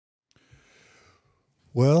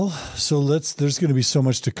Well, so there's going to be so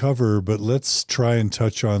much to cover, but let's try and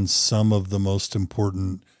touch on some of the most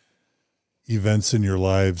important events in your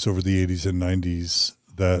lives over the 80s and 90s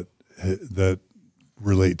that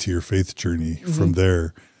relate to your faith journey from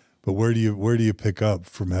there. But where do you pick up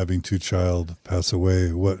from having two child pass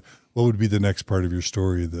away? What would be the next part of your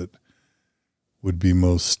story that would be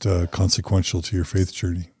most consequential to your faith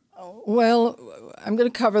journey? Well, I'm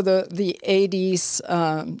going to cover the 80s.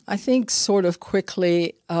 I think sort of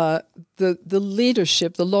quickly. The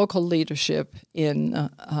leadership, the local leadership in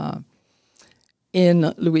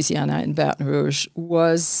Louisiana, in Baton Rouge,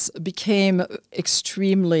 became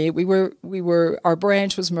extremely. Our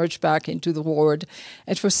branch was merged back into the ward,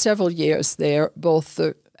 and for several years there, both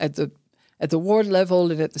at the ward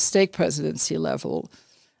level and at the stake presidency level,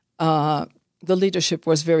 the leadership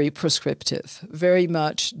was very prescriptive, very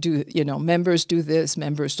much members do this,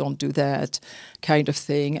 members don't do that, kind of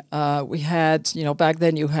thing. We had, back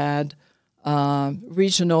then you had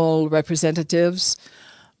regional representatives.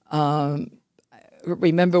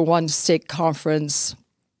 Remember one stake conference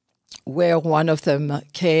where one of them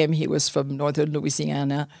came. He was from northern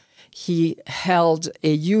Louisiana. He held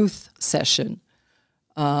a youth session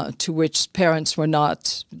to which the parents were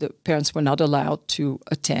not allowed to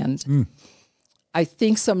attend. I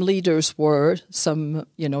think some leaders were,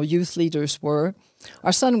 youth leaders were.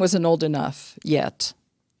 Our son wasn't old enough yet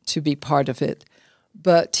to be part of it,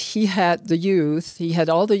 but he had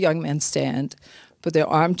all the young men stand, put their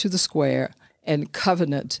arm to the square, and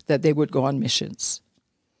covenant that they would go on missions.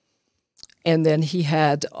 And then he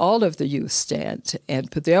had all of the youth stand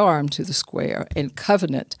and put their arm to the square and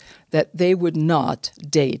covenant that they would not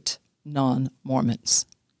date non-Mormons.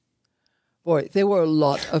 Boy, there were a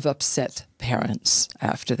lot of upset parents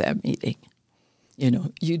after that meeting.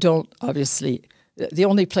 You don't, obviously, the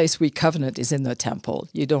only place we covenant is in the temple.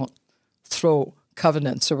 You don't throw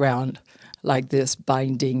covenants around like this,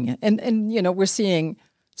 binding. And we're seeing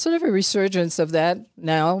sort of a resurgence of that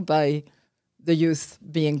now by the youth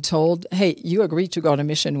being told, hey, you agreed to go on a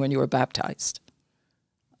mission when you were baptized.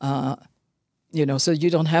 So you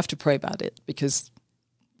don't have to pray about it, because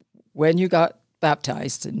when you got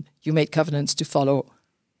baptized and you made covenants to follow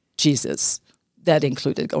Jesus, that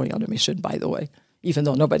included going on a mission, by the way, even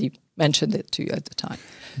though nobody mentioned it to you at the time.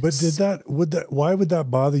 But why would that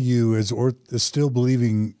bother you as still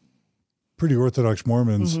believing pretty Orthodox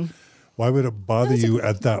Mormons? Why would it bother you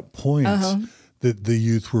at that point that the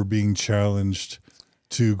youth were being challenged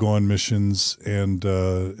to go on missions and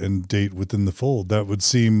date within the fold? That would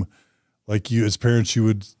seem like you, as parents, you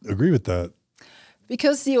would agree with that.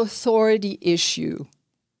 Because the authority issue,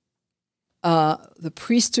 the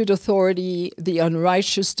priesthood authority, the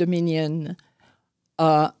unrighteous dominion,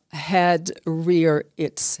 had reared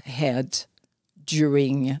its head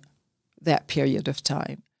during that period of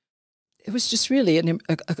time. It was just really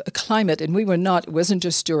a climate, and it wasn't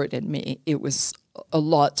just Stuart and me, it was a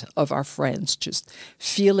lot of our friends just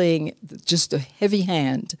feeling just a heavy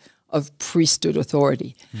hand of priesthood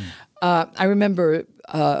authority. I remember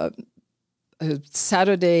a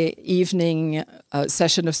Saturday evening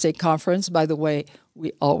session of stake conference. By the way,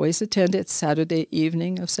 we always attended Saturday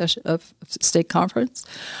evening of stake conference,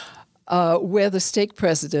 where the stake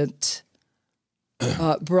president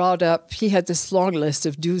brought up, he had this long list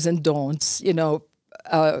of do's and don'ts,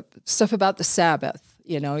 stuff about the Sabbath.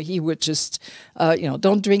 He would just,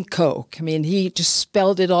 don't drink Coke. I mean, he just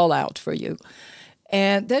spelled it all out for you.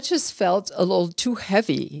 And that just felt a little too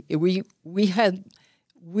heavy.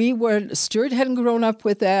 Stuart hadn't grown up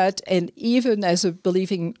with that, and even as a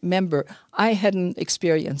believing member, I hadn't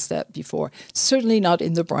experienced that before, certainly not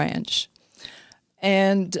in the branch.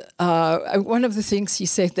 And one of the things he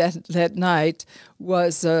said that night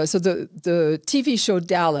was, so the TV show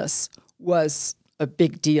Dallas was a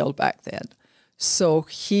big deal back then. So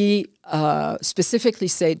he specifically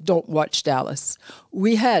said, don't watch Dallas.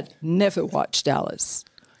 We had never watched Dallas.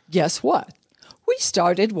 Guess what? We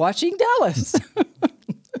started watching Dallas.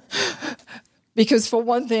 Because for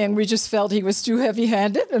one thing, we just felt he was too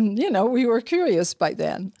heavy-handed, and, we were curious by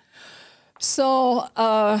then. So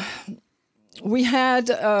we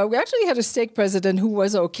actually had a stake president who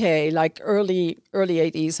was okay, like early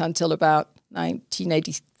 80s until about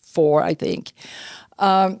 1984, I think.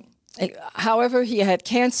 However, he had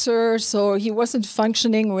cancer, so he wasn't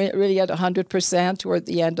functioning really at 100% toward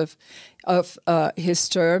the end of his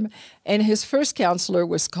term. And his first counselor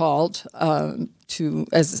was called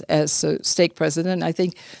as stake president. I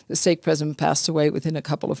think the stake president passed away within a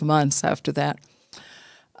couple of months after that.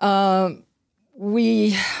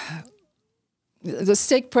 The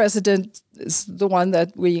stake president is the one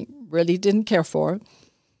that we really didn't care for.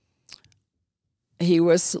 he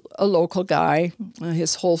was a local guy.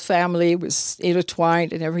 His whole family was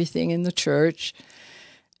intertwined and everything in the church.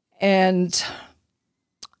 And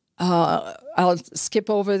I'll skip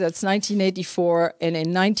over, that's 1984. And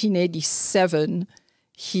in 1987,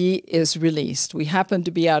 he is released. We happened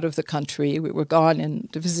to be out of the country. We were gone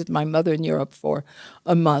to visit my mother in Europe for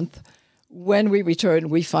a month. When we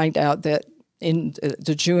returned, we find out that in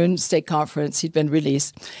the June stake conference, he'd been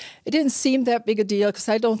released. It didn't seem that big a deal because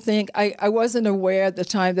I don't think, I wasn't aware at the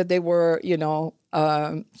time that they were,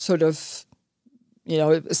 sort of,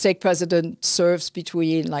 a stake president serves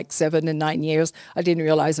between like 7 and 9 years. I didn't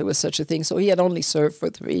realize there was such a thing. So he had only served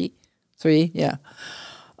for three, yeah.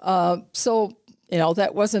 So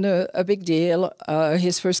that wasn't a big deal.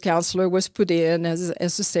 His first counselor was put in as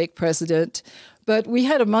the stake president. But we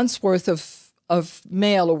had a month's worth of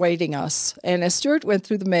mail awaiting us. And as Stuart went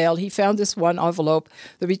through the mail, he found this one envelope.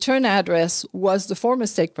 The return address was the former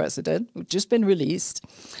stake president, who'd just been released.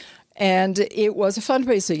 And it was a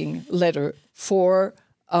fundraising letter for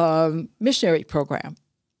a missionary program.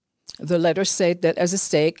 The letter said that as a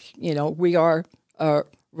stake, we are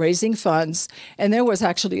raising funds. And there was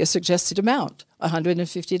actually a suggested amount,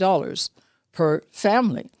 $150 per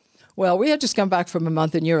family. Well, we had just come back from a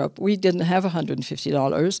month in Europe. We didn't have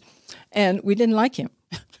 $150, and we didn't like him.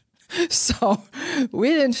 So we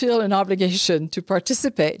didn't feel an obligation to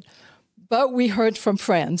participate. But we heard from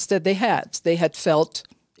friends that they had felt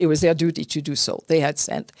it was their duty to do so. They had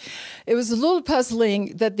sent. It was a little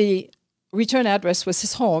puzzling that the return address was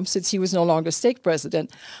his home since he was no longer stake president.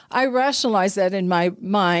 I rationalized that in my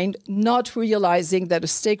mind, not realizing that a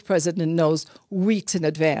stake president knows weeks in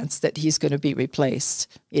advance that he's going to be replaced.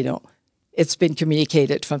 It's been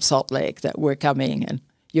communicated from Salt Lake that we're coming and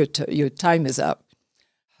your time is up.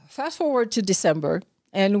 Fast forward to December,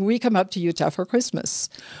 and we come up to Utah for Christmas.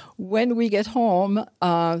 When we get home,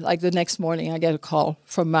 like the next morning, I get a call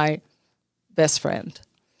from my best friend.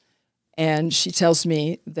 And she tells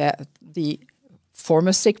me that the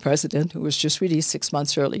former stake president, who was just released 6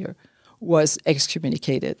 months earlier, was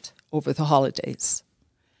excommunicated over the holidays.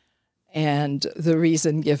 And the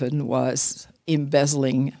reason given was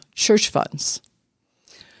embezzling church funds.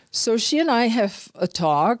 So she and I have a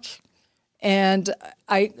talk, and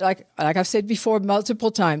I, like I've said before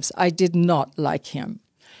multiple times, I did not like him.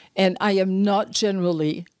 And I am not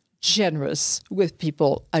generally generous with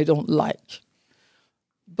people I don't like.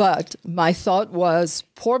 But my thought was,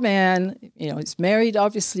 poor man, he's married,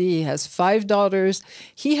 obviously, he has 5 daughters.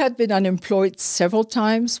 He had been unemployed several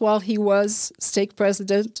times while he was stake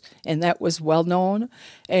president, and that was well known.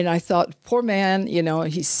 And I thought, poor man,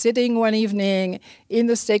 he's sitting one evening in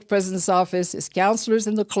the stake president's office, his counselors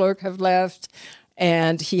and the clerk have left,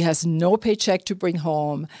 and he has no paycheck to bring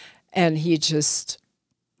home. And he just,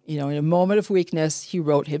 in a moment of weakness, he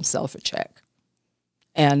wrote himself a check.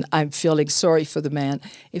 And I'm feeling sorry for the man.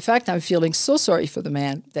 In fact, I'm feeling so sorry for the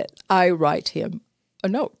man that I write him a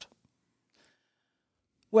note.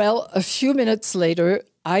 Well, a few minutes later,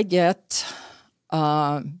 I get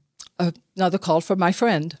another call from my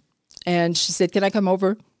friend. And she said, can I come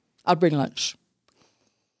over? I'll bring lunch.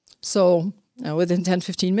 So within 10,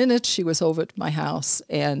 15 minutes, she was over at my house.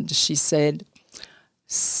 And she said,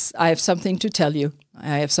 I have something to tell you.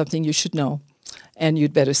 I have something you should know. And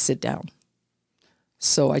you'd better sit down.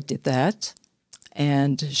 So I did that,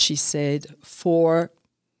 and she said, for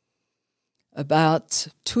about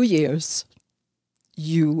 2 years,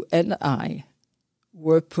 you and I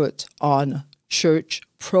were put on church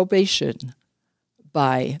probation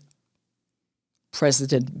by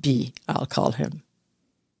President B, I'll call him.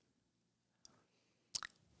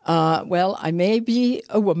 Well, I may be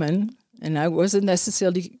a woman, and I wasn't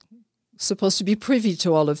necessarily supposed to be privy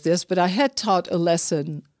to all of this, but I had taught a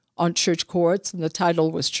lesson on church courts, and the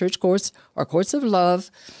title was Church Courts or Courts of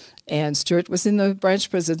Love. And Stuart was in the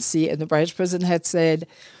branch presidency, and the branch president had said,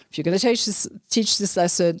 if you're going to teach this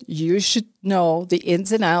lesson, you should know the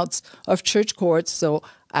ins and outs of church courts. So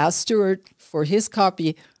ask Stuart for his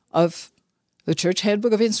copy of the Church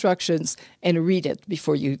Handbook of Instructions and read it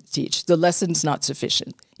before you teach. The lesson's not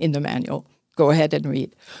sufficient in the manual. Go ahead and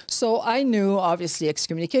read. So I knew, obviously,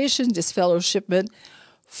 excommunication, disfellowshipment,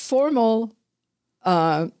 formal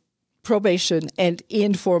probation and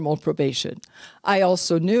informal probation. I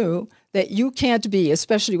also knew that you can't be,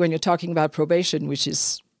 especially when you're talking about probation, which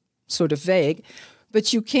is sort of vague,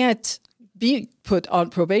 but you can't be put on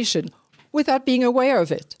probation without being aware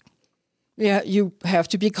of it. Yeah, you have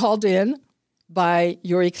to be called in by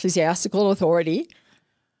your ecclesiastical authority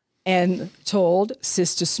and told,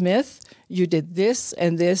 Sister Smith, you did this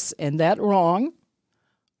and that wrong.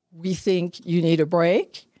 We think you need a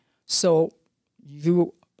break, so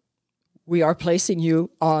you we are placing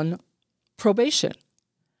you on probation.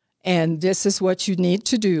 And this is what you need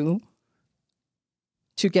to do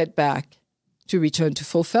to get back, to return to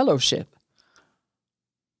full fellowship.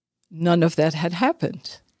 None of that had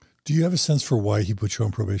happened. Do you have a sense for why he put you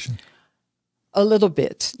on probation? A little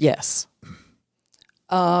bit, yes.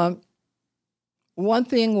 One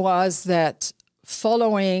thing was that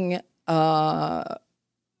following a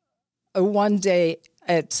one-day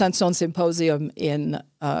at Sunstone Symposium in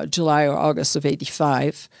July or August of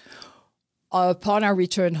 85, upon our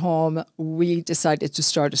return home, we decided to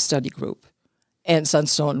start a study group. And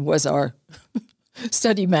Sunstone was our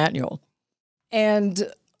study manual.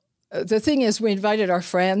 And the thing is, we invited our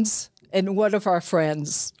friends, and one of our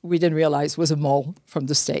friends, we didn't realize, was a mole from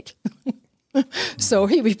the stake. So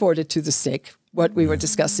he reported to the stake what we were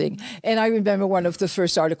discussing. And I remember one of the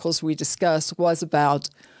first articles we discussed was about,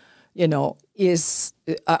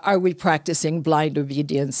 are we practicing blind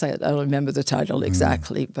obedience? I don't remember the title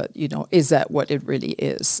exactly, but, is that what it really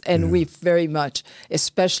is? And we very much,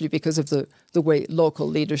 especially because of the way local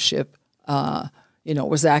leadership,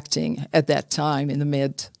 was acting at that time in the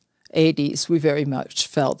mid-'80s, we very much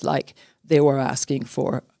felt like they were asking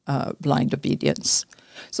for blind obedience.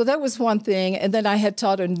 So that was one thing. And then I had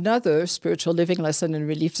taught another spiritual living lesson in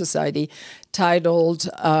Relief Society titled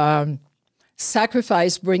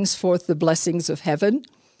Sacrifice Brings Forth the Blessings of Heaven.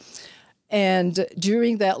 And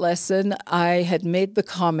during that lesson, I had made the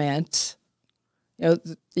comment,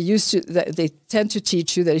 they tend to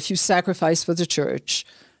teach you that if you sacrifice for the church,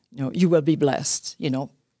 you will be blessed.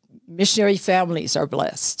 Missionary families are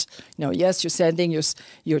blessed. Yes, you're sending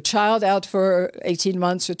your child out for 18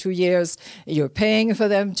 months or 2 years. You're paying for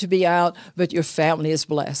them to be out, but your family is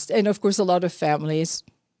blessed. And of course, a lot of families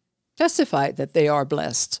testify that they are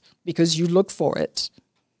blessed because you look for it.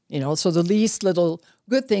 So the least little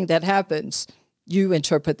good thing that happens, you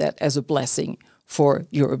interpret that as a blessing for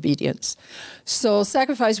your obedience. So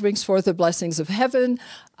sacrifice brings forth the blessings of heaven.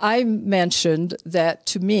 I mentioned that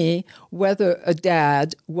to me, whether a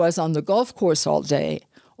dad was on the golf course all day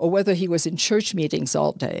or whether he was in church meetings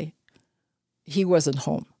all day, he wasn't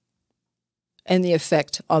home. And the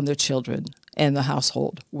effect on the children and the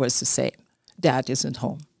household was the same. Dad isn't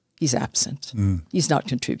home. He's absent. He's not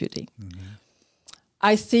contributing. Mm-hmm.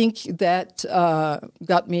 I think that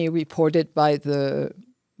got me reported by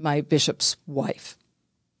my bishop's wife.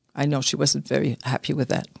 I know she wasn't very happy with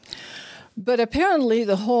that. But apparently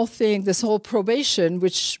the whole thing, this whole probation,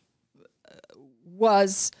 which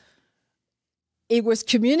was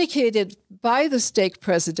communicated by the stake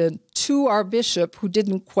president to our bishop, who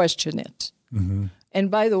didn't question it. Mm-hmm. And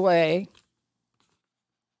by the way,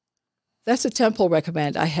 that's a temple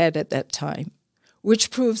recommend I had at that time,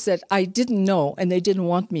 which proves that I didn't know and they didn't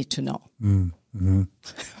want me to know. Mm-hmm.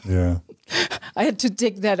 Yeah. I had to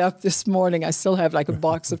dig that up this morning. I still have like a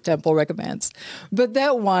box of temple recommends. But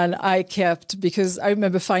that one I kept because I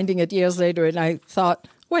remember finding it years later and I thought,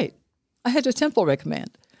 wait, I had a temple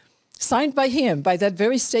recommend signed by him, by that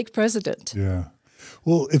very stake president. Yeah.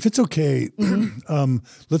 Well, if it's okay,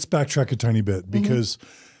 let's backtrack a tiny bit because,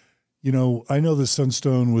 I know the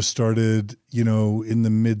Sunstone was started, in the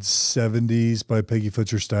mid-'70s by Peggy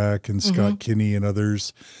Fletcher Stack and Scott Kinney and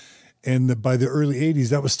others. And by the early 80s,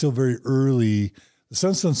 that was still very early. The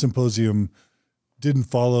Sunstone Symposium didn't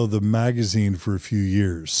follow the magazine for a few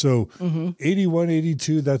years. So 81,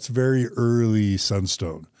 82, that's very early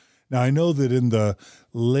Sunstone. Now, I know that in the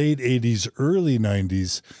late 80s, early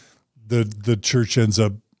 90s, the church ends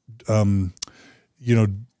up,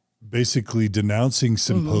 basically denouncing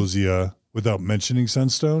symposia without mentioning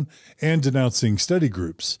Sunstone and denouncing study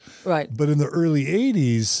groups. Right. But in the early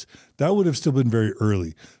 80s, that would have still been very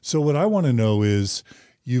early. So what I want to know is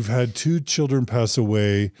you've had 2 children pass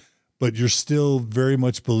away, but you're still very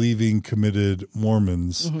much believing, committed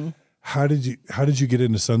Mormons. Mm-hmm. How did you get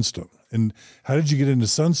into Sunstone? And how did you get into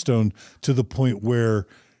Sunstone to the point where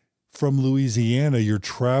from Louisiana, you're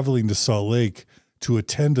traveling to Salt Lake to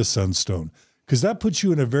attend a Sunstone? Because that puts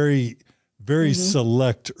you in a very, very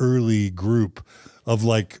select early group of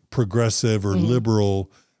like progressive or liberal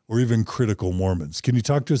or even critical Mormons. Can you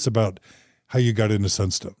talk to us about how you got into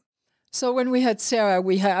Sunstone? So when we had Sarah,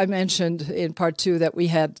 I mentioned in part 2 that we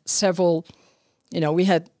had several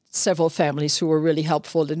families who were really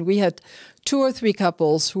helpful. And we had 2 or 3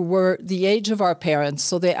 couples who were the age of our parents,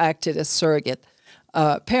 so they acted as surrogate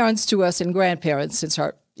parents to us and grandparents since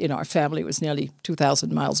our family was nearly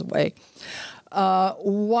 2,000 miles away.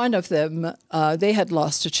 One of them, they had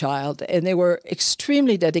lost a child, and they were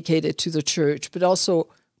extremely dedicated to the church, but also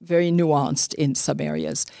very nuanced in some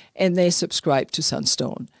areas, and they subscribed to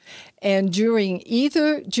Sunstone. And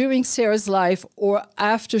during Sarah's life or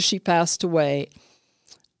after she passed away,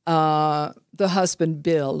 the husband,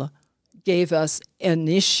 Bill, gave us an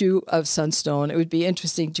issue of Sunstone. It would be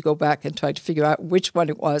interesting to go back and try to figure out which one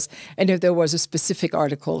it was and if there was a specific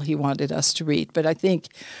article he wanted us to read. But I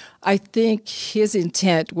think his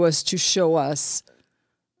intent was to show us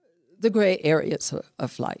the gray areas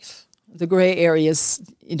of life. The gray areas,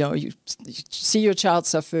 you see your child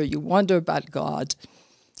suffer, you wonder about God.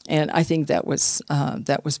 And I think that was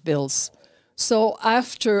Bill's. So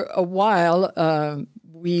after a while,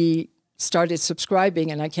 we started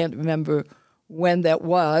subscribing, and I can't remember when that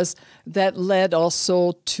was. That led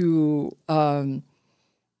also to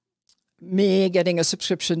me getting a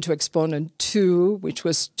subscription to Exponent 2, which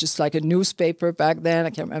was just like a newspaper back then.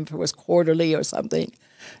 I can't remember if it was quarterly or something,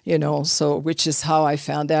 so which is how I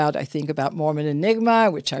found out, I think, about Mormon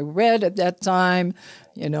Enigma, which I read at that time,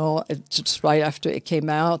 just right after it came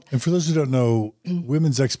out. And for those who don't know,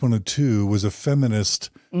 Women's Exponent 2 was a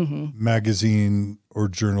feminist magazine or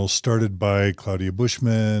journal started by Claudia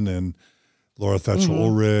Bushman and Laura Thatcher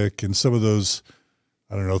Ulrich and some of those,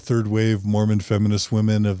 I don't know, third wave Mormon feminist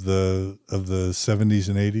women of the 70s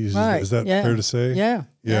and 80s. Right. Is that fair to say?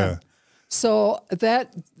 Yeah. So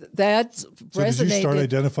that resonated. So did you start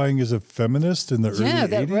identifying as a feminist in the early 80s? Yeah,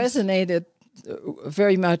 that resonated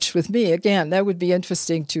very much with me. Again, that would be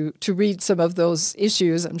interesting to read some of those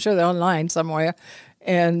issues. I'm sure they're online somewhere,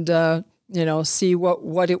 and see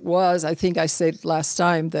what it was. I think I said last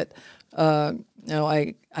time that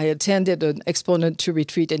I attended an Exponent 2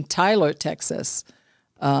 retreat in Tyler, Texas,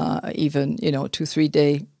 even 2-3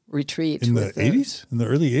 day retreat in the 80s, in the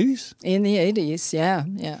early 80s. In the 80s,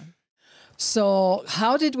 yeah. So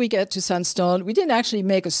how did we get to Sunstone? We didn't actually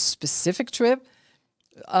make a specific trip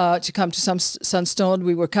to come to Sunstone.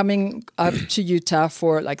 We were coming up to Utah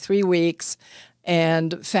for like 3 weeks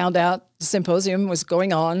and found out the symposium was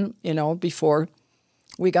going on, before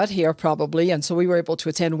we got here probably. And so we were able to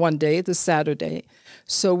attend one day, the Saturday.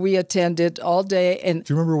 So we attended all day. And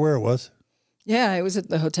do you remember where it was? Yeah, it was at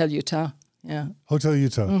the Hotel Utah. Yeah. Hotel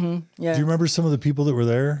Utah. Yeah. Do you remember some of the people that were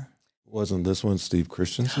there? Wasn't this one Steve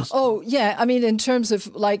Christensen? Oh, yeah. I mean, in terms of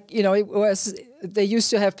it was, they used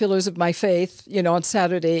to have Pillars of My Faith, on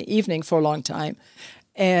Saturday evening for a long time.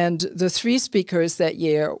 And the 3 speakers that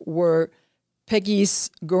year were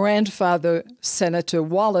Peggy's grandfather, Senator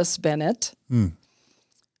Wallace Bennett,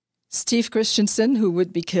 Steve Christensen, who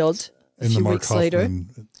would be killed a few weeks later.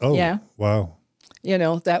 Oh, yeah. Wow.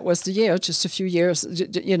 That was the year, just a few years,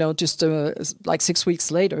 just like 6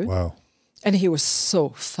 weeks later. Wow. And he was so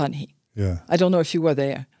funny. Yeah. I don't know if you were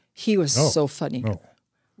there. He was so funny. No.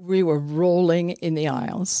 We were rolling in the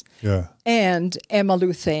aisles. Yeah. And Emma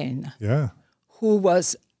Lou Thane. Yeah. Who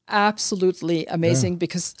was absolutely amazing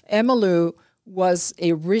because Emma Lou was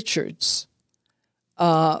a Richards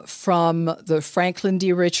from the Franklin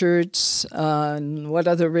D. Richards, and what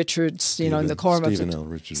other Richards, in the Quorum of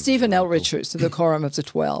the... Stephen L. Richards, the Quorum of the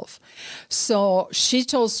 12. So she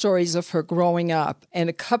told stories of her growing up and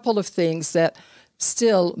a couple of things that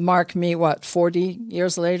still mark me, 40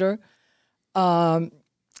 years later?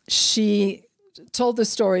 She told the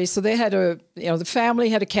story. So they had the family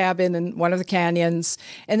had a cabin in one of the canyons,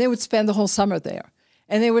 and they would spend the whole summer there.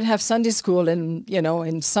 And they would have Sunday school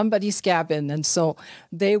in somebody's cabin. And so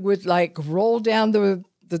they would roll down the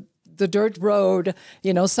dirt road,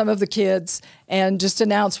 some of the kids, and just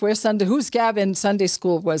announce whose cabin Sunday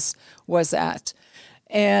school was at.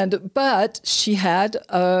 But she had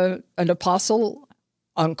an apostle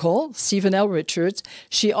uncle, Stephen L. Richards.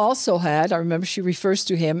 She also had, I remember she refers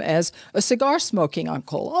to him as a cigar-smoking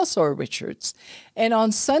uncle, also a Richards. And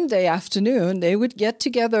on Sunday afternoon, they would get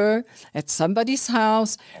together at somebody's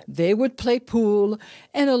house. They would play pool.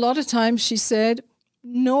 And a lot of times, she said,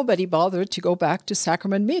 nobody bothered to go back to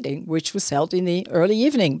sacrament meeting, which was held in the early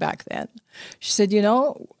evening back then. She said,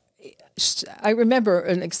 I remember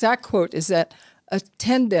an exact quote is that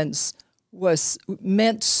attendance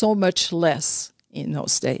meant so much less in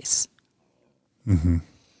those days. Mm-hmm.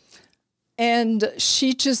 And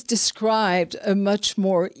she just described a much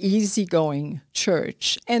more easygoing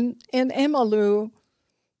church. And Emma Lou,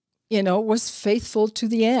 was faithful to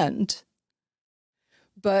the end.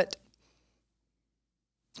 But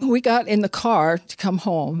we got in the car to come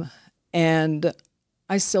home, and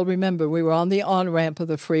I still remember we were on the on-ramp of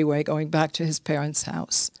the freeway going back to his parents'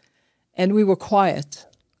 house, and we were quiet.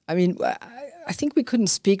 I mean, I think we couldn't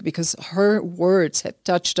speak because her words had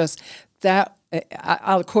touched us.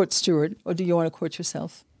 I'll quote Stuart, or do you want to quote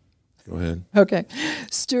yourself? Go ahead. Okay.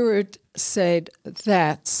 Stuart said,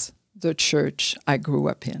 that's the church I grew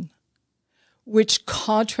up in, which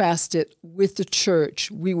contrasted with the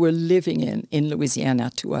church we were living in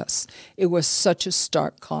Louisiana to us. It was such a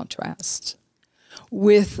stark contrast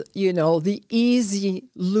with, the easy,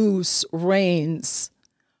 loose reins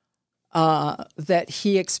that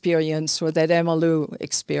he experienced or that Emmylou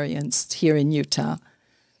experienced here in Utah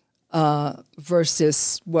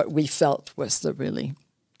versus what we felt was the really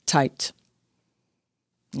tight,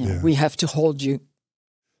 we have to hold you.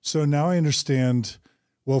 So now I understand.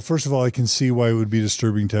 Well, first of all, I can see why it would be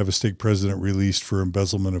disturbing to have a stake president released for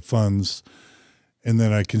embezzlement of funds. And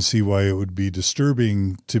then I can see why it would be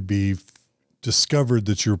disturbing to be discovered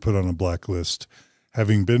that you were put on a blacklist.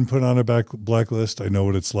 Having been put on a blacklist, I know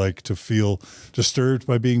what it's like to feel disturbed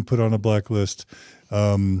by being put on a blacklist.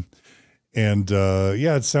 It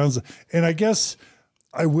sounds, and I guess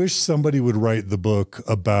I wish somebody would write the book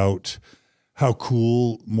about how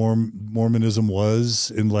cool Mormonism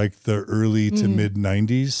was in like the early to mid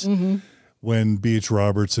 90s when B.H.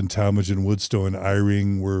 Roberts and Talmadge and Woodstow and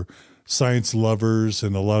Eyring were science lovers,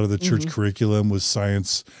 and a lot of the church curriculum was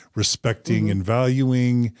science respecting and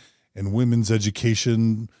valuing, and women's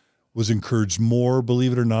education was encouraged more,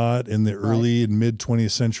 believe it or not, in the early and mid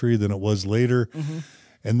 20th century than it was later.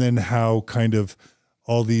 And then how kind of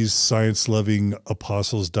all these science-loving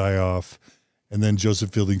apostles die off, and then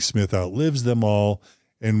Joseph Fielding Smith outlives them all.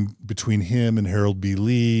 And between him and Harold B.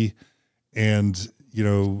 Lee and,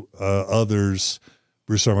 others,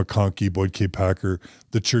 Bruce R. McConkie, Boyd K. Packer,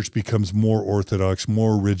 the church becomes more orthodox,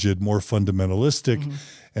 more rigid, more fundamentalistic.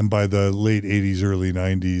 And by the late 80s, early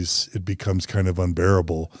 90s, it becomes kind of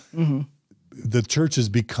unbearable. The church has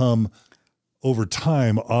become, over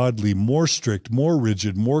time, oddly more strict, more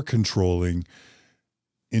rigid, more controlling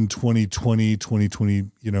in 2020,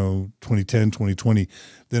 2010, 2020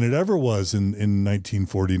 than it ever was in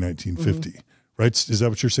 1940, 1950. Right? Is that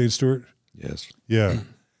what you're saying, Stuart? Yes. Yeah.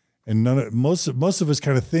 And most of us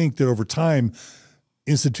kind of think that over time,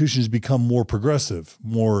 institutions become more progressive,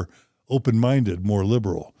 more open-minded, more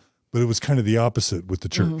liberal. But it was kind of the opposite with the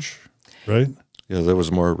church, right? Yeah, there was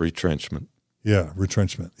more retrenchment. Yeah,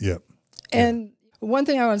 retrenchment. Yeah. And one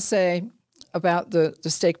thing I want to say about the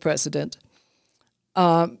stake president,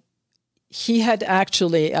 he had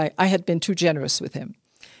actually, I had been too generous with him.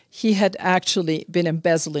 He had actually been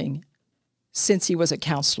embezzling since he was a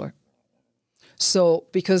counselor. So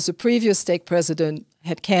because the previous stake president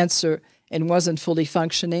had cancer and wasn't fully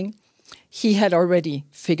functioning, he had already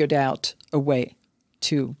figured out a way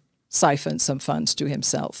to siphon some funds to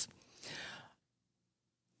himself.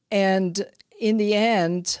 And in the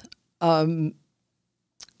end,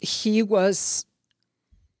 he was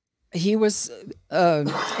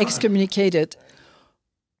excommunicated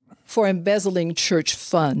for embezzling church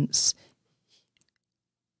funds.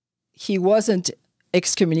 He wasn't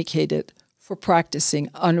excommunicated for practicing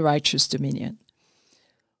unrighteous dominion.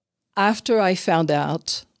 After I found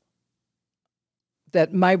out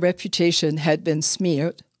that my reputation had been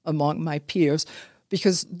smeared among my peers,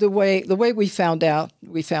 because the way we found out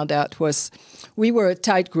was we were a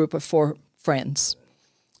tight group of 4 friends.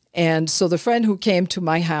 And so the friend who came to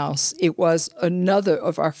my house, it was another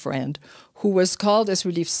of our friend who was called as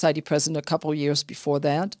Relief Society president a couple of years before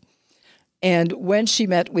that. And when she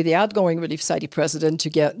met with the outgoing Relief Society president to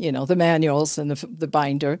get, the manuals and the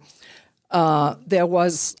binder, there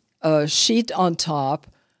was a sheet on top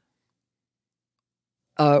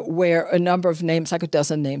where a number of names, like a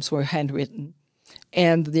dozen names, were handwritten.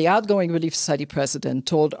 And the outgoing Relief Society president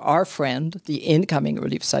told our friend, the incoming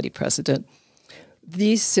Relief Society president,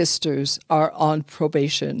 these sisters are on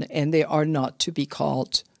probation and they are not to be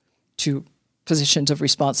called to positions of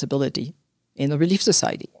responsibility in the Relief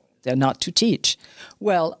Society. They're not to teach.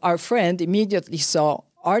 Well, our friend immediately saw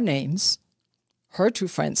our names, her 2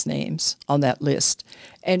 friends' names on that list,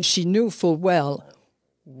 and she knew full well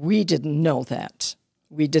we didn't know that.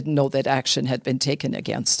 We didn't know that action had been taken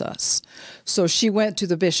against us. So she went to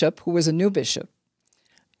the bishop, who was a new bishop,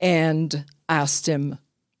 and asked him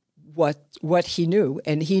what he knew,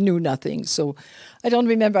 and he knew nothing. So I don't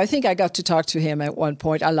remember. I think I got to talk to him at one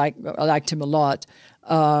point. I liked him a lot.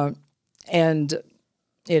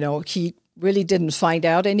 He really didn't find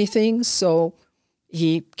out anything. So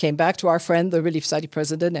he came back to our friend, the Relief Society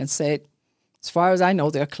president, and said, as far as I know,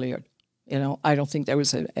 they're cleared. I don't think there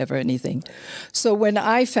was ever anything. So when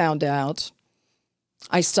I found out,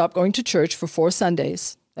 I stopped going to church for 4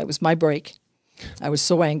 Sundays. That was my break. I was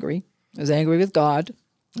so angry. I was angry with God.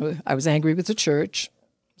 I was angry with the church.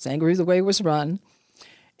 I was angry with the way it was run.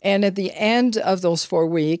 And at the end of those 4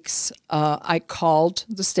 weeks, I called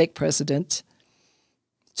the stake president,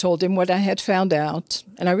 told him what I had found out,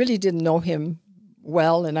 and I really didn't know him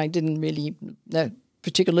well, and I didn't really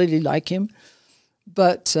particularly like him.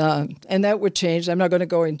 But, and that would change. I'm not going to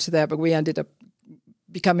go into that, but we ended up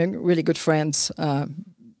becoming really good friends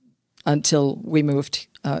until we moved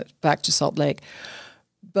back to Salt Lake.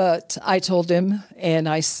 But I told him, and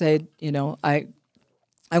I said, you know, I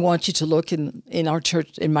want you to look in our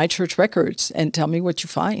church, in my church records, and tell me what you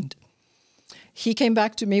find. He came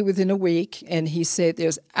back to me within a week, and he said,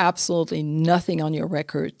 there's absolutely nothing on your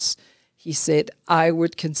records. He said, I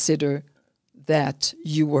would consider that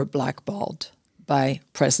you were blackballed by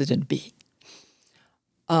President B.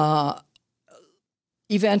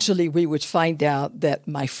 Eventually, we would find out that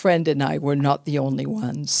my friend and I were not the only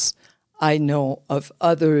ones. I know of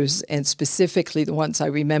others, and specifically the ones I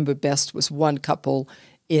remember best was one couple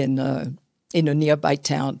in a nearby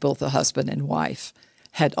town, both a husband and wife,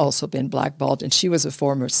 had also been blackballed, and she was a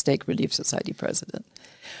former Stake Relief Society president.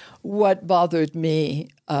 What bothered me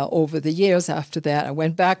over the years after that, I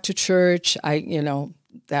went back to church.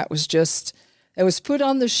 That was just, it was put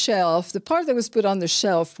on the shelf. The part that was put on the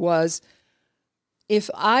shelf was, if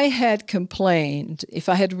I had complained, if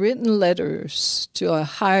I had written letters to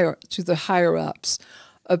the higher-ups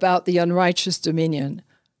about the unrighteous dominion,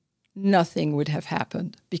 nothing would have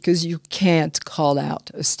happened, because you can't call out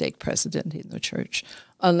a stake president in the church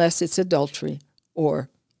unless it's adultery or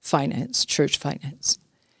finance, church finance.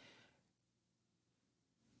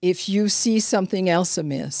 If you see something else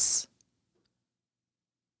amiss,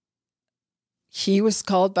 he was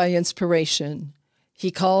called by inspiration. He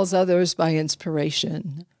calls others by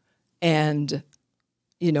inspiration. And,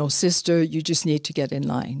 you know, sister, you just need to get in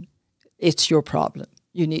line. It's your problem.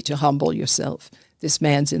 You need to humble yourself. This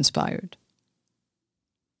man's inspired.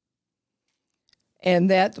 And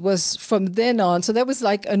that was from then on. So that was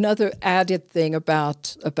like another added thing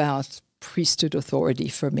about priesthood authority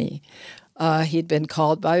for me. He'd been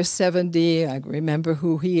called by a 70. I remember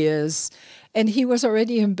who he is. And he was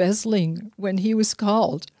already embezzling when he was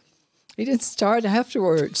called. He didn't start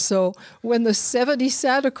afterwards. So when the 70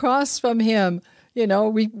 sat across from him, you know,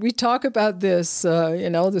 we talk about this,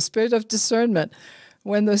 the spirit of discernment.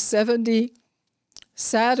 When the 70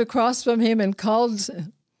 sat across from him and called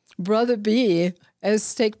Brother B as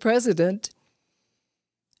stake president,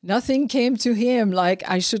 nothing came to him like,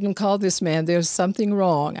 I shouldn't call this man. There's something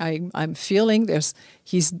wrong. I'm feeling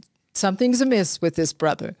something's amiss with this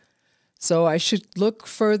brother. So I should look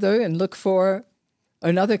further and look for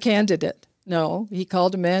another candidate. No, he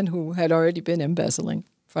called a man who had already been embezzling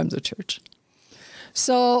from the church.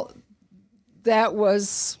 So that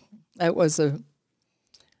was I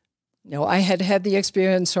had the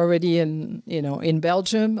experience already in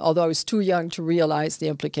Belgium, although I was too young to realize the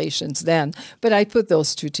implications then. But I put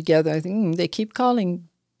those two together. I think they keep calling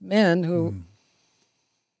men who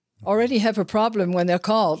already have a problem when they're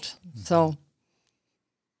called. So,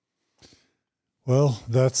 well,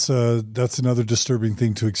 that's another disturbing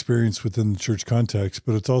thing to experience within the church context,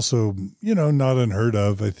 but it's also, not unheard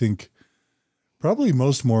of. I think probably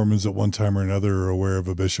most Mormons at one time or another are aware of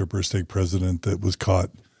a bishop or stake president that was caught.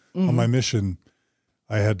 Mm-hmm. On my mission,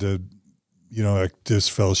 I had to,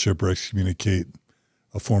 disfellowship or excommunicate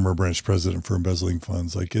a former branch president for embezzling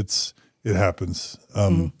funds. Like it happens.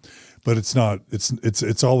 But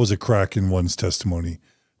it's always a crack in one's testimony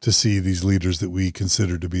to see these leaders that we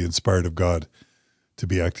consider to be inspired of God to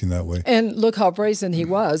be acting that way. And look how brazen he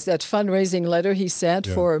was. That fundraising letter he sent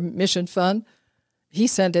for a mission fund, he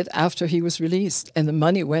sent it after he was released, and the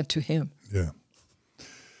money went to him. Yeah.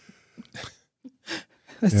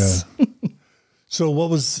 Yeah. So what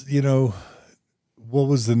was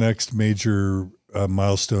the next major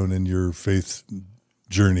milestone in your faith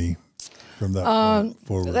journey from that point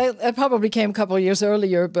forward? That probably came a couple of years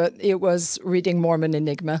earlier, but it was reading Mormon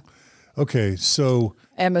Enigma. Okay, so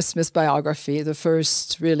Emma Smith's biography, the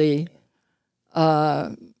first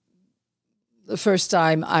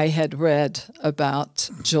time I had read about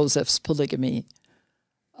Joseph's polygamy.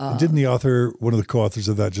 Didn't one of the co-authors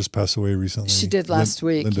of that just pass away recently? She did last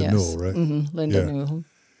week, Linda yes. Newell, right? Mm-hmm. Linda Newell.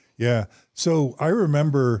 Yeah. So I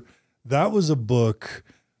remember that was a book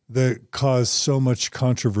that caused so much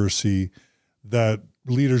controversy that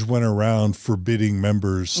leaders went around forbidding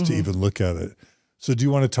members to even look at it. So do you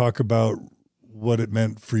want to talk about what it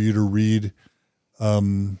meant for you to read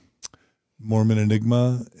Mormon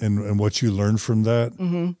Enigma and what you learned from that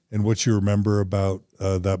and what you remember about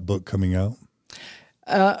that book coming out?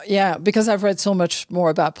 Because I've read so much more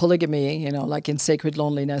about polygamy, like in Sacred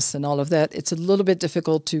Loneliness and all of that, it's a little bit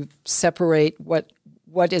difficult to separate what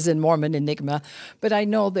is in Mormon Enigma. But I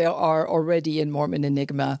know there are already in Mormon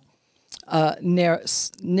Enigma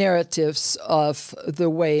narratives of the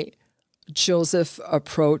way Joseph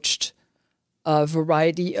approached a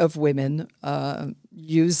variety of women,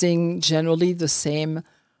 using generally the same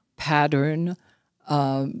pattern,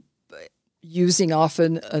 using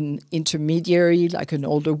often an intermediary, like an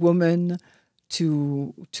older woman,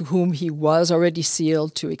 to whom he was already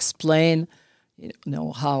sealed, to explain,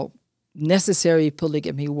 how necessary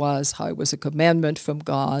polygamy was, how it was a commandment from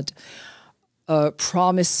God,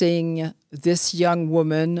 promising this young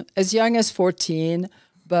woman, as young as 14,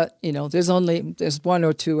 but, there's one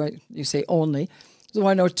or two, you say only, there's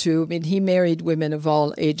one or two. I mean, he married women of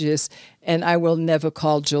all ages, and I will never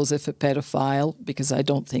call Joseph a pedophile because I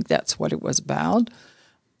don't think that's what it was about.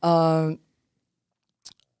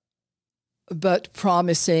 But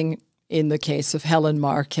promising, in the case of Helen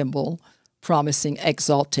Mar Kimball, promising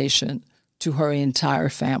exaltation to her entire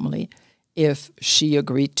family if she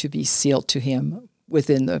agreed to be sealed to him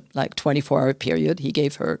within the 24-hour period he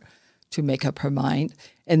gave her to make up her mind.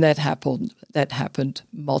 And that happened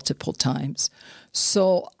multiple times.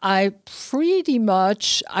 So I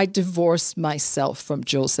divorced myself from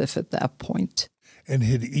Joseph at that point. And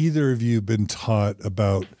had either of you been taught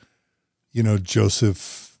about,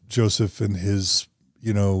 Joseph and his,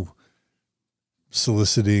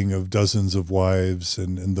 soliciting of dozens of wives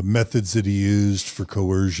and the methods that he used for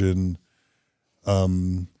coercion,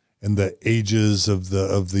 and the ages of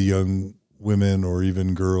the young women or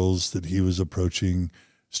even girls that he was approaching?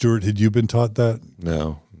 Stuart, had you been taught that?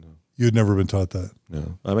 No. You had never been taught that?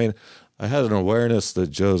 No. I mean, I had an awareness that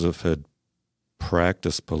Joseph had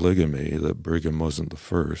practiced polygamy, that Brigham wasn't the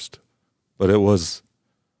first. But it was,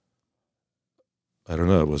 I don't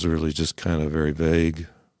know, it was really just kind of very vague.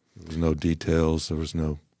 There was no details. There was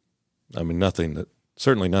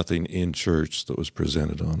certainly nothing in church that was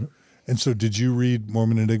presented on it. And so did you read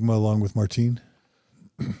Mormon Enigma along with Martine?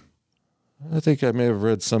 I think I may have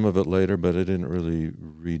read some of it later, but I didn't really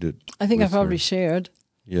read it. I think I probably shared.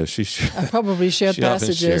 Yeah, I probably shared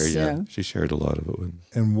passages. She shared a lot of it with me.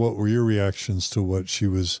 And what were your reactions to what she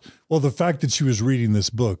was? Well, the fact that she was reading this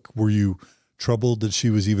book, were you troubled that she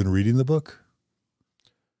was even reading the book?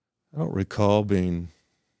 I don't recall being.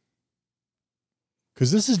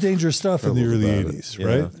 Because this is dangerous stuff in the early 80s,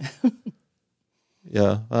 right?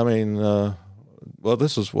 Yeah. I mean, well,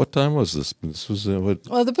 what time was this? This was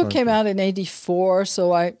well, the book came out in 84,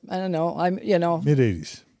 so I don't know.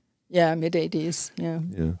 Mid-80s. Yeah, mid-80s, yeah.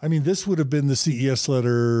 I mean, this would have been the CES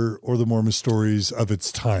letter or the Mormon stories of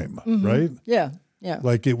its time, right? Yeah.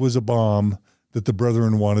 Like it was a bomb that the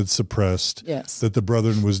Brethren wanted suppressed, yes, that the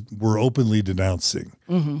Brethren were openly denouncing.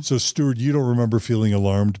 So, Stuart, you don't remember feeling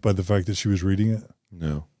alarmed by the fact that she was reading it?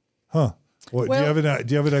 No. Huh. Do you have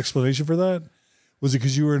an explanation for that? Was it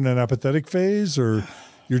because you were in an apathetic phase, or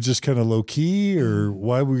you're just kind of low key, or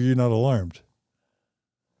why were you not alarmed?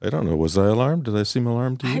 I don't know. Was I alarmed? Did I seem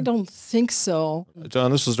alarmed to you? I don't think so.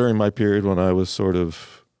 John, this was during my period when I was sort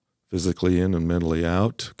of physically in and mentally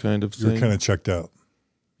out kind of thing. You're kind of checked out.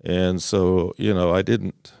 And so, it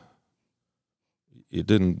didn't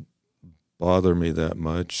bother me that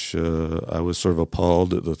much. I was sort of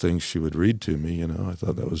appalled at the things she would read to me. I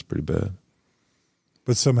thought that was pretty bad.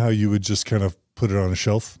 But somehow you would just kind of put it on a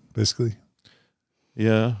shelf, basically?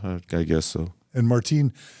 Yeah, I guess so. And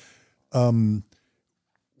Martine, once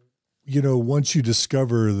you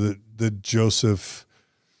discover that Joseph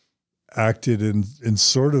acted in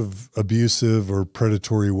sort of abusive or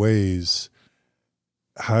predatory ways,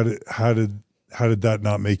 how did that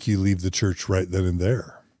not make you leave the church right then and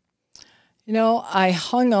there? I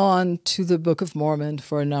hung on to the Book of Mormon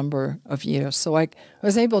for a number of years. So I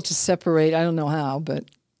was able to separate, I don't know how, but,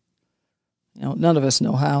 none of us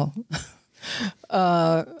know how.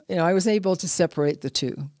 I was able to separate the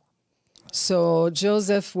two. So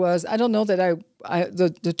Joseph was, I don't know that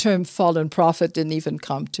the term fallen prophet didn't even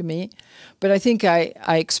come to me, but I think I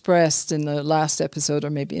expressed in the last episode, or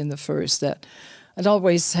maybe in the first, that I'd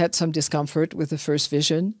always had some discomfort with the first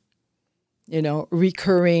vision.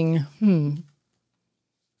 Recurring,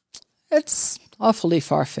 it's awfully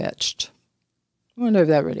far-fetched. I wonder if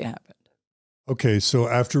that really happened. Okay, so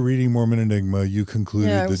after reading Mormon Enigma, you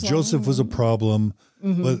concluded that Joseph was a problem,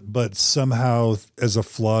 but somehow, as a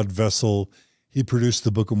flawed vessel, he produced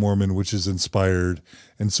the Book of Mormon, which is inspired.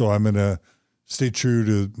 And so I'm going to stay true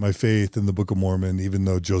to my faith in the Book of Mormon, even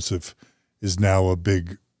though Joseph is now a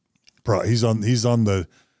big he's in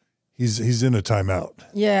a timeout.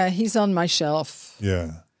 Yeah, he's on my shelf.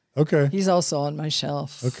 Yeah. Okay. He's also on my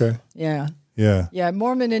shelf. Okay. Yeah. Yeah. Yeah.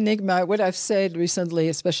 Mormon Enigma, what I've said recently,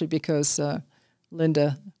 especially because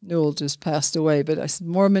Linda Newell just passed away, but I said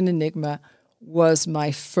Mormon Enigma was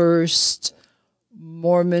my first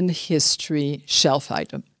Mormon history shelf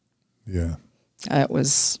item. Yeah. It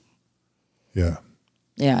was. Yeah.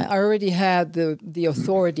 Yeah, I already had the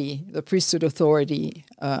authority, the priesthood authority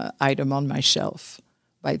item on my shelf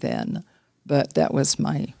by then, but that was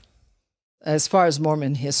as far as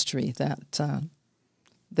Mormon history, that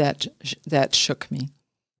shook me.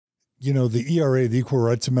 You know, the ERA, the Equal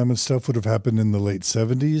Rights Amendment stuff would have happened in the late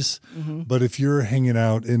 70s, but if you're hanging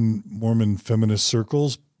out in Mormon feminist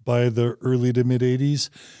circles by the early to mid 80s,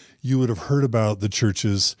 you would have heard about the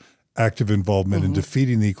church's active involvement in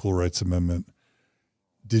defeating the Equal Rights Amendment.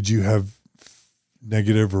 Did you have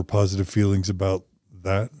negative or positive feelings about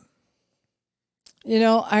that? You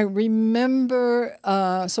know, I remember,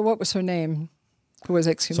 so what was her name? Who was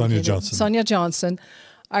excommunicated? Sonia Johnson. Sonia Johnson.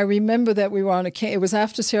 I remember that we were on it was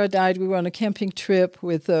after Sarah died, we were on a camping trip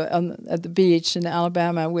at the beach in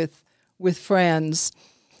Alabama with friends.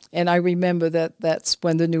 And I remember that's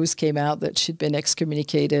when the news came out that she'd been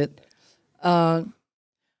excommunicated.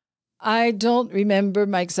 I don't remember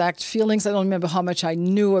my exact feelings. I don't remember how much I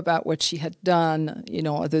knew about what she had done, you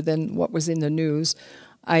know, other than what was in the news.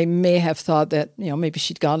 I may have thought that, you know, maybe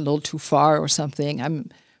she'd gone a little too far or something.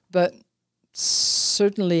 But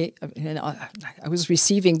certainly, you know, I was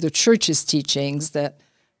receiving the church's teachings that,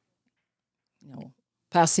 you know,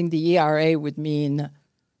 passing the ERA would mean,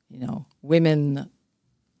 you know, women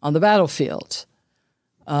on the battlefield.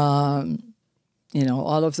 You know,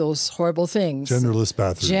 all of those horrible things. Genderless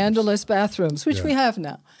bathrooms. Genderless bathrooms, which we have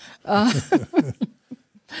now.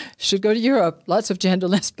 Should go to Europe. Lots of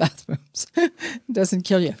genderless bathrooms. Doesn't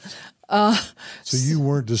kill you. So you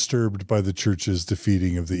weren't disturbed by the church's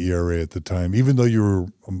defeating of the ERA at the time, even though you were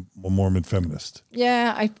a Mormon feminist?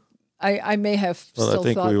 Yeah, I may have still Well, I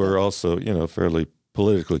think thought we were that. also, you know, fairly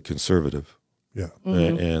politically conservative. Yeah.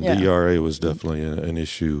 And the ERA was definitely an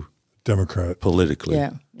issue Democrat. politically.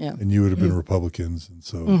 Yeah. And you would have been Republicans. And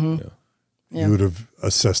so you would have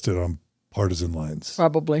assessed it on partisan lines.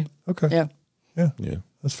 Probably. Okay. Yeah. Yeah.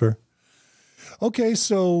 That's fair. Okay,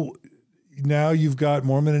 so now you've got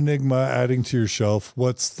Mormon Enigma adding to your shelf.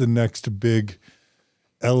 What's the next big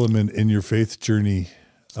element in your faith journey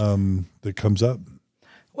that comes up?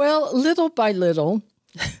 Well, little by little,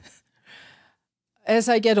 as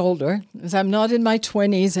I get older, as I'm not in my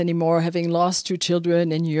 20s anymore, having lost 2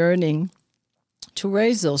 children and yearning to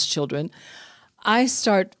raise those children, I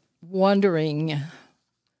start wondering,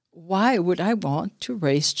 why would I want to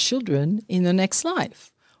raise children in the next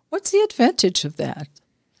life? What's the advantage of that?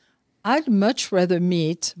 I'd much rather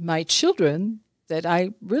meet my children that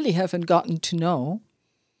I really haven't gotten to know.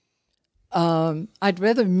 I'd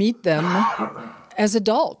rather meet them as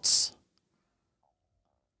adults.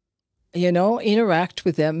 You know, interact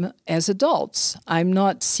with them as adults. I'm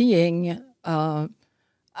not seeing. I'm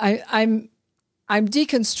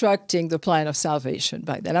deconstructing the plan of salvation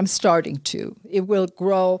by then. I'm starting to. It will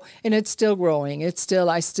grow, and it's still growing.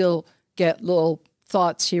 I still get little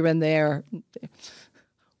thoughts here and there,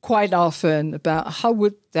 quite often, about how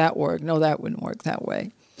would that work? No, that wouldn't work that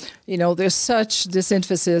way. You know, there's such this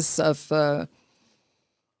emphasis of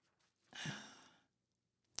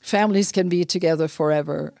families can be together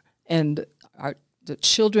forever. And the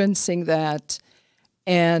children sing that.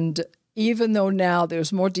 And even though now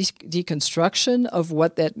there's more deconstruction of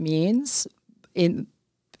what that means in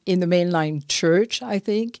the mainline church, I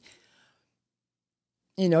think,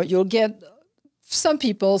 you know, you'll get some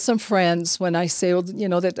people, some friends, when I say, well, you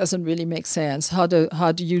know, that doesn't really make sense. How do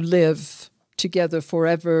you live together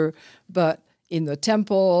forever, but in the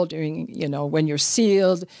temple, during, you know, when you're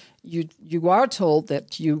sealed, you are told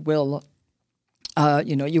that you will,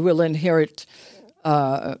 you know, you will inherit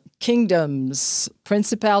kingdoms,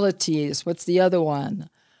 principalities. What's the other one?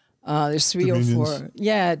 There's 3 Dominions. or 4.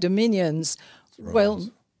 Yeah, dominions. Thrones. Well,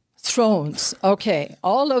 thrones. Okay,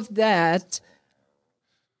 all of that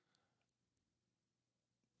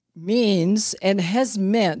means and has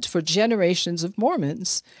meant for generations of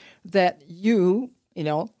Mormons that you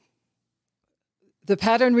know, the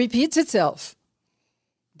pattern repeats itself.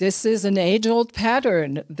 This is an age-old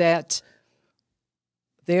pattern that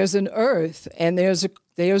there's an earth and there's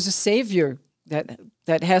a savior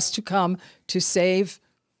that has to come to save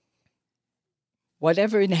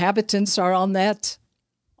whatever inhabitants are on that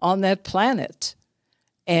planet.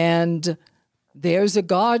 And there's a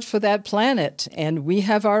God for that planet, and we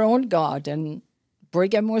have our own God, and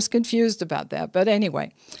Brigham was confused about that. But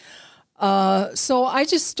anyway, so I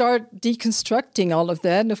just start deconstructing all of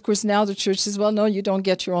that. And of course, now the church says, well, no, you don't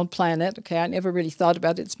get your own planet. Okay, I never really thought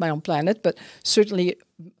about it. It's my own planet, but certainly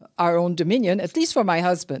our own dominion, at least for my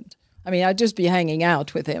husband. I mean, I'd just be hanging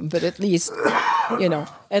out with him, but at least, you know,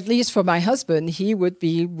 at least for my husband, he would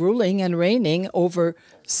be ruling and reigning over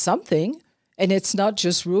something. And it's not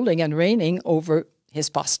just ruling and reigning over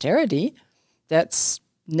his posterity. that's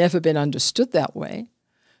never been understood that way.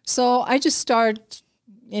 So I just start,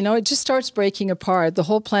 it just starts breaking apart. The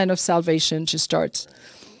whole plan of salvation just starts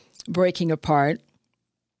breaking apart.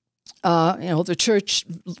 The church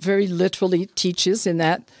very literally teaches in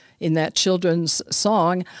that children's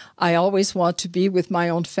song, I always want to be with my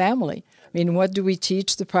own family. I mean, what do we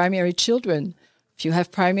teach the primary children?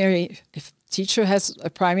 If teacher has a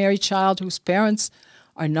primary child whose parents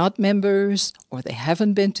are not members or they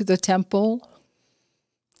haven't been to the temple,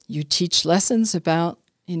 you teach lessons about,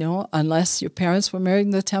 unless your parents were married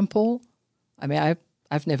in the temple. I mean,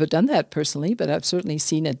 I've never done that personally, but I've certainly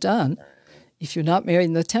seen it done. If you're not married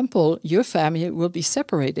in the temple, your family will be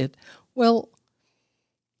separated. Well,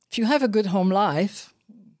 if you have a good home life,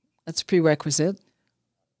 that's a prerequisite.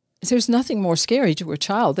 There's nothing more scary to a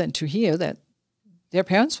child than to hear that their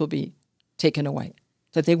parents will be taken away,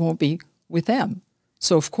 that they won't be with them.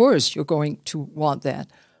 So, of course, you're going to want that.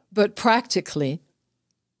 But practically,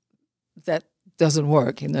 that doesn't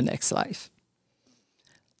work in the next life.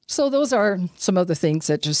 So those are some of the things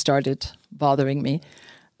that just started bothering me.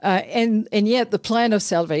 And yet the plan of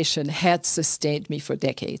salvation had sustained me for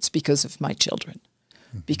decades because of my children,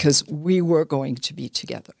 because we were going to be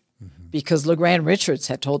together, because LeGrand Richards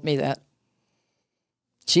had told me that,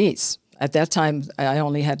 geez, at that time I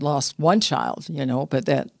only had lost one child, but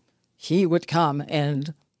that he would come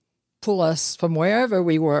and pull us from wherever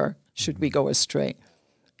we were should we go astray,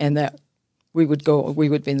 and that we would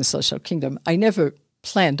be in the celestial kingdom. I never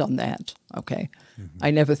planned on that, okay?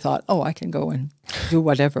 I never thought, I can go and do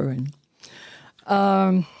whatever. And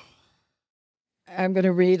I'm going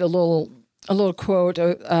to read a little quote.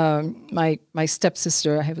 My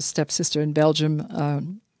stepsister, I have a stepsister in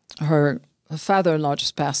Belgium. Her father-in-law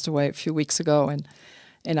just passed away a few weeks ago,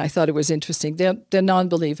 and I thought it was interesting. They're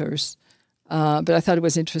non-believers, but I thought it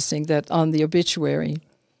was interesting that on the obituary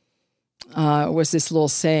was this little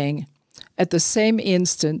saying, at the same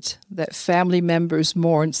instant that family members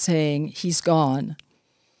mourn, saying, he's gone,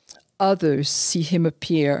 others see him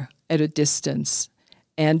appear at a distance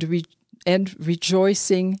and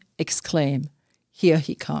rejoicing exclaim, here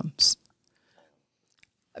he comes.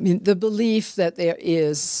 I mean, the belief that there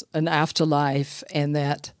is an afterlife and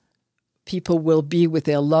that people will be with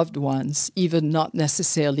their loved ones, even not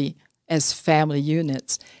necessarily as family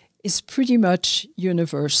units, is pretty much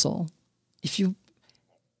universal.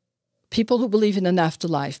 People who believe in an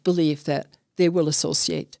afterlife believe that they will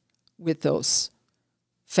associate with those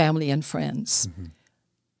family and friends.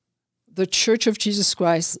 The Church of Jesus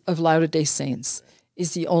Christ of Latter-day Saints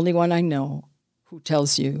is the only one I know who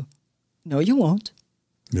tells you, no, you won't.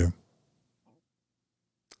 Yeah.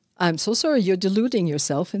 I'm so sorry, you're deluding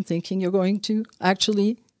yourself in thinking you're going to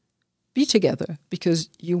actually be together, because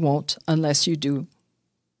you won't unless you do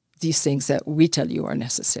these things that we tell you are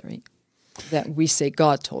necessary, that we say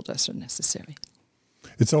God told us are necessary.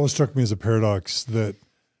 It's always struck me as a paradox that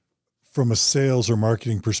from a sales or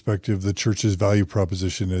marketing perspective, the church's value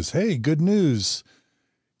proposition is, hey, good news.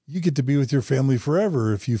 You get to be with your family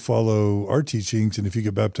forever if you follow our teachings and if you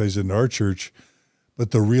get baptized into our church.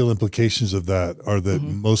 But the real implications of that are that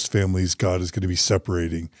most families, God is going to be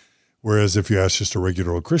separating. Whereas if you ask just a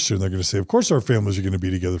regular old Christian, they're going to say, of course our families are going to be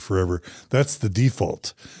together forever. That's the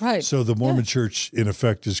default. Right. So the Mormon church, in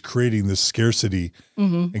effect, is creating this scarcity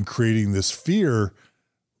and creating this fear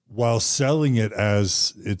while selling it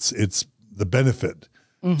as it's the benefit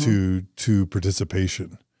to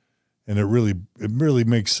participation. And it really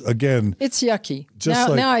makes, again... It's yucky.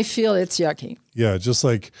 Now I feel it's yucky. Yeah, just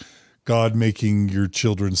like God making your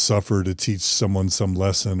children suffer to teach someone some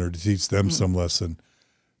lesson or to teach them some lesson.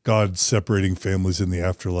 God separating families in the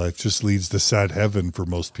afterlife just leads to sad heaven for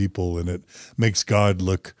most people, and it makes God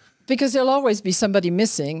look... Because there'll always be somebody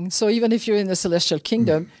missing. So even if you're in the celestial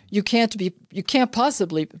kingdom, you can't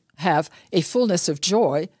possibly have a fullness of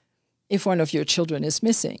joy if one of your children is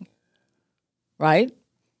missing, right?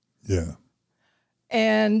 Yeah.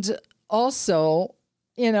 And also,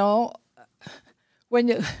 when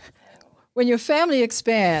your family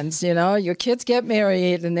expands, your kids get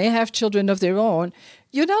married and they have children of their own,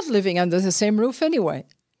 you're not living under the same roof anyway.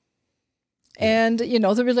 And,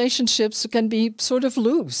 the relationships can be sort of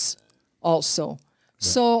loose also. Yeah.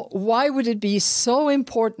 So why would it be so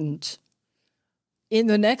important in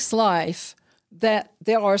the next life that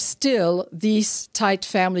there are still these tight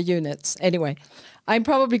family units? Anyway, I'm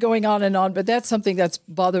probably going on and on, but that's something that's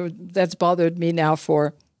bothered me now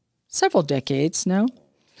for several decades now.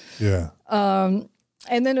 Yeah. And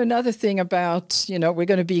then another thing about, we're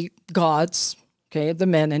going to be gods, okay, the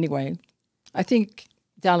men anyway. I think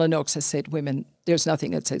Dallin Oaks has said women, there's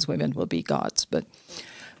nothing that says women will be gods, but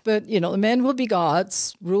the men will be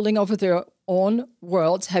gods, ruling over their own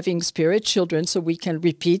worlds, having spirit children, so we can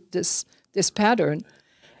repeat this pattern.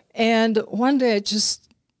 And one day,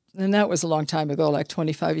 and that was a long time ago, like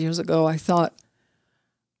 25 years ago, I thought,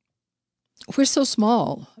 we're so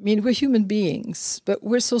small. I mean, we're human beings, but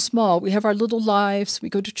we're so small. We have our little lives. We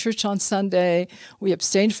go to church on Sunday. We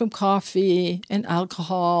abstain from coffee and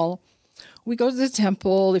alcohol. We go to the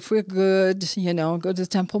temple if we're good, go to the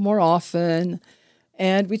temple more often.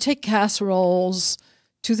 And we take casseroles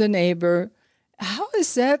to the neighbor. How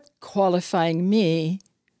is that qualifying me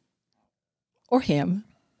or him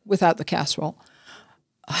without the casserole?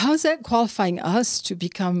 How is that qualifying us to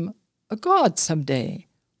become a god someday?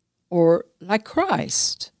 Or like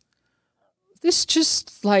Christ? This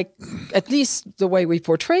just like, at least the way we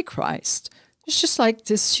portray Christ, it's just like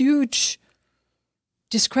this huge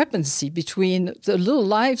discrepancy between the little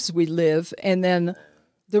lives we live and then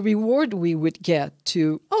the reward we would get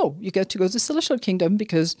to, you get to go to the celestial kingdom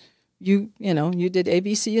because you did A,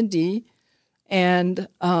 B, C, and D, and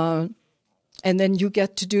then you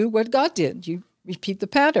get to do what God did. You repeat the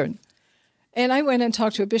pattern. And I went and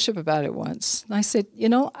talked to a bishop about it once. And I said,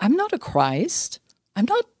 I'm not a Christ. I'm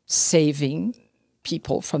not saving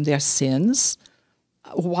people from their sins.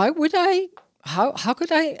 Why would I? How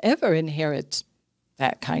could I ever inherit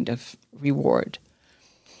that kind of reward?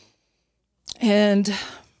 And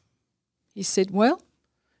he said, well,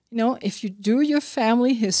 if you do your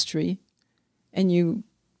family history and you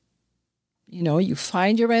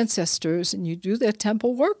find your ancestors and you do their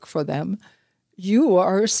temple work for them, you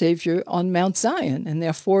are a savior on Mount Zion, and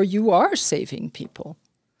therefore you are saving people.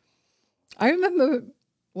 I remember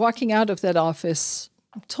walking out of that office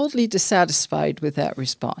totally dissatisfied with that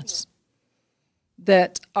response,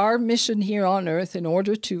 that our mission here on earth in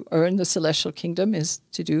order to earn the celestial kingdom is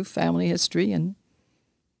to do family history and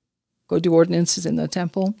go do ordinances in the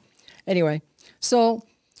temple. Anyway, so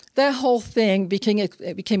that whole thing became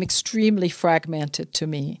extremely fragmented to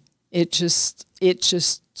me. It just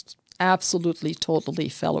absolutely, totally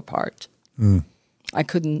fell apart. Mm. I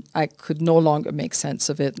could no longer make sense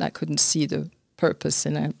of it, and I couldn't see the purpose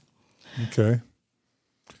in it. Okay.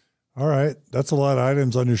 All right. That's a lot of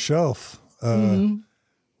items on your shelf.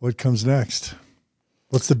 What comes next?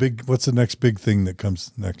 What's the next big thing that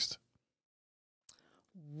comes next?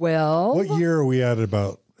 Well, what year are we at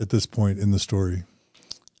this point in the story?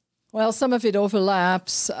 Well, some of it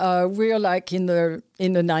overlaps. We're like in the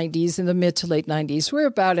 90s, in the mid to late 90s. We're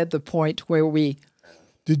about at the point where we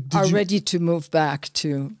are ready to move back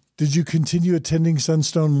to. Did you continue attending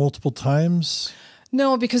Sunstone multiple times?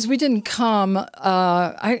 No, because we didn't come.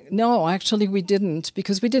 Actually we didn't,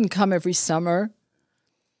 because we didn't come every summer.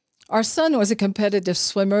 Our son was a competitive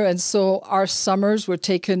swimmer, and so our summers were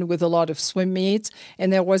taken with a lot of swim meets,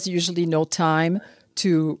 and there was usually no time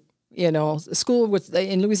to. School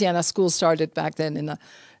in Louisiana, school started back then in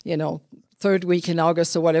the, third week in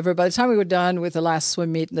August or whatever. By the time we were done with the last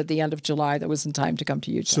swim meet at the end of July, there wasn't time to come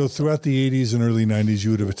to Utah. So throughout the 80s and early 90s,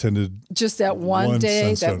 you would have attended just that one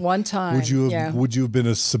day, Sunstone. that one time. Would you have been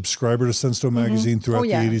a subscriber to Sunstone magazine throughout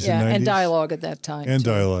the 80s and 90s? And Dialogue at that time. And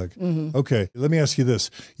Dialogue. Mm-hmm. Okay, let me ask you this.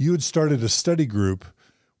 You had started a study group.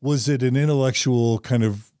 Was it an intellectual kind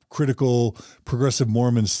of critical progressive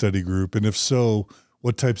Mormon study group? And if so,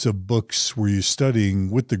 what types of books were you studying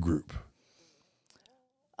with the group?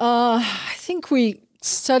 I think we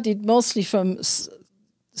studied mostly from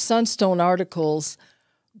Sunstone articles,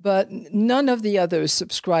 but none of the others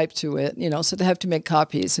subscribed to it, so they have to make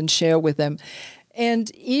copies and share with them. And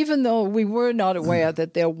even though we were not aware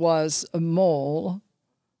that there was a mole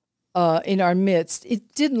in our midst,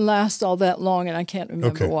 it didn't last all that long, and I can't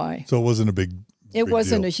remember why. So it wasn't a big It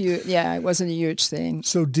wasn't a huge thing.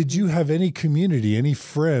 So did you have any community, any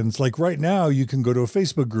friends? Like right now you can go to a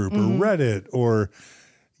Facebook group or Reddit or,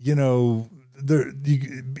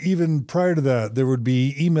 even prior to that, there would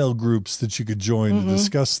be email groups that you could join to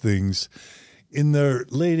discuss things. In the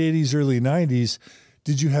late 80s, early 90s,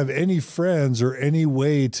 did you have any friends or any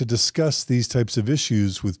way to discuss these types of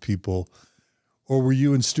issues with people? Or were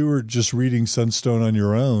you and Stuart just reading Sunstone on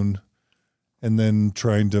your own and then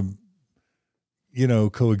trying to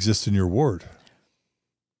coexist in your ward?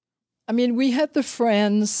 I mean, we had the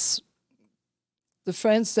friends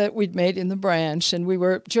that we'd made in the branch, and we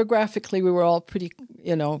were all pretty,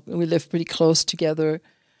 we lived pretty close together.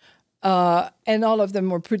 And all of them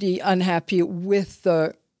were pretty unhappy with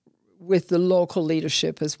the local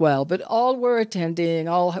leadership as well. But all were attending,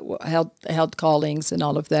 all held callings and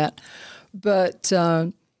all of that. But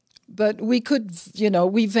we could,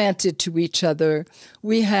 we vented to each other.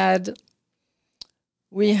 We had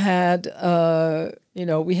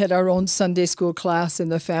our own Sunday school class in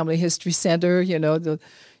the Family History Center.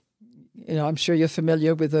 I'm sure you're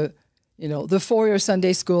familiar with the four-year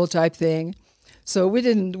Sunday school type thing. So we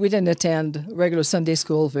didn't attend regular Sunday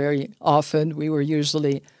school very often. We were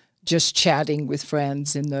usually just chatting with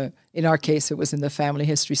friends in our case, it was in the Family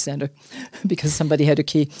History Center because somebody had a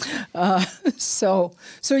key. So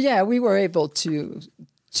yeah, we were able to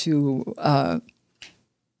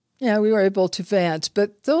vent,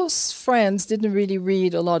 but those friends didn't really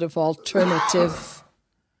read a lot of alternative,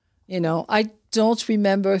 I don't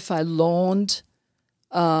remember if I loaned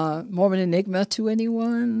Mormon Enigma to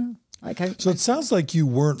anyone. So it sounds like you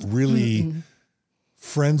weren't really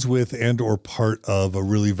friends with and or part of a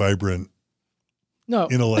really vibrant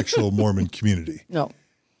intellectual Mormon community. No,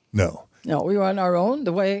 we were on our own,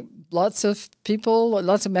 the way lots of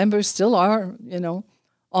members still are,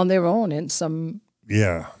 on their own in some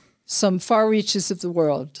far reaches of the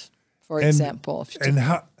world, for example.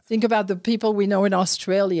 Think about the people we know in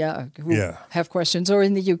Australia who have questions, or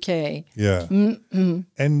in the UK. Yeah.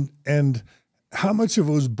 And how much of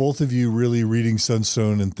it was both of you really reading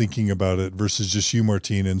Sunstone and thinking about it versus just you,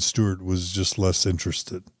 Martine, and Stuart was just less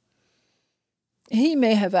interested? He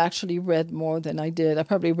may have actually read more than I did. I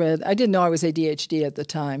didn't know I was ADHD at the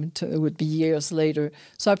time. It would be years later.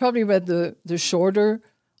 So I probably read the shorter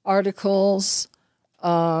articles.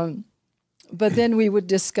 But then we would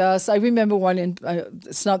discuss. I remember one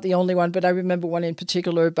it's not the only one, but I remember one in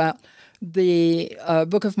particular about the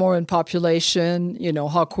Book of Mormon population,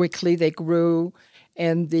 how quickly they grew,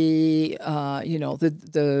 and the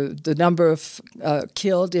number of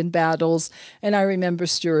killed in battles. And I remember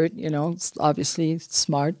Stuart, obviously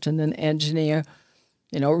smart and an engineer,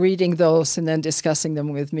 reading those and then discussing them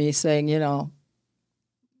with me, saying,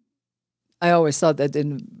 I always thought that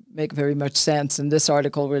didn't make very much sense, and this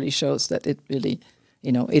article really shows that it really,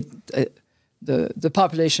 the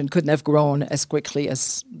population couldn't have grown as quickly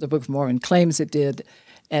as the Book of Mormon claims it did,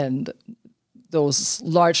 and those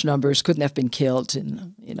large numbers couldn't have been killed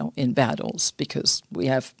in battles, because we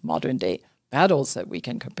have modern day battles that we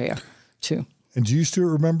can compare to. And do you still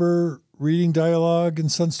remember reading dialogue in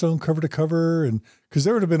Sunstone cover to cover? And because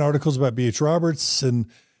there would have been articles about B.H. Roberts and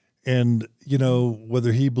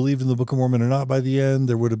whether he believed in the Book of Mormon or not by the end.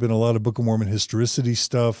 There would have been a lot of Book of Mormon historicity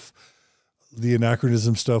stuff. The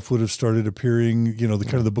anachronism stuff would have started appearing,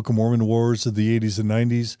 the Book of Mormon wars of the 80s and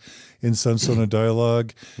 90s in Sunstone and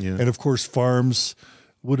Dialogue. Yeah. And of course, farms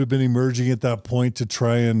would have been emerging at that point to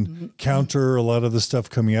try and counter a lot of the stuff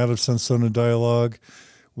coming out of Sunstone and Dialogue.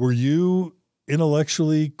 Were you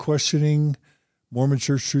intellectually questioning Mormon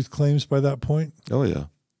church truth claims by that point? Oh, yeah.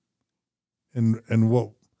 And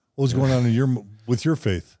what was going on with your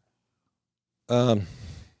faith? Well,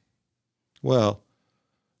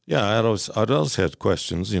 yeah, I'd always had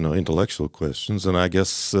questions, intellectual questions, and I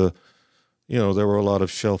guess, there were a lot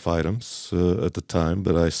of shelf items at the time,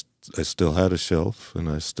 but I still had a shelf, and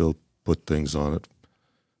I still put things on it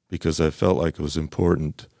because I felt like it was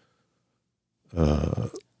important.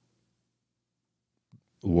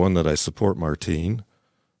 One, that I support Martine,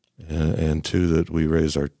 and two, that we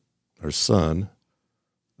raise our son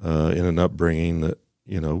in an upbringing that,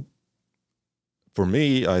 for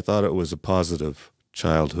me, I thought it was a positive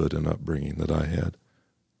childhood and upbringing that I had,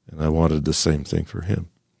 and I wanted the same thing for him.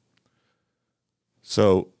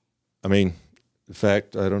 So, in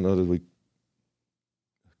fact, I don't know that we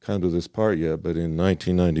come to this part yet, but in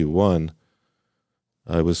 1991,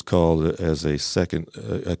 I was called as a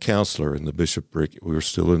counselor in the bishopric. We were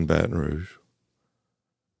still in Baton Rouge,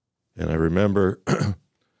 and I remember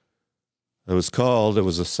I was called. It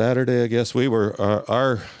was a Saturday, I guess. We were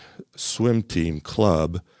our swim team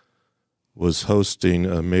club was hosting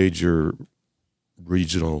a major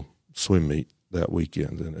regional swim meet that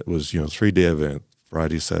weekend, and it was 3-day event,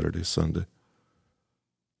 Friday, Saturday, Sunday,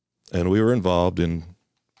 and we were involved in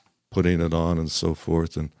putting it on and so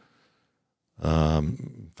forth. And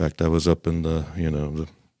in fact, I was up in the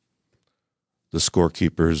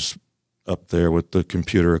scorekeepers up there with the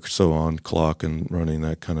computer, so on, clock and running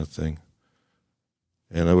that kind of thing.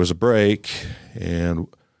 And there was a break, and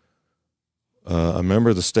a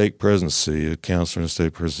member of the stake presidency, a counselor in the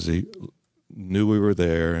stake presidency, knew we were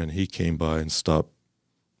there, and he came by and stopped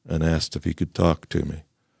and asked if he could talk to me.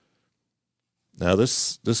 Now,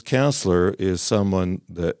 this counselor is someone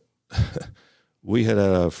that we had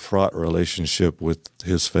a fraught relationship with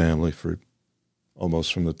his family for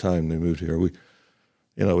almost from the time they moved here. We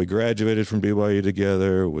graduated from BYU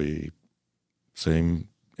together. Same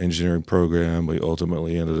engineering program. We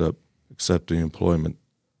ultimately ended up accepting employment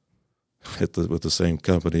with the same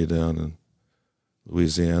company down in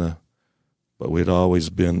Louisiana. But we'd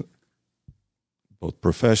always been, both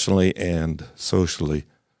professionally and socially,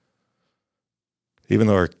 even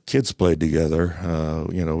though our kids played together,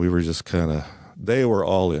 you know, we were just kind of, they were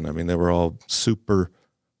all in. I mean, they were all super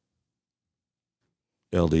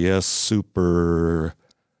LDS, super,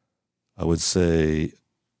 I would say,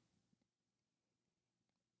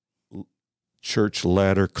 church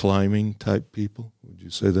ladder climbing type people. Would you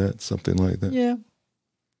say that? Something like that? Yeah.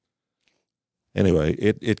 Anyway,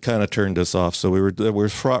 it kind of turned us off. So there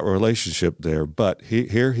was fraught relationship there. But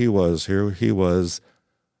here he was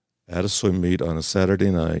at a swim meet on a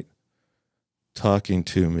Saturday night talking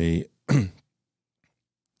to me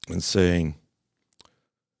and saying,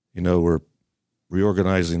 you know, we're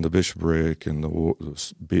reorganizing the bishopric and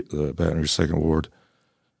the Baton Rouge Second Ward,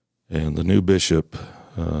 and the new bishop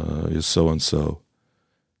is so-and-so,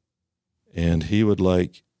 and he would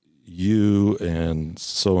like you and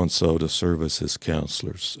so-and-so to serve as his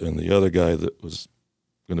counselors. And the other guy that was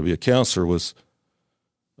going to be a counselor was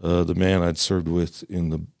the man I'd served with in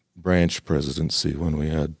the branch presidency when we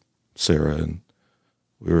had Sarah, and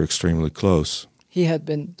we were extremely close. He had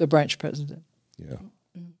been the branch president. Yeah.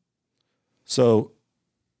 So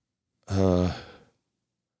I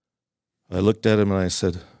looked at him and I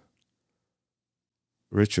said,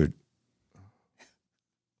 Richard,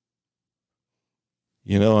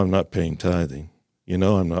 you know I'm not paying tithing. You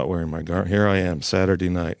know I'm not wearing my garment. Here I am, Saturday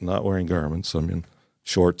night, not wearing garments. I'm in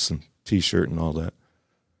shorts and T-shirt and all that.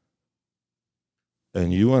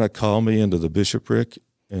 And you want to call me into the bishopric?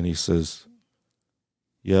 And he says,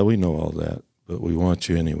 yeah, we know all that, but we want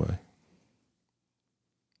you anyway.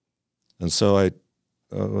 And so I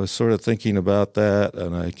was sort of thinking about that,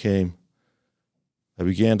 and I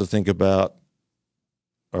began to think about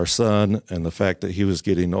our son and the fact that he was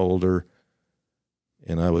getting older,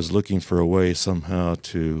 and I was looking for a way somehow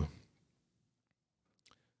to,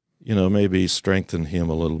 you know, maybe strengthen him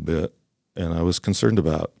a little bit. And I was concerned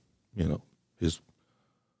about, you know, his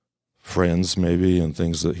friends maybe and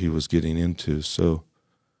things that he was getting into. So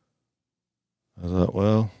I thought,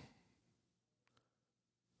 well,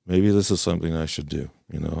 maybe this is something I should do.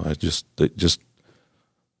 You know,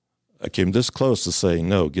 I came this close to saying,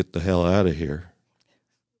 no, get the hell out of here.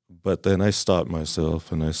 But then I stopped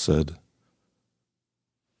myself and I said,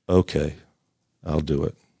 okay, I'll do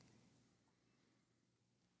it.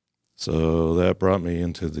 So that brought me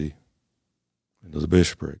into the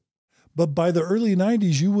bishopric. But by the early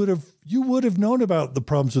 90s, you would have known about the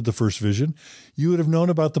problems with the first vision. You would have known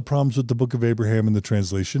about the problems with the Book of Abraham and the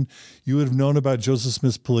translation. You would have known about Joseph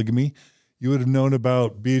Smith's polygamy. You would have known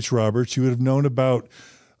about B.H. Roberts. You would have known about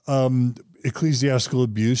ecclesiastical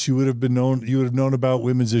abuse. You would have known about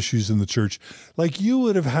women's issues in the church. Like, you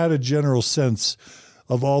would have had a general sense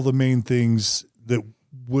of all the main things that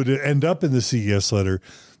would end up in the CES letter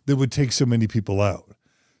that would take so many people out.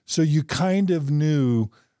 So you kind of knew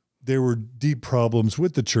there were deep problems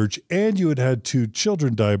with the church, and you had had 2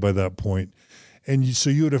 children die by that point. And so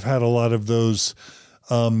you would have had a lot of those,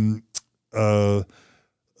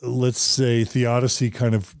 let's say, theodicy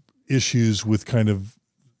kind of issues with kind of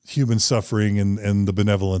human suffering and the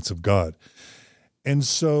benevolence of God. And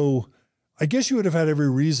so I guess you would have had every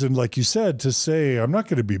reason, like you said, to say, I'm not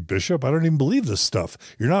going to be bishop. I don't even believe this stuff.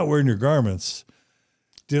 You're not wearing your garments.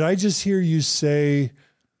 Did I just hear you say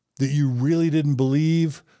that you really didn't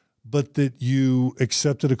believe, but that you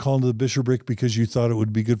accepted a call into the bishopric because you thought it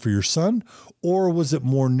would be good for your son? Or was it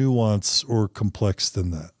more nuanced or complex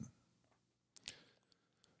than that?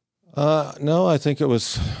 No, I think it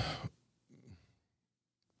was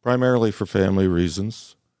primarily for family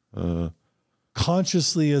reasons.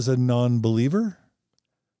 Consciously as a non-believer?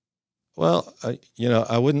 Well,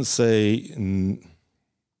 I wouldn't say,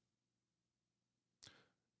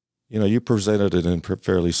 you presented it in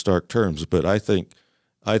fairly stark terms, but I think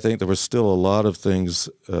there was still a lot of things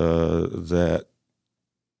that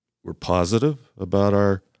were positive about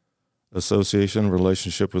our association,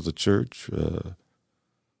 relationship with the church,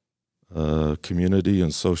 community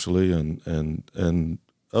and socially and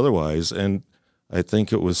otherwise. And I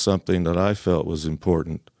think it was something that I felt was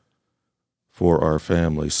important for our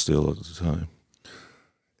family still at the time.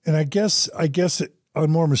 And I guess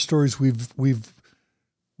on Mormon Stories, we've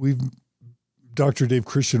Dr. Dave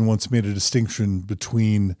Christian once made a distinction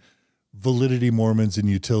between validity Mormons and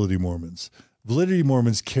utility Mormons. Validity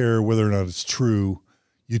Mormons care whether or not it's true.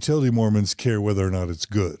 Utility Mormons care whether or not it's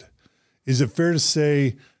good. Is it fair to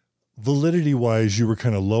say validity-wise you were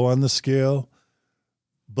kind of low on the scale,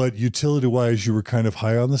 but utility-wise you were kind of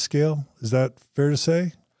high on the scale? Is that fair to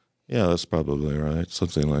say? Yeah, that's probably right.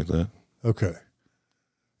 Something like that. Okay.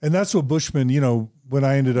 And that's what Bushman, when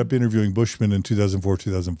I ended up interviewing Bushman in 2004,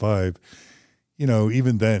 2005,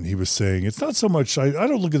 even then he was saying, it's not so much, I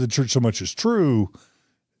don't look at the church so much as true.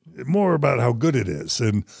 more about how good it is.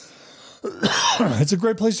 And it's a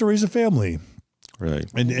great place to raise a family. Right.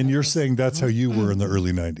 And you're saying that's how you were in the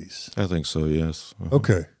early 90s. I think so, yes.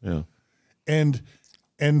 Okay. Yeah. And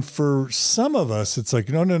for some of us, it's like,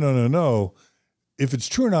 no. If it's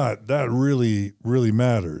true or not, that really, really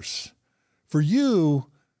matters. For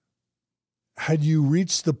you, had you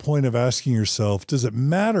reached the point of asking yourself, does it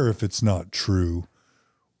matter if it's not true?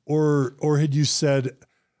 Or had you said,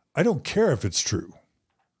 I don't care if it's true.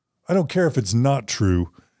 I don't care if it's not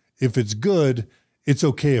true. If it's good, it's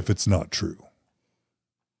okay if it's not true.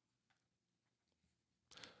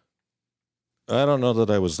 I don't know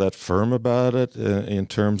that I was that firm about it in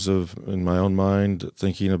terms of, in my own mind,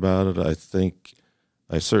 thinking about it. I think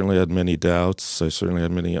I certainly had many doubts. I certainly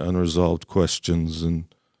had many unresolved questions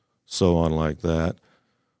and so on like that.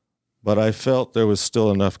 But I felt there was still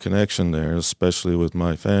enough connection there, especially with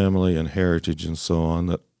my family and heritage and so on,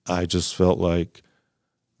 that I just felt like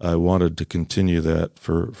I wanted to continue that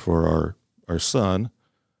for our son,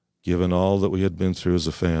 given all that we had been through as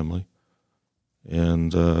a family.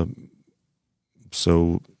 And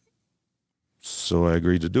so I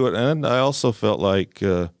agreed to do it. And I also felt like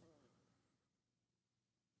at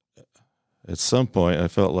some point I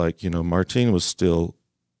felt like, Martine was still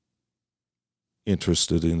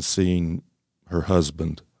interested in seeing her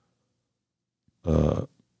husband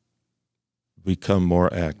become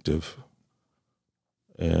more active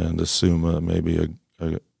and assume maybe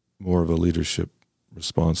a more of a leadership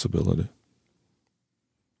responsibility.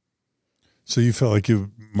 So you felt like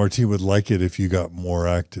Martine would like it if you got more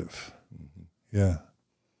active. Mm-hmm. Yeah.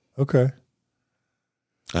 Okay.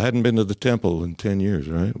 I hadn't been to the temple in 10 years,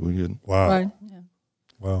 right? Wow. Right. Yeah.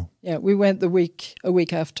 Wow. Yeah, we went a week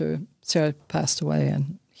after Sarah passed away,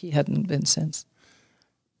 and he hadn't been since.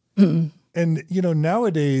 And,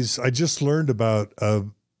 nowadays, I just learned about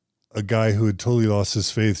a guy who had totally lost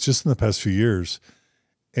his faith just in the past few years.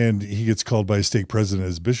 And he gets called by a stake president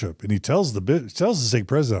as bishop. And he tells the stake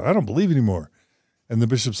president, I don't believe anymore. And the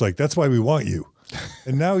bishop's like, that's why we want you.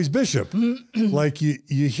 And now he's bishop. Like you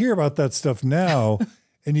hear about that stuff now,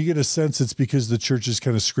 and you get a sense it's because the church is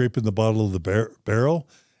kind of scraping the bottom of the barrel.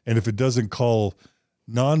 And if it doesn't call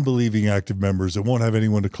non-believing active members, it won't have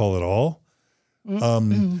anyone to call at all.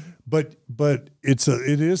 But it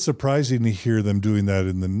is surprising to hear them doing that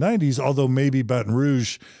in the 90s, although maybe Baton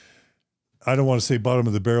Rouge, I don't want to say bottom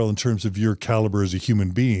of the barrel in terms of your caliber as a human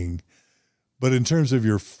being, but in terms of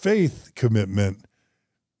your faith commitment,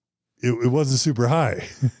 it wasn't super high,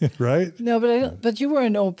 right? No, but you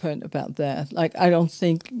weren't open about that. Like, I don't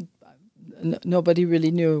think nobody really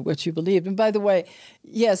knew what you believed. And by the way,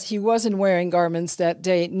 yes, he wasn't wearing garments that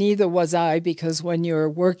day. Neither was I, because when you're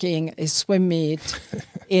working a swim meet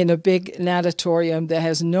in a big natatorium that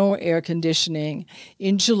has no air conditioning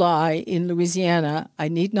in July in Louisiana, I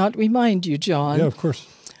need not remind you, John. Yeah, of course.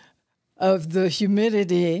 Of the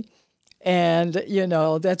humidity and,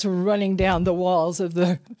 that's running down the walls of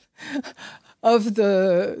the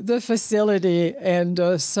facility.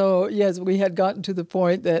 And so, yes, we had gotten to the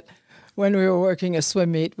point that when we were working a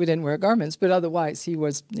swim meet, we didn't wear garments, but otherwise he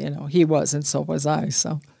was, he was, and so was I.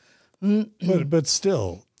 So, but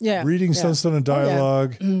still, yeah, reading Sunstone and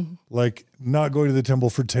Dialogue, like not going to the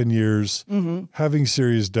temple for 10 years, having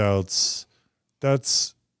serious doubts,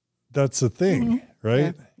 that's a thing,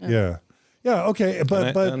 right? Yeah. Okay.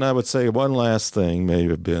 But I would say one last thing may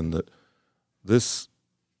have been that this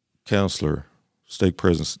counselor, stake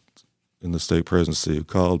president in the stake presidency, who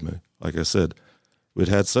called me, like I said, we'd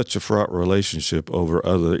had such a fraught relationship over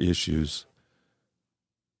other issues.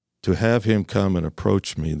 To have him come and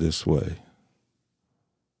approach me this way,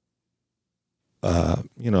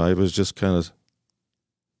 I was just kind of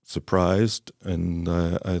surprised, and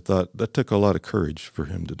I thought that took a lot of courage for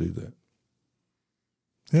him to do that.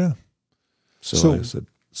 Yeah. So I said,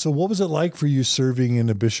 so what was it like for you serving in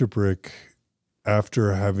a bishopric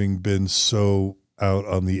after having been so out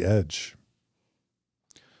on the edge?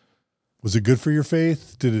 Was it good for your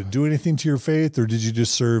faith? Did it do anything to your faith, or did you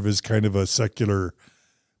just serve as kind of a secular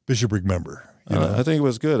bishopric member? I think it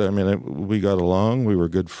was good. I mean, we got along. We were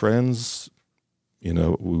good friends.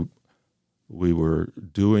 We were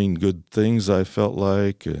doing good things, I felt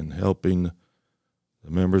like, and helping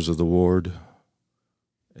the members of the ward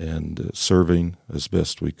and serving as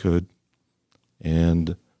best we could.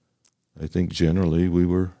 And I think generally we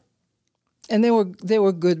were. And they were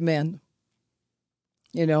good men.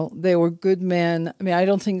 They were good men. I mean, I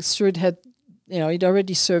don't think Stuart had, he'd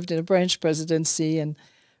already served in a branch presidency,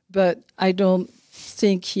 but I don't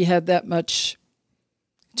think he had that much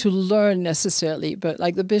to learn necessarily. But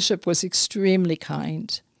like the bishop was extremely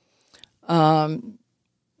kind,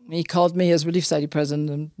 He called me as Relief Society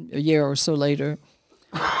president a year or so later.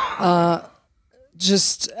 I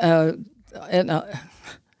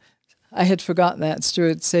had forgotten that.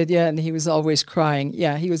 Stuart said, yeah, and he was always crying.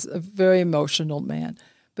 Yeah, he was a very emotional man,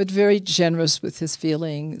 but very generous with his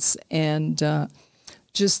feelings, and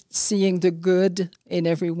just seeing the good in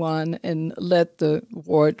everyone, and led the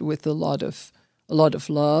ward with a lot of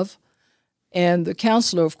love. And the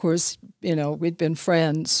counselor, of course, we'd been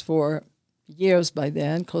friends for years by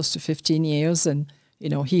then, close to 15 years, and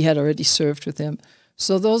he had already served with him.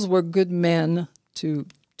 So those were good men to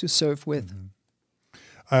serve with. Mm-hmm.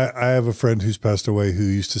 I have a friend who's passed away who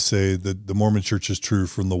used to say that the Mormon Church is true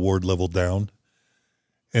from the ward level down.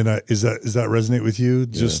 And does that resonate with you?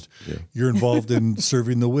 Yeah. You're involved in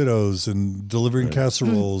serving the widows and delivering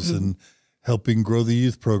casseroles and helping grow the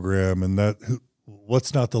youth program, and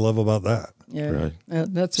what's not to love about that? Yeah, right.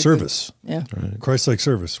 That's service. Right. Christ-like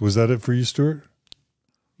service. Was that it for you, Stuart?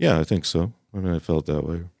 Yeah, I think so. I mean, I felt that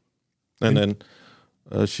way. And then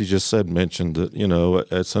she just mentioned that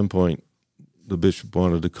at some point the bishop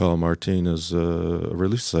wanted to call Martine as a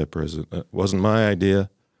Relief Society president. That wasn't my idea.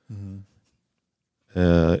 Mm-hmm.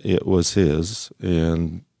 It was his,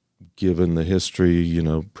 and given the history,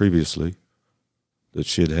 previously that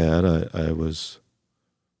she'd had, I was,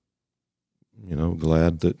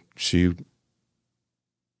 glad that she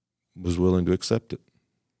was willing to accept it.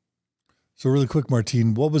 So really quick,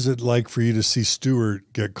 Martine, what was it like for you to see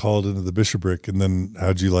Stuart get called into the bishopric, and then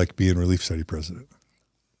how'd you like being Relief Society president?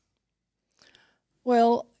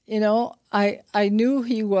 Well, I knew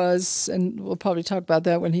he was, and we'll probably talk about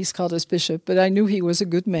that when he's called as bishop, but I knew he was a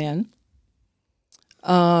good man.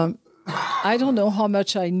 I don't know how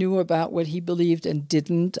much I knew about what he believed and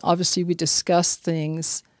didn't. Obviously, we discussed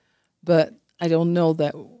things, but I don't know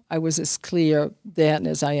that I was as clear then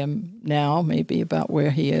as I am now, maybe, about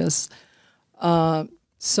where he is.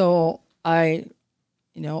 So I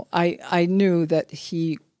knew that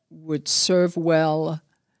he would serve well,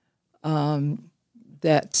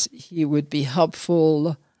 that he would be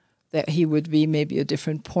helpful, that he would be maybe a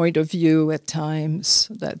different point of view at times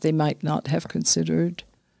that they might not have considered.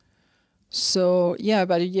 So, yeah,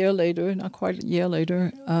 about a year later, not quite a year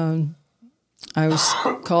later, I was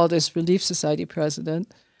called as Relief Society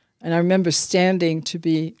president. And I remember standing to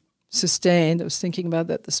be sustained. I was thinking about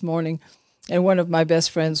that this morning. And one of my best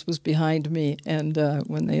friends was behind me. And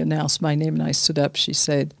when they announced my name and I stood up, she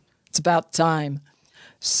said, "It's about time."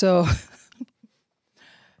 So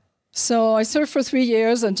I served for 3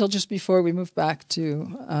 years until just before we moved back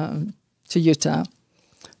to Utah.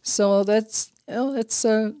 So that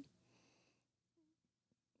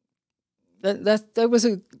was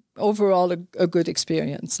overall a good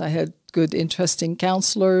experience. I had good, interesting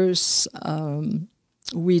counselors.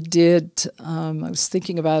 We did. I was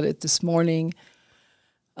thinking about it this morning.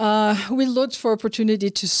 We looked for opportunity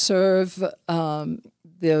to serve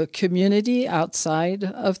the community outside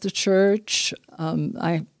of the church.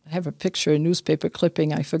 I have a picture, a newspaper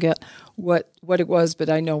clipping. I forget what it was, but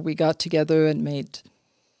I know we got together and made,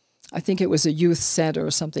 I think it was a youth center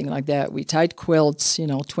or something like that. We tied quilts,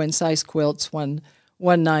 twin-size quilts one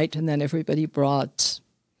night, and then everybody brought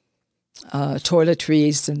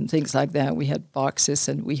toiletries and things like that. We had boxes,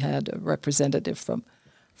 and we had a representative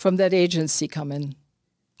from that agency come and,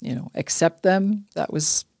 accept them. That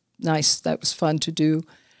was nice. That was fun to do.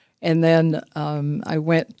 And then I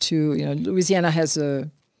went to, Louisiana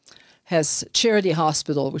has charity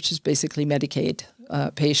hospital, which is basically Medicaid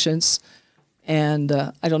patients. And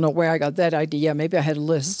I don't know where I got that idea. Maybe I had a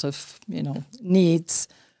list of, needs.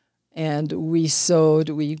 And we sewed.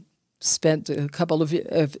 We spent a couple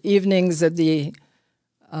of evenings at the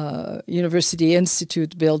University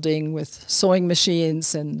Institute building with sewing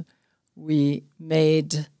machines, and we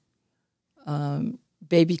made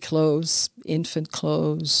baby clothes, infant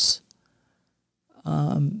clothes,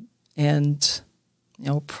 and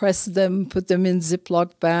pressed them, put them in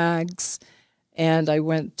Ziploc bags. And I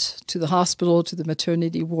went to the hospital, to the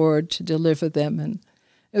maternity ward to deliver them. And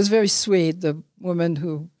it was very sweet. The woman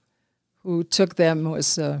who took them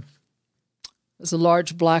was a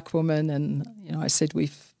large black woman. And, I said,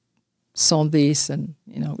 "We've sewn these and,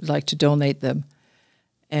 we'd like to donate them."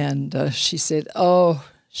 And she said, "Our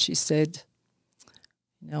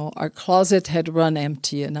closet had run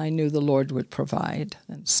empty, and I knew the Lord would provide."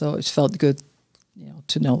 And so it felt good,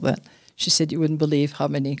 to know that. She said, "You wouldn't believe how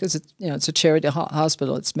many," because it's a charity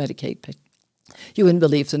hospital, it's Medicaid. "You wouldn't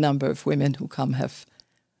believe the number of women who come have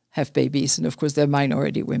babies." And of course, they're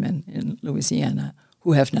minority women in Louisiana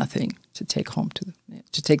who have nothing to take home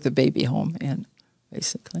to take the baby home in,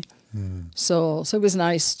 basically. So it was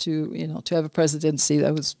nice to, to have a presidency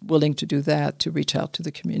that was willing to do that, to reach out to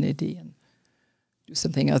the community and do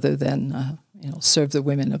something other than, serve the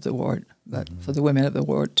women of the ward, but for the women of the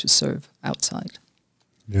ward to serve outside.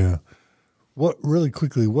 Yeah. Really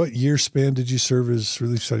quickly, what year span did you serve as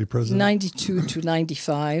Relief Society president? 92 to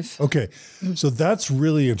 95. Okay. So that's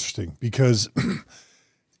really interesting because,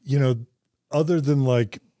 other than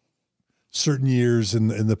like certain years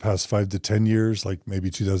in the past 5 to 10 years, like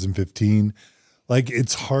maybe 2015, like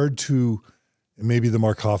it's hard to, maybe the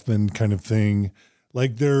Mark Hoffman kind of thing,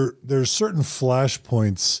 like there's certain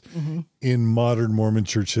flashpoints in modern Mormon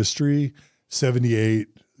church history. 78,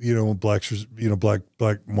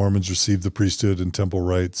 black Mormons received the priesthood and temple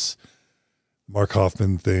rights. Mark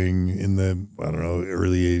Hoffman thing in the,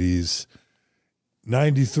 early 80s.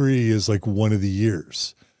 93 is like one of the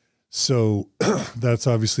years. So that's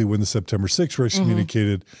obviously when the September 6th were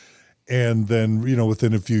excommunicated. And then,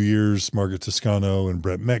 within a few years, Margaret Toscano and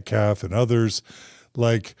Brett Metcalf and others,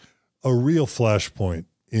 like a real flashpoint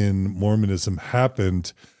in Mormonism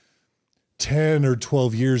happened 10 or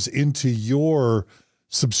 12 years into your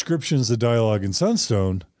subscriptions to Dialogue and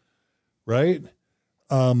Sunstone, right?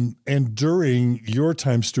 And during your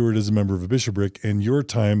time, Stuart, as a member of a bishopric, and your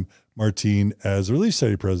time, Martine, as a Relief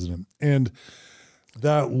Society president. And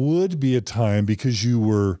that would be a time, because you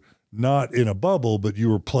were not in a bubble, but you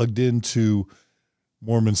were plugged into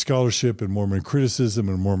Mormon scholarship and Mormon criticism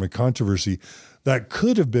and Mormon controversy, that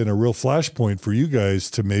could have been a real flashpoint for you guys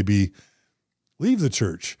to maybe leave the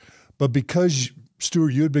church. But because,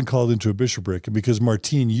 Stuart, you had been called into a bishopric, and because,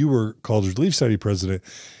 Martine, you were called as Relief Society president,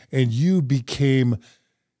 and you became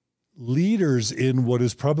leaders in what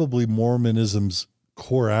is probably Mormonism's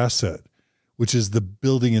core asset, which is the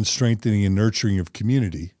building and strengthening and nurturing of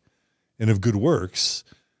community and of good works,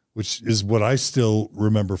 which is what I still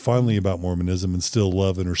remember fondly about Mormonism and still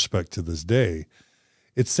love and respect to this day.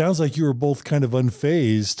 It sounds like you were both kind of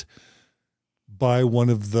unfazed by one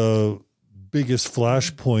of the biggest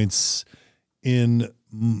flashpoints in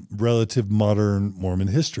relative modern Mormon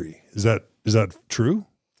history. Is that true?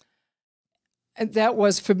 And that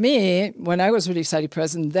was, for me, when I was Relief Society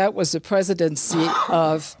president, that was the presidency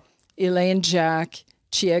of Elaine Jack,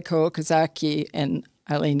 Chieko Kazaki, and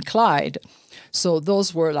Eileen Clyde. So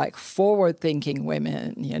those were like forward-thinking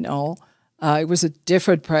women, It was a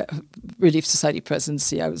different Relief Society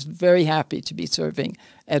presidency. I was very happy to be serving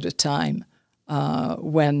at a time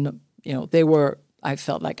when, they were, I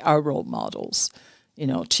felt like, our role models.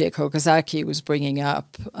 Chieko Kazaki was bringing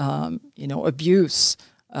up, abuse,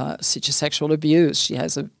 such as sexual abuse. She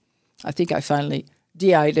has I think I finally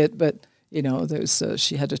DI'd it, but,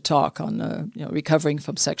 she had a talk on, recovering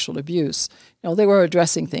from sexual abuse. They were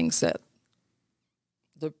addressing things that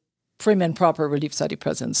the prim and proper Relief Society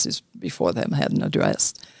presidencies before them hadn't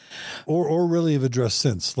addressed. Or really have addressed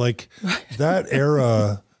since. Like that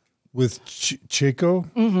era with Chieko.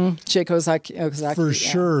 Chieko Kazaki. For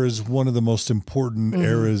sure is one of the most important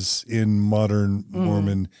eras in modern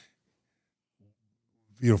Mormon,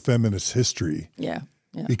 feminist history. Yeah.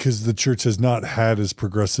 Yeah. Because the church has not had as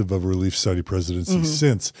progressive of a Relief Society presidency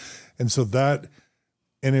since. And so that,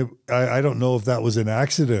 I don't know if that was an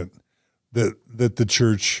accident that the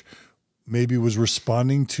church maybe was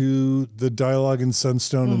responding to the Dialogue and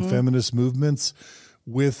Sunstone and feminist movements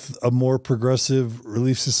with a more progressive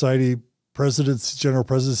Relief Society general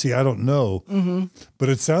presidency. I don't know. But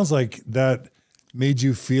it sounds like that made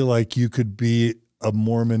you feel like you could be a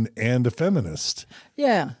Mormon and a feminist.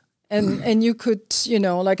 Yeah. And you could,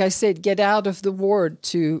 like I said, get out of the ward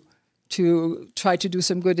to try to do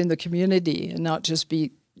some good in the community and not just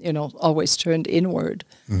be, always turned inward,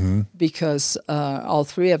 because all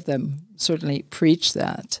three of them certainly preach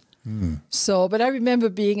that. So, but I remember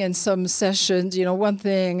being in some sessions, one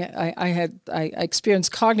thing I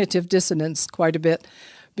experienced cognitive dissonance quite a bit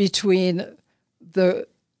between the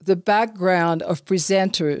background of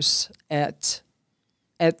presenters at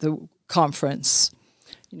the conference.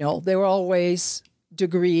 They were always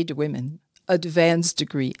degreed women, advanced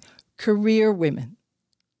degree, career women.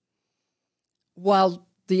 While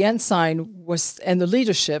the ensign was, and the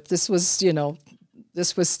leadership, this was still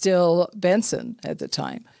Benson at the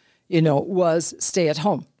time, was stay at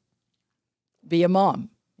home, be a mom.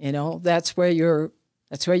 That's where your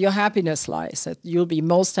happiness lies. That you'll be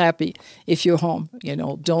most happy if you're home.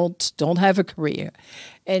 Don't have a career.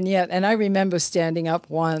 And I remember standing up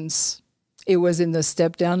once. It was in the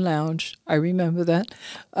step-down lounge. I remember that,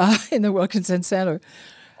 in the Wilkinson Center.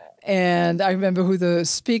 And I remember who the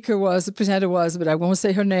speaker was, the presenter was, but I won't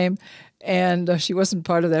say her name. And she wasn't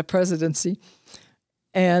part of that presidency.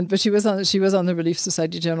 But she was on the Relief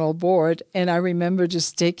Society General Board, and I remember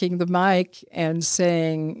just taking the mic and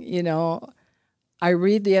saying, I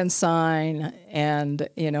read the ensign, and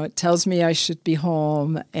it tells me I should be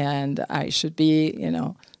home, and I should be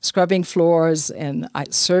scrubbing floors and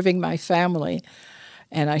serving my family,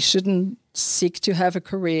 and I shouldn't seek to have a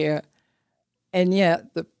career. And yet,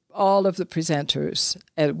 all of the presenters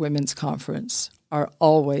at Women's Conference are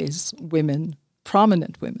always women,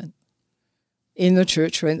 prominent women, in the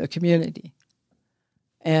church or in the community.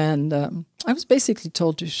 And I was basically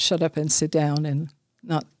told to shut up and sit down and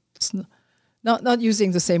not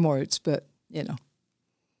using the same words, but,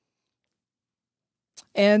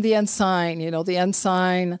 And the ensign, the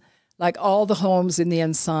ensign, like all the homes in the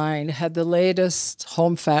ensign, had the latest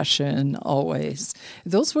home fashion always.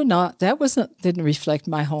 Didn't reflect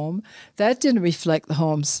my home. That didn't reflect the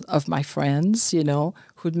homes of my friends,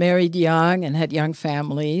 who'd married young and had young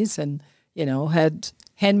families and, had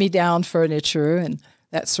hand-me-down furniture and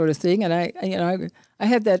that sort of thing. And I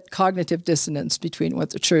had that cognitive dissonance between what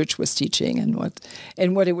the church was teaching and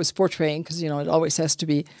what it was portraying, because, it always has to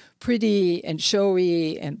be pretty and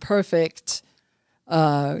showy and perfect,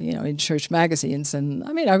 in church magazines. And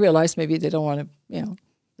I realized maybe they don't want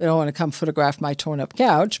to come photograph my torn up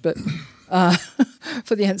couch, but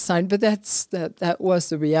for the ensign. But that was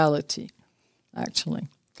the reality, actually.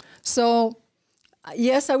 So,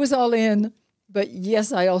 yes, I was all in, but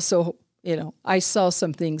yes, I also, I saw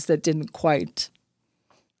some things that didn't quite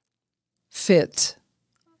fit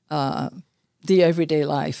the everyday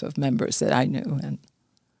life of members that I knew. And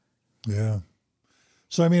yeah.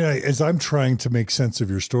 So, as I'm trying to make sense of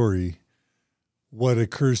your story, what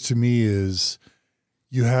occurs to me is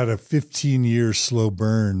you had a 15-year slow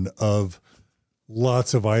burn of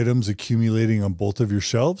lots of items accumulating on both of your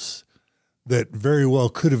shelves that very well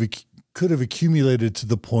could have accumulated to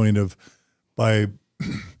the point of by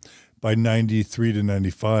 93 to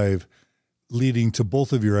 95 leading to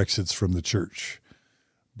both of your exits from the church.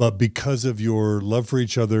 But because of your love for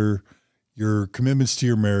each other, your commitments to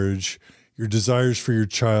your marriage, your desires for your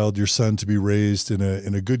child, your son, to be raised in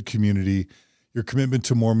a good community, your commitment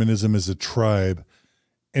to Mormonism as a tribe,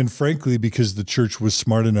 and frankly, because the church was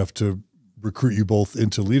smart enough to recruit you both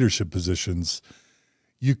into leadership positions,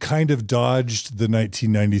 you kind of dodged the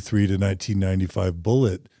 1993 to 1995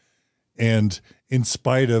 bullet. And in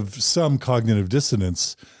spite of some cognitive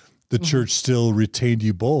dissonance, the church still retained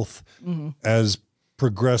you both as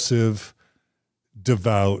progressive,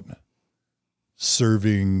 devout,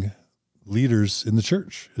 serving leaders in the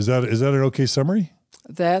church. Is that an okay summary?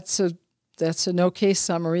 That's an okay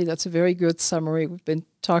summary. That's a very good summary. We've been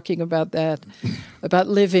talking about that, about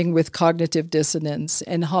living with cognitive dissonance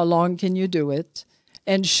and how long can you do it,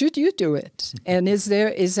 and should you do it, and is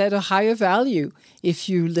that a higher value if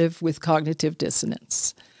you live with cognitive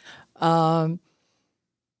dissonance? And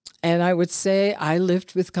I would say I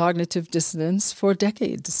lived with cognitive dissonance for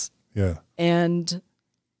decades. Yeah, and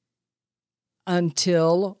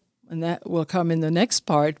that will come in the next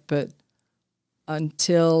part, but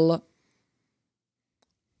until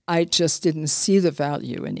I just didn't see the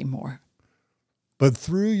value anymore. But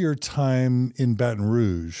through your time in Baton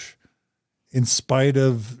Rouge, in spite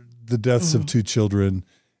of the deaths of two children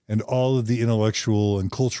and all of the intellectual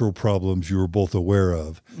and cultural problems you were both aware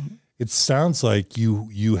of, it sounds like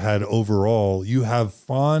you have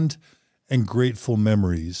fond and grateful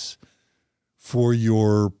memories for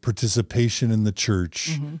your participation in the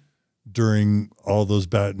church during all those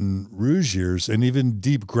Baton Rouge years, and even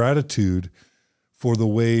deep gratitude for the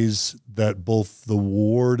ways that both the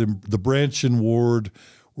ward and the branch and ward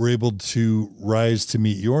were able to rise to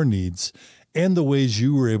meet your needs, and the ways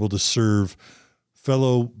you were able to serve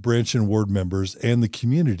fellow branch and ward members and the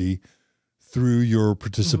community through your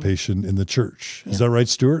participation in the church. Is that right,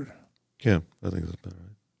 Stuart? Yeah, I think that's about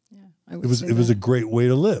right. Yeah, It was a great way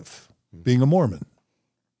to live, being a Mormon.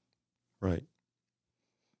 Right.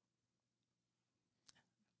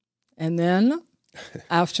 And then,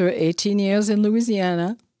 after 18 years in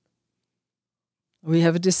Louisiana, we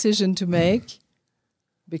have a decision to make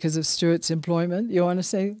because of Stuart's employment. You want to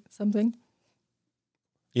say something?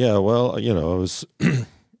 Yeah, well, I was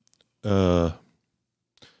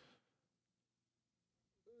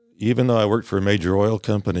even though I worked for a major oil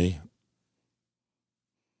company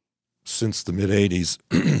since the mid-'80s,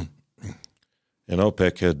 and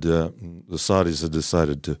OPEC the Saudis had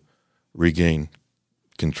decided to regain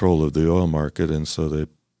control of the oil market, and so they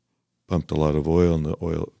pumped a lot of oil, and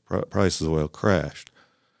the prices of oil crashed.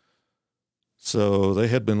 So they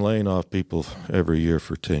had been laying off people every year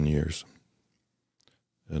for 10 years.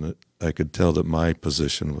 And I could tell that my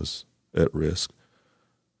position was at risk.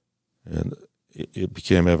 And it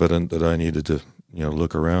became evident that I needed to,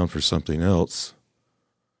 look around for something else.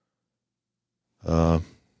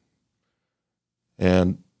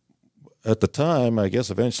 And at the time, I guess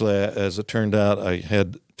eventually, as it turned out, I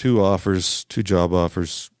had two job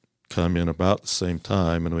offers come in about the same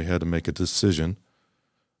time, and we had to make a decision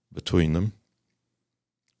between them.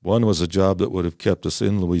 One was a job that would have kept us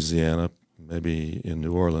in Louisiana, maybe in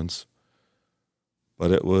New Orleans,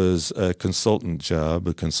 but it was a consultant job,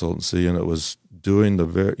 a consultancy, and it was doing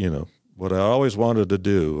what I always wanted to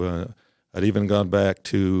do. I'd even gone back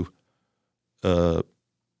to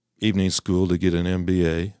evening school to get an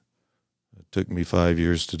MBA. It took me 5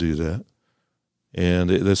 years to do that. And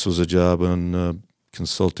this was a job on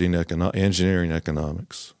consulting engineering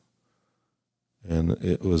economics. And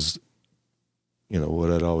it was,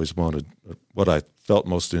 what I'd always wanted, what I felt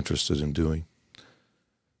most interested in doing.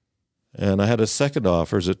 And I had a second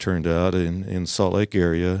offer, as it turned out, in Salt Lake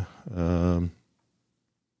area,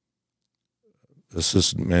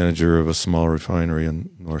 assistant manager of a small refinery in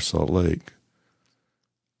North Salt Lake.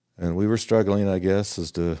 And we were struggling, I guess,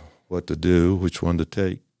 as to what to do, which one to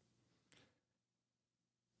take.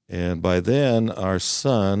 And by then, our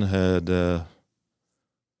son had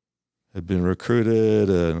been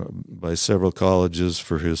recruited by several colleges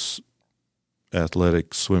for his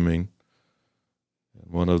athletic swimming.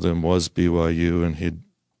 One of them was BYU, and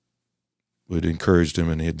we'd encouraged him,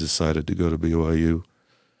 and he had decided to go to BYU.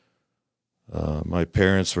 My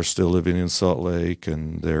parents were still living in Salt Lake,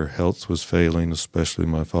 and their health was failing, especially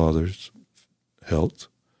my father's health.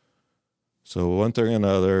 So one thing or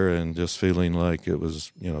another, and just feeling like it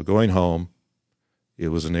was, going home. It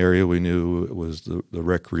was an area we knew. It was the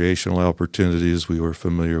recreational opportunities we were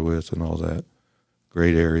familiar with and all that.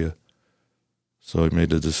 Great area. So I made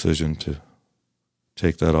the decision to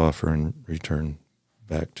take that offer and return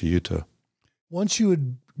back to Utah. Once you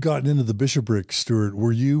had gotten into the bishopric, Stuart,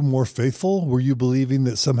 were you more faithful? Were you believing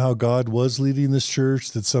that somehow God was leading this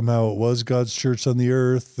church, that somehow it was God's church on the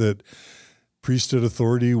earth, that priesthood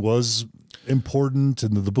authority was important,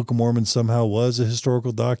 and that the Book of Mormon somehow was a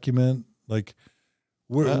historical document? Like,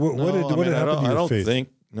 what had happened to your faith? I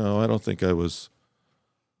don't think I was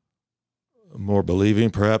more believing.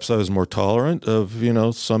 Perhaps I was more tolerant of,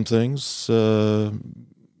 some things, and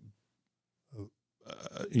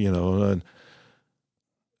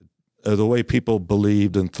the way people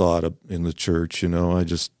believed and thought in the church,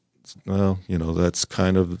 that's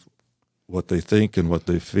kind of what they think and what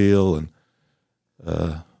they feel. And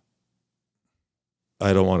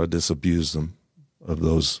I don't want to disabuse them of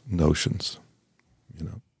those notions.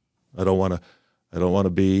 I don't want to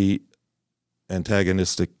be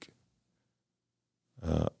antagonistic.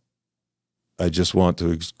 I just want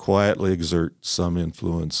to quietly exert some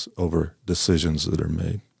influence over decisions that are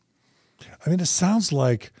made. I mean, it sounds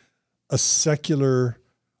like a secular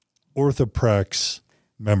orthoprax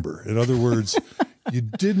member. In other words, you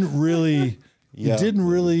didn't really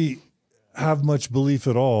have much belief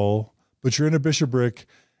at all, but you're in a bishopric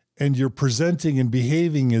and you're presenting and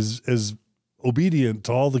behaving as obedient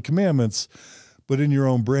to all the commandments, but in your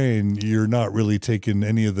own brain, you're not really taking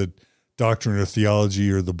any of the doctrine or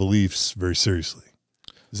theology or the beliefs very seriously.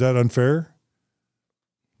 Is that unfair?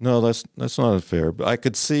 No, that's not unfair. But I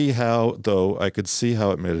could see how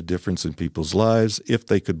it made a difference in people's lives if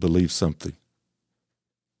they could believe something.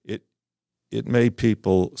 It made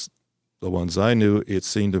people, the ones I knew, it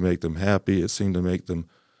seemed to make them happy. It seemed to make them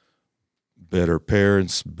better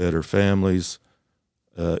parents, better families.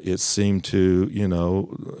 It seemed to,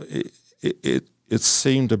 it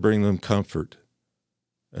seemed to bring them comfort.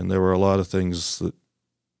 And there were a lot of things that,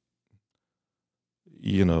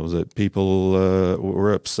 that people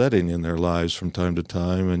were upsetting in their lives from time to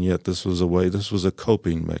time, and yet this was a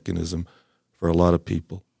coping mechanism for a lot of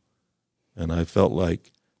people. And I felt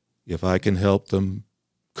like if I can help them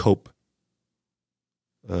cope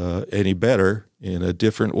any better in a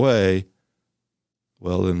different way,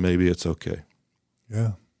 well, then maybe it's okay.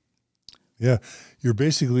 Yeah. Yeah. You're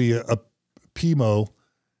basically a PMO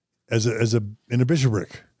in a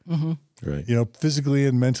bishopric, mm-hmm. Right? Physically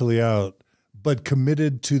and mentally out, but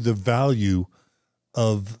committed to the value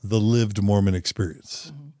of the lived Mormon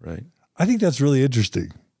experience. Mm-hmm. Right. I think that's really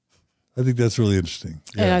interesting.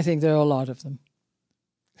 Yeah. And I think there are a lot of them.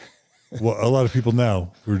 Well, a lot of people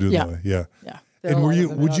now who are doing that way. Yeah. Yeah. And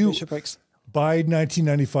would you, by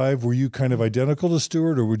 1995, were you kind of identical to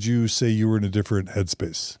Stuart, or would you say you were in a different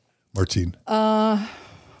headspace, Martine?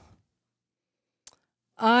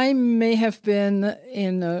 I may have been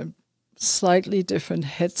in a slightly different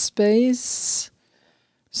headspace.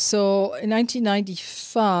 So in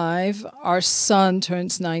 1995, our son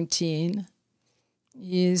turns 19,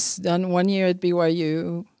 He's done 1 year at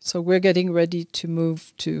BYU, so we're getting ready to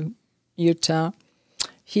move to Utah.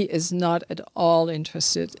 He is not at all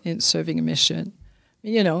interested in serving a mission.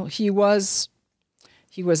 You know, he was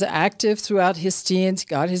active throughout his teens,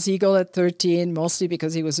 got his eagle at 13, mostly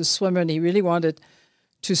because he was a swimmer and he really wanted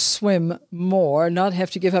to swim more, not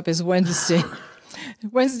have to give up his Wednesday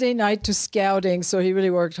night to scouting. So he really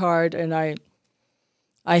worked hard, and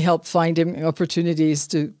I helped find him opportunities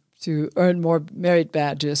to earn more merit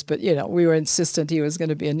badges. But, you know, we were insistent he was going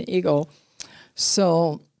to be an eagle.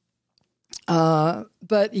 So,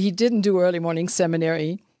 but he didn't do early morning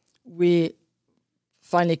seminary. We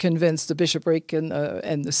finally convinced the bishopric and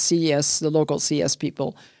the CS, the local CS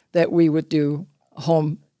people, that we would do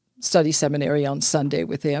home study seminary on Sunday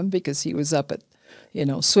with him, because he was up at, you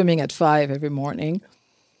know, swimming at 5 every morning.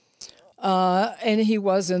 And he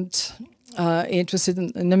wasn't interested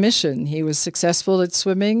in the mission. He was successful at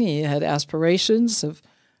swimming. He had aspirations of,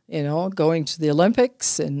 you know, going to the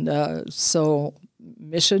Olympics, and so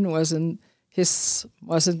mission wasn't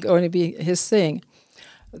going to be his thing.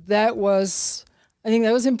 I think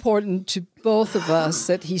that was important to both of us,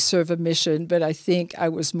 that he serve a mission, but I think I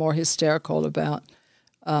was more hysterical about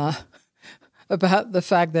the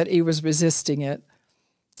fact that he was resisting it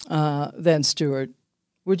than Stuart.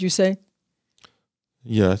 Would you say?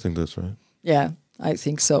 Yeah, I think that's right. Yeah, I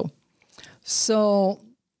think so. So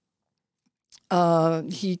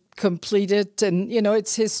he completed, and, you know,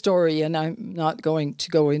 it's his story, and I'm not going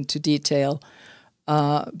to go into detail,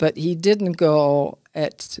 but he didn't go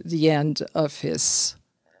at the end of his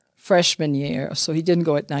freshman year, so he didn't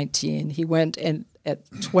go at 19. He went at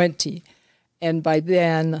 20, and by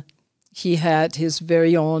then he had his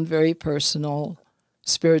very own, very personal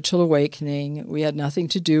spiritual awakening. We had nothing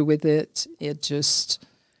to do with it. It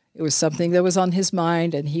was something that was on his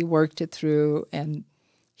mind, and he worked it through, and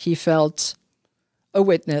he felt a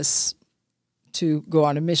witness to go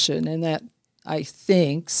on a mission, and that, I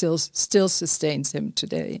think, still sustains him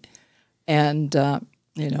today. And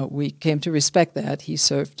you know, we came to respect that. He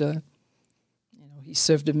served him.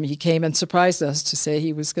 He came and surprised us to say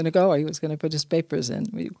he was going to go. He was going to put his papers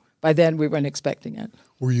in. By then, we weren't expecting it.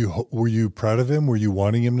 Were you proud of him? Were you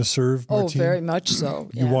wanting him to serve, Martine? Oh, very much so.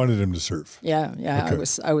 You wanted him to serve. Yeah. Okay.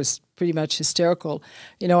 I was pretty much hysterical.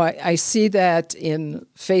 You know, I see that in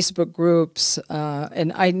Facebook groups,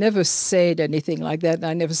 and I never said anything like that. And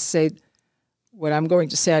I never said what I'm going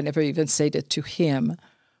to say. I never even said it to him.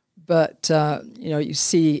 But you know, you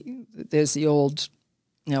see, there's the old,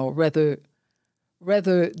 you know,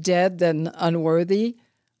 rather dead than unworthy.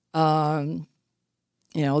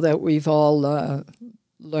 You know, that we've all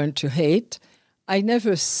learned to hate. I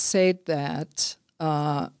never said that,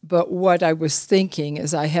 but what I was thinking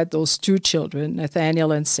is I had those 2 children,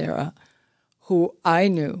 Nathaniel and Sarah, who I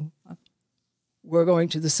knew were going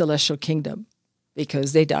to the celestial kingdom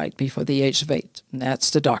because they died before the age of 8, and that's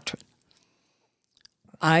the doctrine.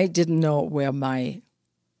 I didn't know where my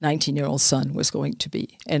 19-year-old son was going to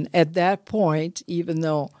be. And at that point, even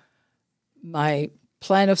though my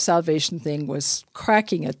plan of salvation thing was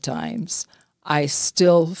cracking at times, I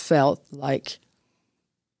still felt like,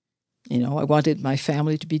 you know, I wanted my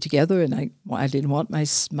family to be together, and I didn't want my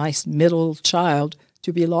middle child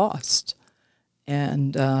to be lost.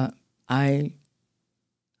 And I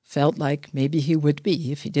felt like maybe he would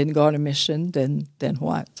be. If he didn't go on a mission, then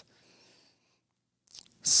what?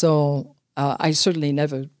 So I certainly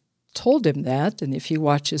never told him that, and if he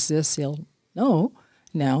watches this, he'll know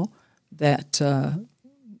now that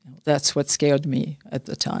that's what scared me at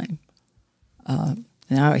the time.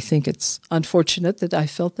 Now I think it's unfortunate that I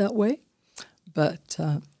felt that way, but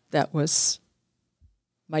that was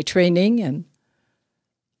my training, and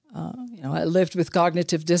you know, I lived with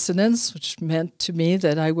cognitive dissonance, which meant to me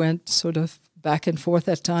that I went sort of back and forth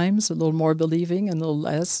at times, a little more believing and a little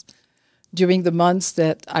less. During the months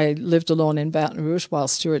that I lived alone in Baton Rouge while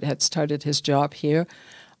Stuart had started his job here,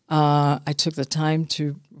 I took the time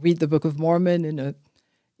to read the Book of Mormon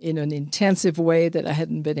in an intensive way that I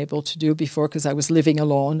hadn't been able to do before because I was living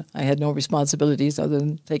alone. I had no responsibilities other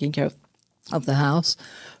than taking care of the house.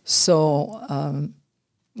 So,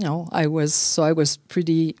 you know, I was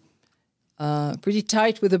pretty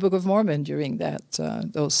tight with the Book of Mormon during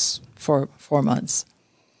those four months.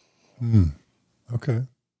 Okay.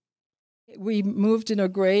 We moved in a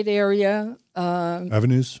great area.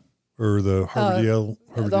 Avenues or the Harvard-Yale?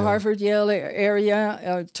 Harvard-Yale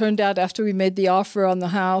area. Turned out after we made the offer on the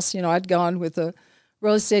house, you know, I'd gone with a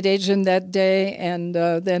real estate agent that day, and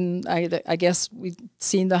then I guess we'd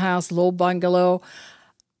seen the house, little bungalow.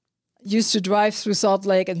 Used to drive through Salt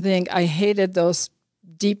Lake and think I hated those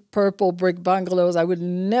deep purple brick bungalows. I would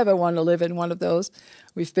never want to live in one of those.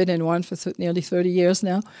 We've been in one for nearly 30 years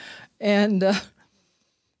now. And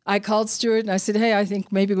I called Stuart and I said, hey, I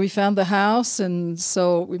think maybe we found the house. And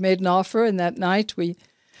so we made an offer. And that night we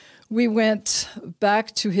went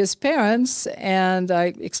back to his parents and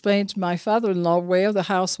I explained to my father-in-law where the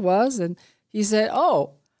house was. And he said,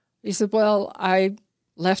 well, I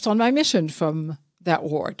left on my mission from that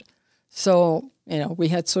ward. So, we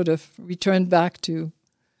had sort of returned back to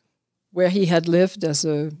where he had lived as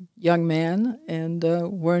a young man and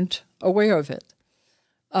weren't aware of it.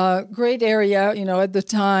 Great area, at the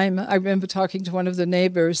time. I remember talking to one of the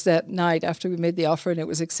neighbors that night after we made the offer and it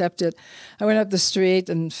was accepted. I went up the street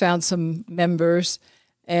and found some members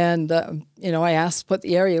and, I asked what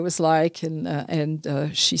the area was like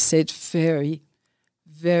and she said very,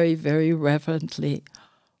 very, very reverently,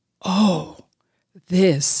 oh,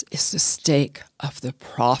 this is the stake of the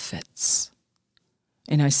prophets.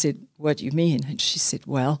 And I said, what do you mean? And she said,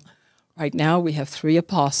 well, right now we have 3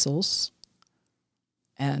 apostles,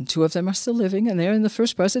 and 2 of them are still living, and they're in the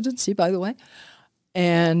first presidency, by the way.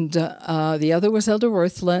 And the other was Elder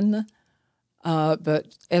Worthland,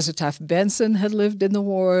 but Ezra Taft Benson had lived in the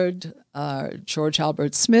ward, George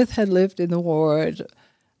Albert Smith had lived in the ward,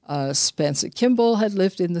 Spencer Kimball had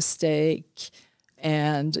lived in the stake,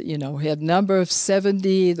 and, we had a number of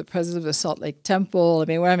 70, the president of the Salt Lake Temple. I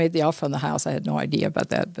mean, when I made the offer on the house, I had no idea about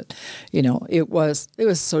that. But, it was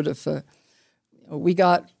sort of, we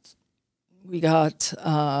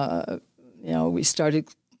started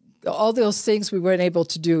all those things we weren't able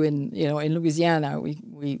to do in Louisiana.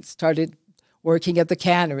 We started working at the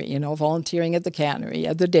cannery, volunteering at the cannery,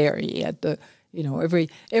 at the dairy, at the,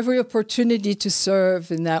 every opportunity to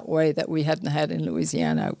serve in that way that we hadn't had in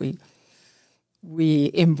Louisiana, we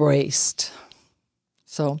embraced.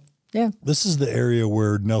 So, yeah. This is the area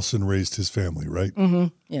where Nelson raised his family, right? Mm-hmm.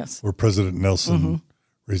 Yes. Where President Nelson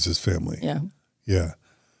raised his family. Yeah. Yeah.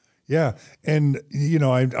 Yeah. And,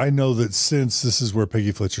 I know that since this is where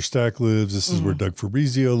Peggy Fletcher Stack lives, this is where Doug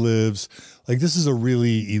Fabrizio lives, like this is a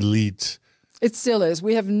really elite. It still is.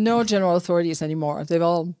 We have no general authorities anymore. They've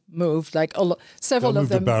all moved, like several of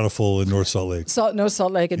them. To Bountiful and North Salt Lake. North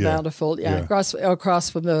Salt Lake and Bountiful, across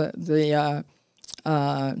from the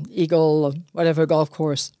Eagle, whatever golf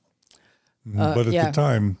course. But at the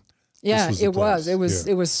time,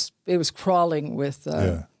 it was crawling with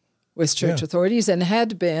church authorities and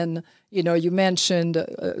had been. You mentioned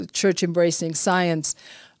church embracing science.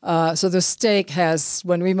 So the stake has,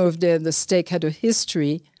 when we moved in, the stake had a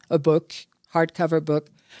history, a book, hardcover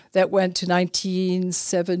book that went to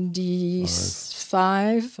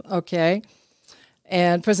 1975. Okay.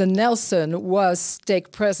 And President Nelson was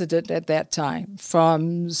stake president at that time,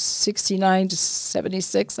 from 69 to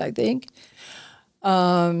 76, I think.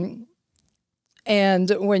 And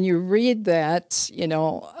when you read that,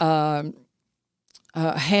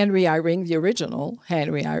 Henry Eyring, the original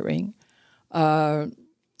Henry Eyring,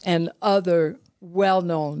 and other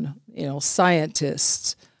well-known,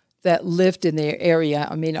 scientists that lived in the area.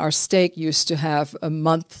 I mean, our stake used to have a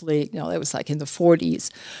monthly, it was like in the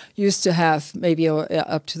 40s, used to have maybe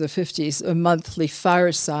up to the 50s, a monthly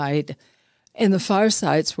fireside. And the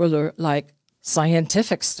firesides were like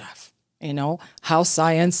scientific stuff, how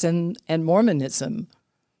science and Mormonism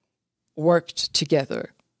worked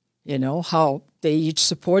together, how they each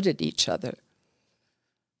supported each other.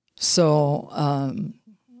 So I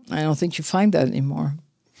don't think you find that anymore.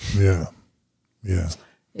 Yeah, yeah.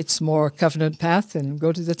 It's more Covenant Path and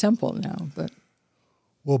go to the temple now. But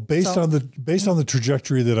based on the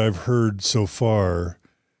trajectory that I've heard so far,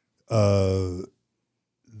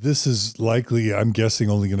 this is likely, I'm guessing,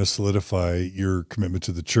 only going to solidify your commitment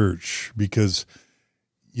to the church because,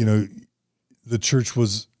 the church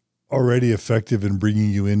was already effective in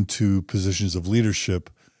bringing you into positions of leadership,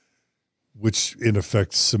 which in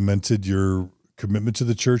effect cemented your commitment to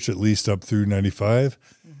the church, at least up through 95.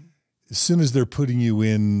 As soon as they're putting you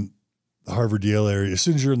in the Harvard-Yale area, as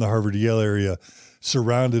soon as you're in the Harvard-Yale area,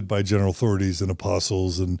 surrounded by general authorities and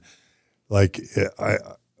apostles, and I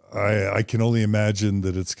can only imagine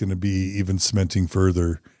that it's going to be even cementing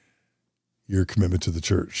further your commitment to the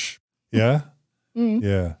church. Yeah? Mm-hmm.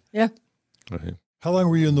 Yeah. Yeah. Right. How long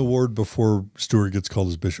were you in the ward before Stuart gets called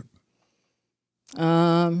as bishop?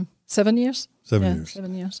 7 years. 7 years.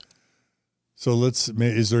 7 years. So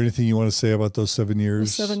is there anything you want to say about those 7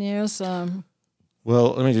 years? 7 years.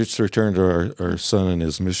 Well, let me just return to our son and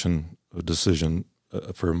his mission decision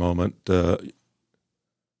for a moment.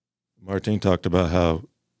 Martine talked about how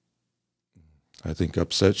I think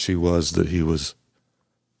upset she was that he was,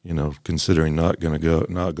 considering not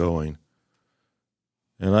going.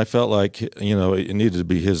 And I felt like, it needed to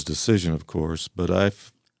be his decision, of course, but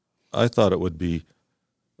I thought it would be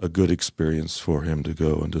a good experience for him to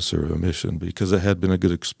go and to serve a mission, because it had been a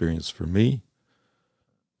good experience for me.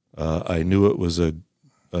 I knew it was a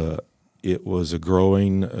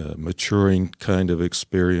growing, maturing kind of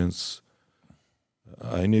experience.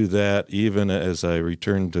 I knew that even as I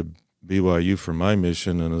returned to BYU for my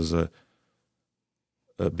mission, and as I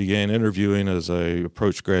began interviewing as I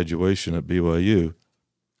approached graduation at BYU,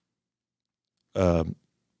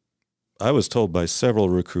 I was told by several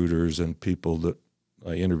recruiters and people that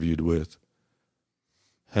I interviewed with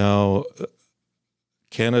how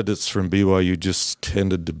candidates from BYU just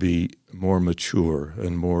tended to be more mature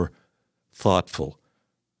and more thoughtful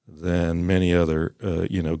than many other,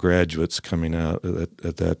 graduates coming out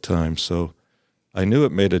at that time. So I knew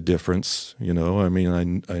it made a difference. I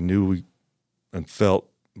knew and felt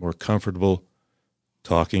more comfortable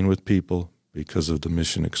talking with people because of the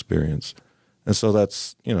mission experience. And so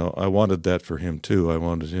that's, I wanted that for him too. I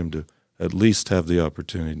wanted him to at least have the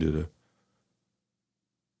opportunity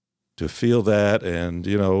to feel that, and,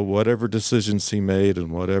 whatever decisions he made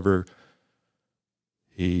and whatever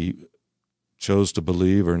he chose to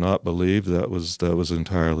believe or not believe, that was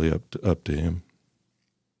entirely up to him.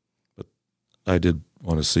 But I did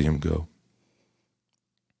want to see him go.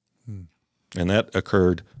 And that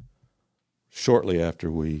occurred shortly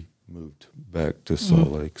after we moved back to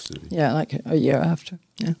Salt Lake City. Yeah, like a year after.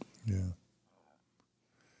 Yeah. Yeah.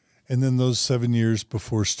 And then those 7 years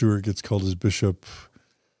before Stuart gets called as bishop,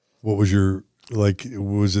 what was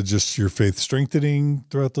was it just your faith strengthening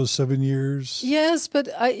throughout those 7 years? Yes, but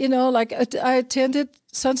I attended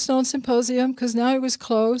Sunstone Symposium because now it was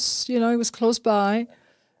close, it was close by.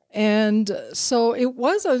 And so it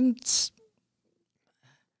wasn't,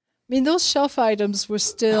 those shelf items were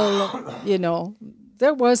still,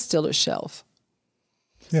 there was still a shelf.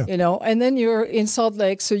 Yeah. And then you're in Salt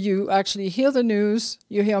Lake, so you actually hear the news,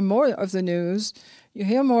 you hear more of the news, you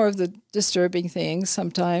hear more of the disturbing things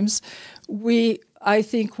sometimes. I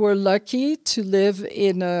think we're lucky to live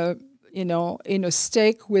in a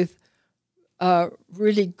stake with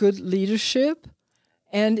really good leadership,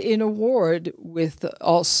 and in a ward with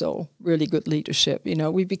also really good leadership.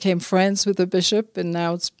 We became friends with the bishop, and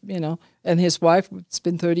now it's, and his wife, it's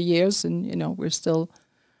been 30 years, and, we're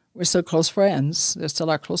still close friends. They're still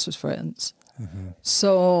our closest friends. Mm-hmm.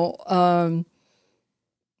 So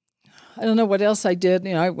I don't know what else I did.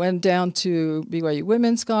 I went down to BYU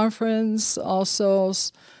Women's Conference also.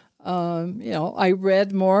 I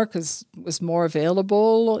read more because it was more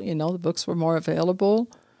available. The books were more available.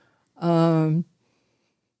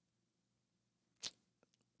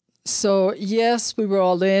 So yes, we were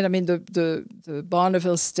all in. The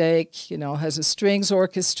Bonneville Stake, has a strings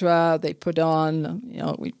orchestra. They put on,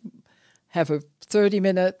 we have a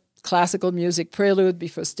 30-minute classical music prelude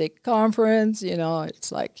before stake conference.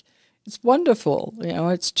 It's like, it's wonderful.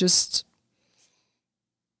 It's just.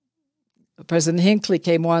 President Hinckley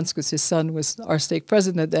came once because his son was our stake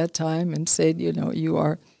president at that time and said,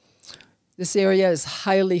 this area is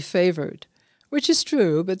highly favored. Which is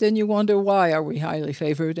true, but then you wonder, why are we highly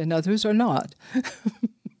favored and others are not?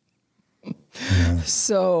 Yeah.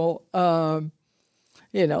 So,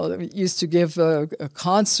 used to give a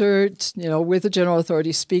concert, with a general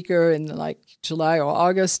authority speaker in like July or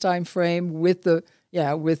August time frame with the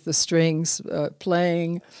strings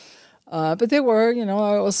playing. But there were,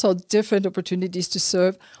 also different opportunities to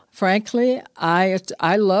serve. Frankly,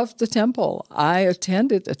 I loved the temple. I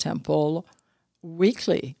attended the temple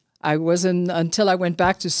weekly. I wasn't, until I went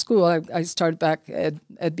back to school, I started back at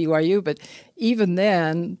BYU, but even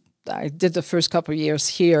then, I did the first couple of years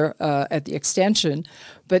here at the extension,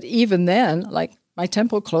 but even then, like, my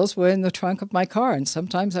temple clothes were in the trunk of my car, and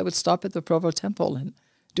sometimes I would stop at the Provo Temple and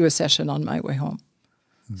do a session on my way home.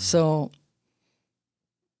 Mm-hmm. So,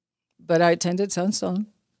 but I attended Sunstone.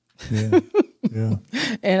 Yeah, yeah.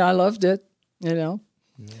 And I loved it, Yeah.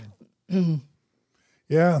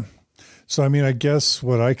 Yeah. So, I guess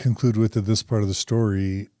what I conclude with at this part of the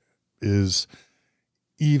story is,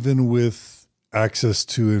 even with access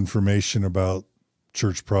to information about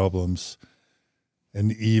church problems,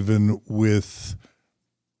 and even with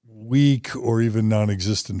weak or even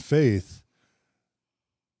non-existent faith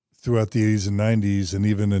throughout the 80s and 90s, and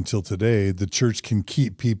even until today, the church can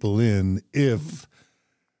keep people in if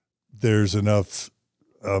there's enough,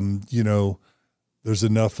 there's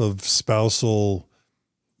enough of spousal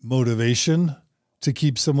motivation to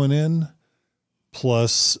keep someone in,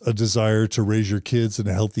 plus a desire to raise your kids in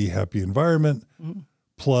a healthy, happy environment,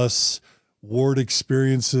 plus ward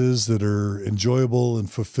experiences that are enjoyable and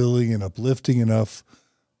fulfilling and uplifting enough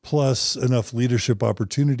plus enough leadership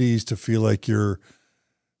opportunities to feel like you're,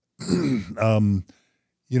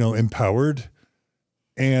 empowered.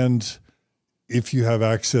 And if you have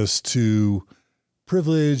access to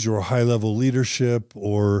privilege or high-level leadership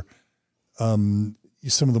or some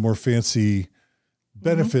of the more fancy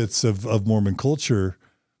benefits of Mormon culture,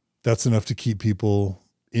 that's enough to keep people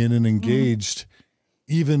in and engaged,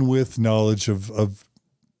 even with knowledge of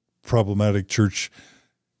problematic church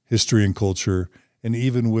history and culture, and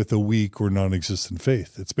even with a weak or non-existent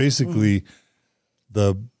faith. It's basically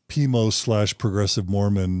the PMO/progressive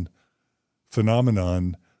Mormon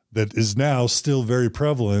phenomenon that is now still very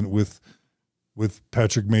prevalent with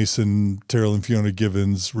Patrick Mason, Terrell and Fiona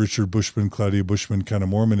Givens, Richard Bushman, Claudia Bushman kind of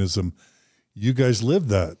Mormonism. You guys lived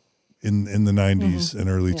that in the 90s and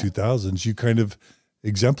early 2000s. You kind of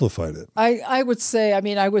exemplified it. I would say,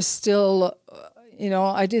 I was still,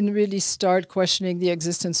 I didn't really start questioning the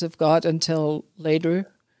existence of God until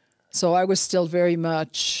later. So I was still very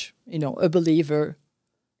much, a believer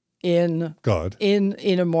in God,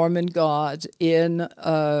 in a Mormon God, in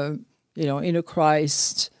a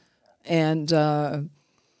Christ. And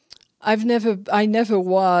I never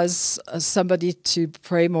was somebody to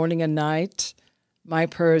pray morning and night. My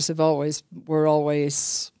prayers were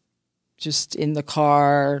always just in the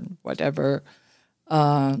car, whatever.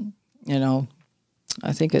 I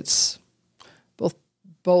think it's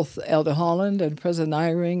both Elder Holland and President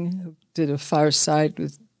Eyring, who did a fireside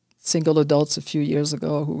with single adults a few years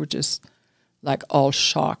ago, who were just like all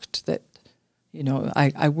shocked that,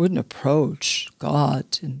 I wouldn't approach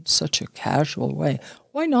God in such a casual way.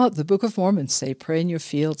 Why not? The Book of Mormon say, pray in your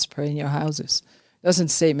fields, pray in your houses. It doesn't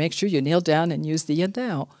say, make sure you kneel down and use the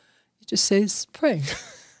thou. It just says, pray.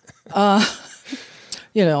 Well,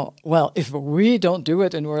 if we don't do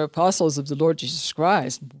it and we're apostles of the Lord Jesus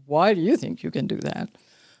Christ, why do you think you can do that?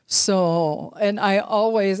 So, and I've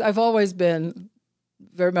always been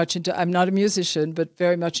very much into, I'm not a musician, but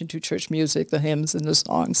very much into church music, the hymns and the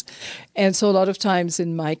songs. And so a lot of times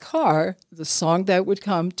in my car, the song that would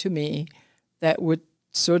come to me that would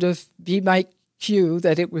sort of be my cue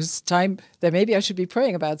that it was time, that maybe I should be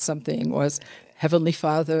praying about something, was, Heavenly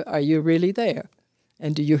Father, are you really there?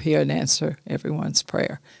 And do you hear and answer everyone's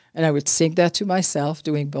prayer? And I would sing that to myself,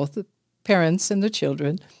 doing both the parents and the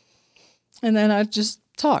children. And then I'd just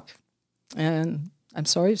talk. And I'm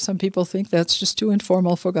sorry if some people think that's just too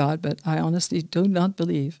informal for God, but I honestly do not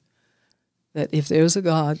believe that if there's a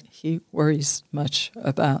God, he worries much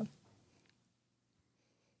about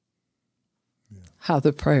how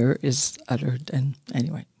the prayer is uttered. And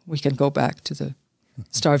anyway, we can go back to the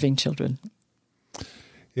starving children.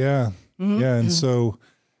 Yeah. Yeah. And so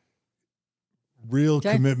real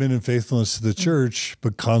commitment and faithfulness to the church,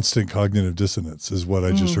 but constant cognitive dissonance is what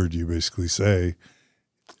I just heard you basically say.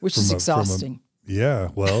 Which is exhausting. Yeah,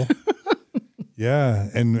 well, yeah,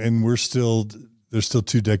 and there's still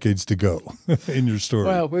 2 decades to go in your story.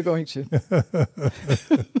 Well, we're going to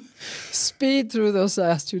speed through those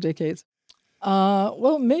last 2 decades.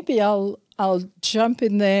 Well, maybe I'll jump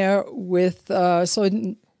in there with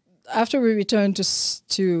after we returned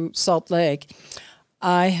to Salt Lake,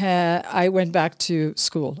 I went back to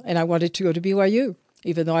school and I wanted to go to BYU.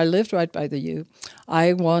 Even though I lived right by the U,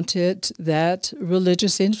 I wanted that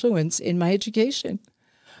religious influence in my education.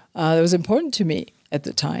 It was important to me at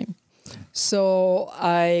the time. So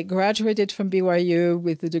I graduated from BYU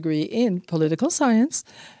with a degree in political science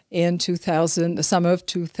in the summer of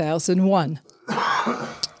 2001.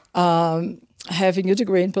 Having a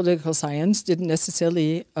degree in political science didn't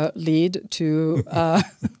necessarily lead to...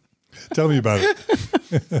 Tell me about it.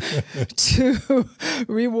 to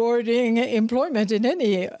rewarding employment in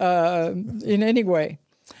any way.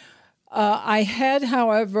 I had,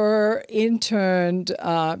 however, interned,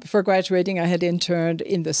 before graduating, I had interned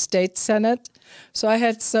in the state senate. So I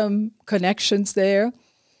had some connections there.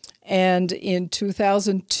 And in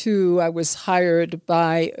 2002, I was hired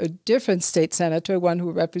by a different state senator, one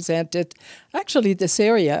who represented actually this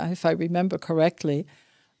area, if I remember correctly.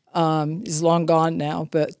 He's long gone now,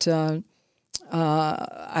 but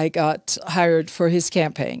I got hired for his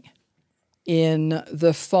campaign in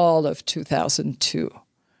the fall of 2002.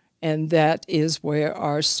 And that is where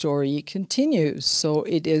our story continues. So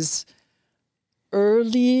it is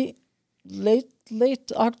late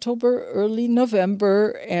October, early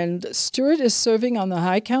November, and Stuart is serving on the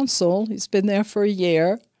High Council. He's been there for a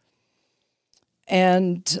year.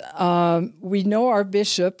 And we know our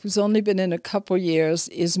bishop, who's only been in a couple years,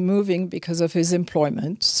 is moving because of his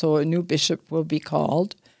employment. So a new bishop will be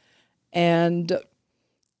called. And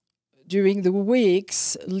during the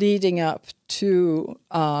weeks leading up to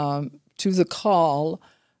the call,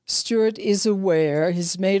 Stuart is aware,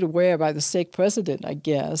 he's made aware by the stake president, I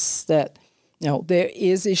guess, that there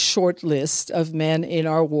is a short list of men in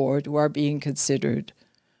our ward who are being considered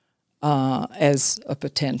as a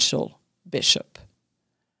potential bishop.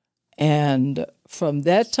 And from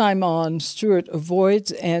that time on, Stuart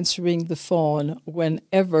avoids answering the phone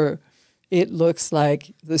whenever it looks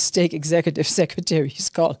like the stake executive secretary is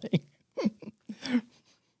calling.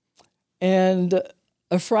 And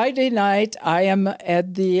a Friday night, I am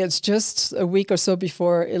at it's just a week or so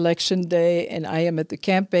before Election Day, and I am at the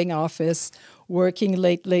campaign office working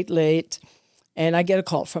late, and I get a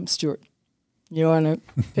call from Stuart. You want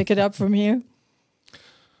to pick it up from here?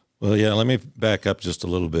 Well, yeah, let me back up just a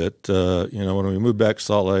little bit. When we moved back to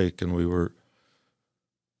Salt Lake and we were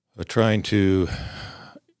trying to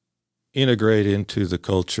integrate into the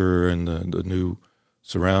culture and the new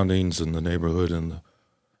surroundings and the neighborhood and the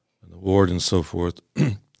ward and so forth,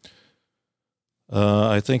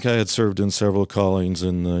 I think I had served in several callings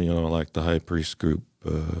in like the high priest group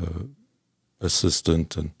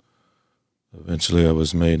assistant, and eventually I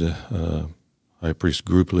was made a high priest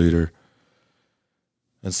group leader.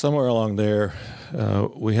 And somewhere along there,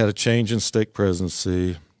 we had a change in stake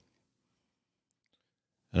presidency.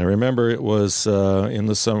 And I remember it was in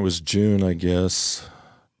the summer, it was June, I guess.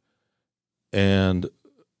 And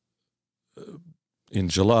in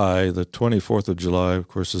July, the 24th of July, of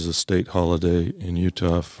course, is a state holiday in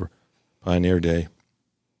Utah for Pioneer Day.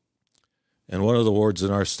 And one of the wards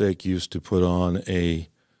in our stake used to put on a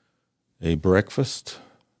breakfast.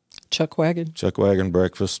 Chuck wagon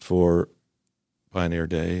breakfast for Pioneer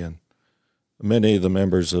Day. And many of the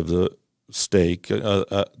members of the stake,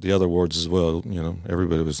 the other wards as well,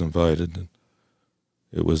 everybody was invited. And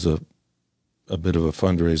it was a bit of a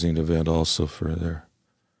fundraising event also for their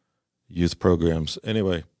youth programs.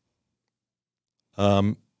 Anyway,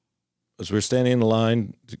 as we're standing in the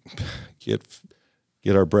line to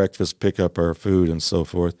get our breakfast, pick up our food, and so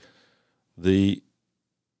forth, the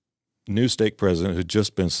new stake president, who'd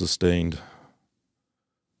just been sustained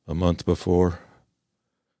a month before,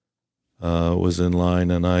 was in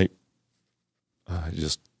line, and I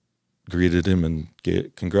just greeted him and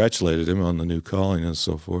congratulated him on the new calling and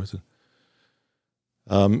so forth.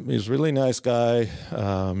 He's a really nice guy.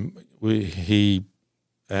 He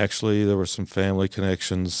actually, there were some family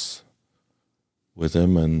connections with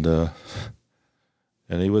him, and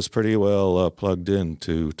he was pretty well plugged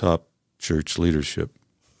into top church leadership.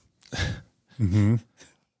 Mm-hmm.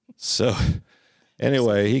 So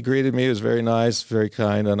anyway, he greeted me. He was very nice, very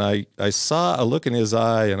kind, and I saw a look in his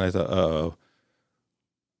eye, and I thought, uh-oh,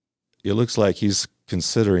 it looks like he's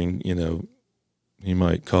considering, he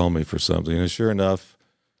might call me for something. And sure enough,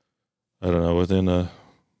 I don't know, within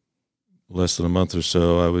less than a month or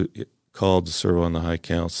so, I was called to serve on the High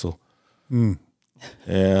Council. Mm.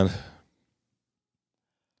 And,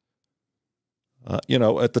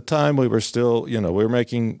 at the time we were still, we were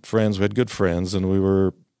making friends. We had good friends, and we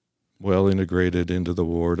were well integrated into the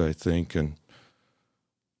ward, I think. And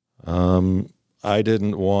I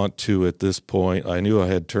didn't want to, at this point, I knew I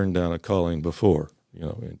had turned down a calling before,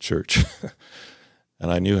 in church.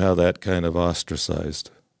 And I knew how that kind of ostracized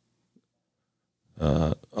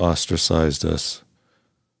us.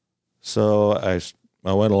 So I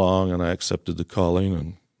went along and I accepted the calling,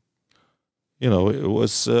 and it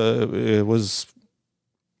was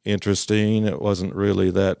interesting. It wasn't really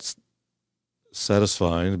that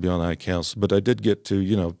satisfying to be on the High Council, but I did get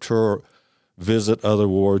to tour, visit other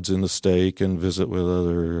wards in the stake and visit with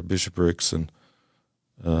other bishoprics and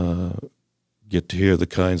get to hear the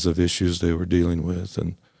kinds of issues they were dealing with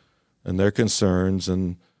and their concerns,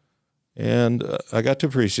 and I got to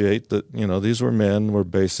appreciate that these were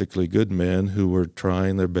basically good men who were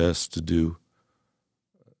trying their best to do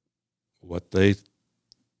what they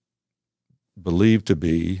believed to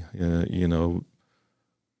be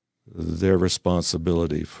their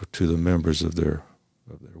responsibility to the members of their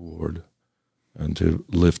ward, and to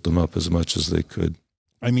lift them up as much as they could.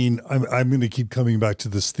 I mean, I'm going to keep coming back to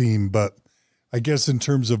this theme, but I guess in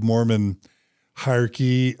terms of Mormon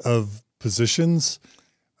hierarchy of positions,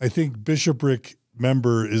 I think bishopric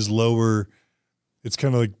member is lower. It's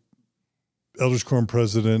kind of like elders quorum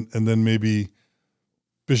president, and then maybe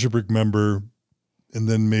bishopric member, and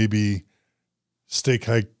then maybe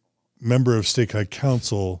member of stake high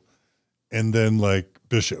council, and then like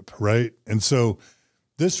bishop, right? And so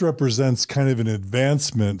this represents kind of an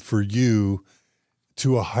advancement for you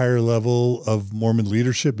to a higher level of Mormon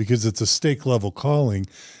leadership, because it's a stake level calling.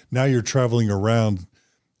 Now you're traveling around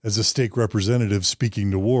as a stake representative speaking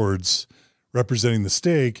to wards representing the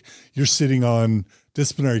stake, you're sitting on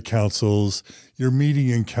disciplinary councils, you're meeting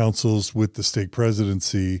in councils with the stake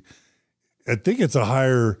presidency. I think it's a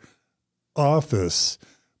higher office,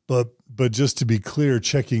 but just to be clear,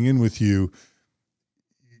 checking in with you,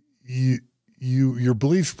 your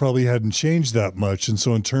beliefs probably hadn't changed that much. And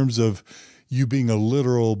so in terms of you being a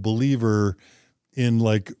literal believer in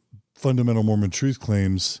like fundamental Mormon truth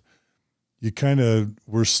claims, you kind of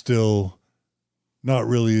were still not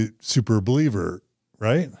really super believer,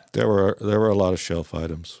 right? There were a lot of shelf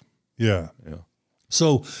items. Yeah. Yeah.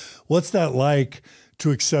 So what's that like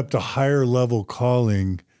to accept a higher level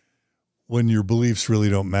calling when your beliefs really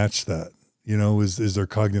don't match that? You know, is there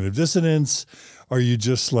cognitive dissonance? Are you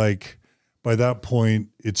just like, by that point,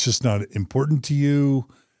 it's just not important to you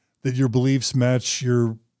that your beliefs match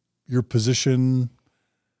your position?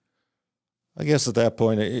 I guess at that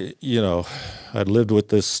point, you know, I'd lived with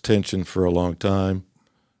this tension for a long time.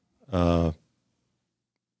 I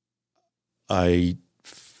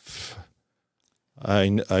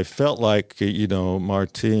felt like, you know,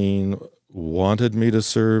 Martine wanted me to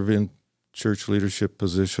serve in church leadership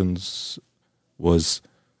positions,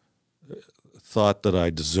 thought that I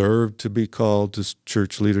deserved to be called to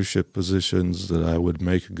church leadership positions, that I would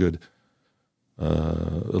make a good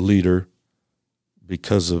leader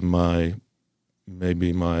because of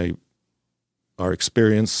our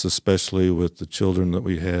experience, especially with the children that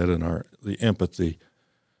we had, and the empathy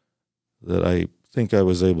that I think I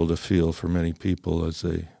was able to feel for many people as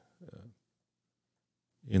they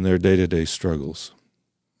in their day-to-day struggles.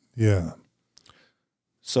 Yeah.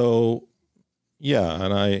 So, yeah,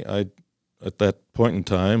 and I at that point in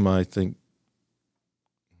time, I think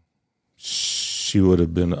she would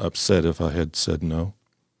have been upset if I had said no,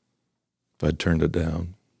 if I'd turned it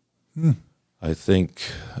down. I think,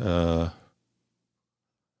 as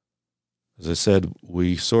I said,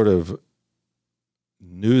 we sort of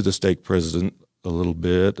knew the stake president a little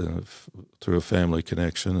bit through a family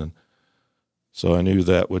connection, and so I knew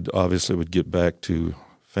that would get back to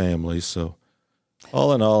family. So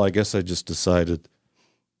all in all, I guess I just decided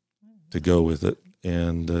to go with it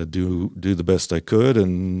and do the best I could,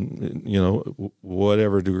 and you know,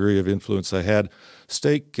 whatever degree of influence I had.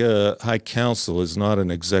 Stake high council is not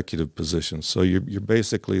an executive position, so you're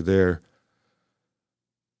basically there.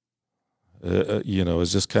 You know,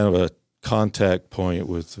 as just kind of a contact point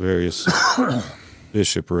with various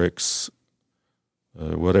bishoprics,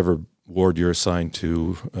 whatever ward you're assigned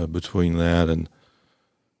to, between that and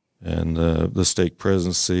the stake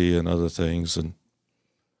presidency and other things, and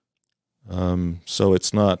so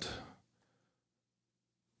it's not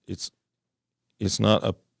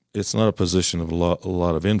a position of a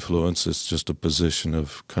lot of influence. It's just a position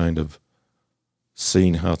of kind of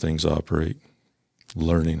seeing how things operate,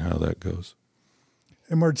 learning how that goes.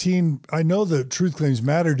 And Martine, I know that truth claims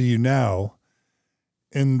matter to you now,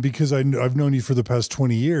 and because I've known you for the past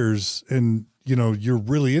 20 years, and you know, you're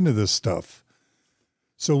really into this stuff.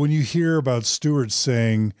 So when you hear about Stuart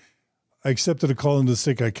saying, I accepted a call into the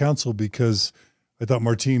Stake High Council because I thought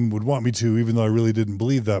Martine would want me to, even though I really didn't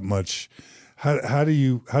believe that much. How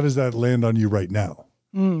does that land on you right now?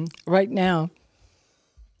 Right now,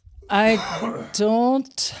 I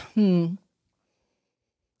don't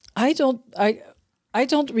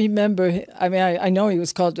remember. I mean, I know he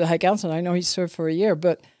was called to the High Council. I know he served for a year,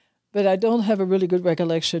 but I don't have a really good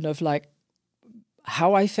recollection of like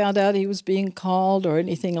how I found out he was being called or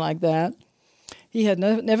anything like that. He had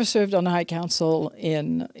never served on the High Council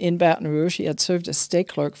in Baton Rouge. He had served as stake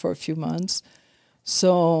clerk for a few months.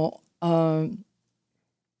 So, you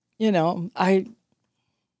know,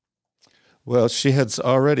 Well, she had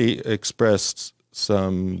already expressed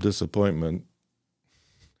some disappointment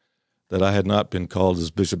that I had not been called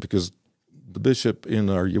as bishop, because the bishop in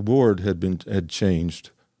our ward had changed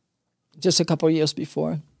just a couple of years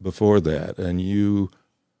before that, and you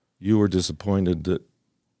were disappointed that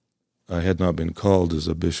I had not been called as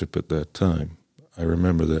a bishop at that time. I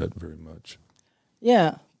remember that very much.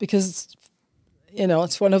 Yeah, because, you know,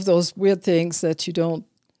 it's one of those weird things that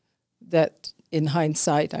that in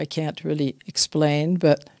hindsight I can't really explain.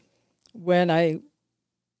 But when I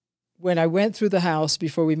went through the house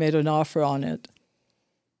before we made an offer on it,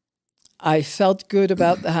 I felt good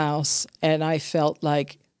about the house, and I felt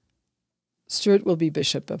like Stuart will be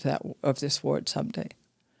bishop of this ward someday.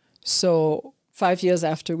 So 5 years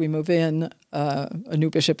after we move in, a new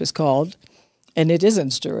bishop is called, and it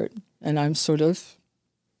isn't Stuart. And I'm sort of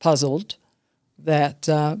puzzled that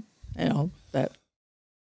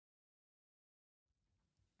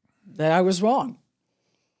that I was wrong.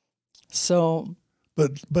 So,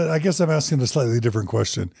 but I guess I'm asking a slightly different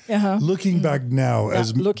question. Looking back now,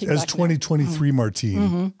 as 2023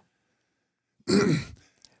 Martine,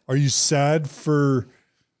 are you sad for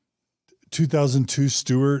 2002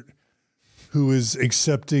 Stuart, who is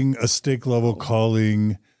accepting a stake level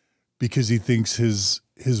calling because he thinks his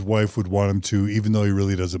wife would want him to, even though he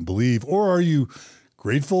really doesn't believe? Or are you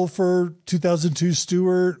grateful for 2002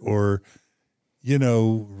 Stuart, or, you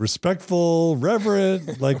know, respectful,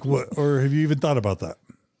 reverent, like what, or have you even thought about that?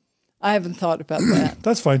 I haven't thought about that.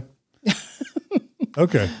 That's fine.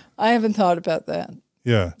 Okay. I haven't thought about that.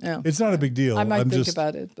 Yeah. Yeah. It's not a big deal. I might think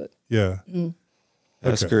about it, but yeah.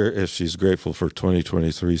 Ask her if she's grateful for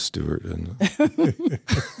 2023 Stuart. And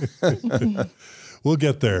we'll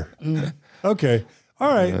get there. Okay.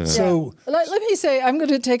 All right. So let me say, I'm going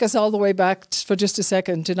to take us all the way back for just a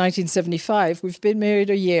second to 1975. We've been married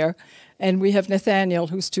a year, and we have Nathaniel,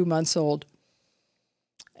 who's 2 months old.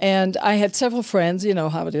 And I had several friends, you know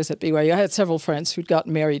how it is at BYU. I had several friends who'd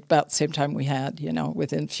gotten married about the same time we had, you know,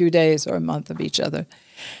 within a few days or a month of each other.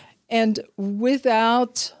 And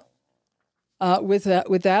without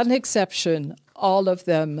an exception, all of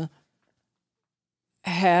them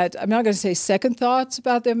had, I'm not going to say second thoughts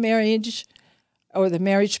about their marriage or the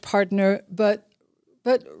marriage partner, but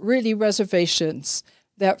really reservations.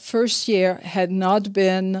 That first year had not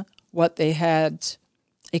been what they had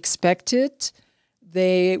expected.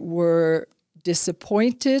 They were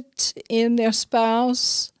disappointed in their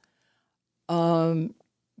spouse.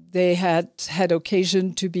 They had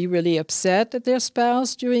occasion to be really upset at their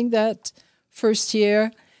spouse during that first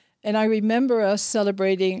year. And I remember us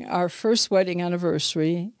celebrating our first wedding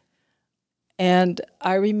anniversary. And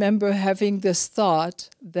I remember having this thought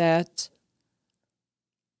that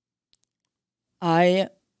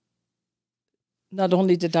not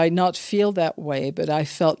only did I not feel that way, but I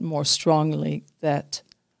felt more strongly that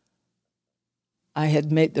I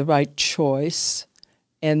had made the right choice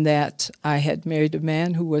and that I had married a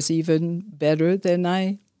man who was even better than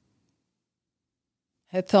I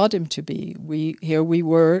had thought him to be. Here we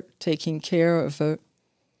were taking care of a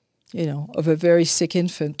very sick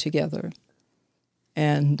infant together,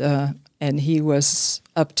 and he was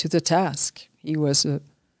up to the task. He was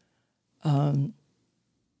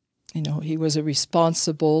he was a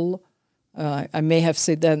responsible. I may have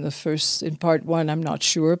said that in part one. I'm not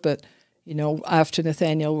sure, but after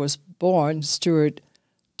Nathaniel was born, Stuart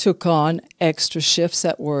took on extra shifts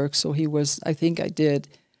at work. So he was. I think I did.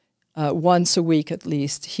 Once a week at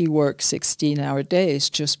least, he worked 16-hour days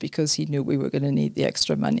just because he knew we were going to need the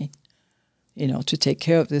extra money, to take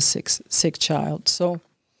care of this sick child. So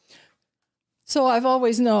I've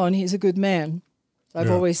always known he's a good man. I've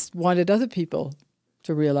always wanted other people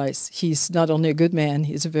to realize he's not only a good man,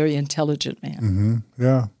 he's a very intelligent man. Mm-hmm.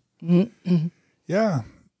 Yeah. Mm-hmm. Yeah.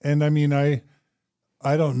 And I mean, I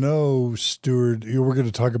don't know, Stuart, we're going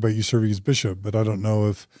to talk about you serving as bishop, but I don't know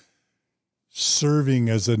if serving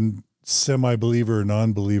as a semi-believer or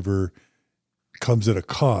non-believer comes at a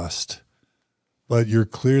cost, but you're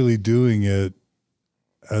clearly doing it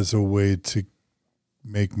as a way to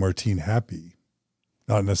make Martine happy,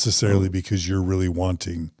 not necessarily because you're really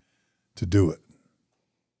wanting to do it.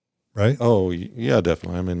 Right? Oh, yeah,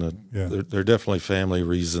 definitely. I mean, there are definitely family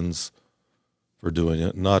reasons for doing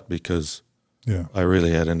it, not because I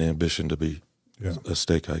really had an ambition to be a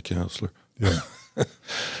stake high counselor. Yeah.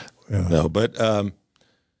 No, but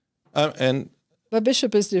but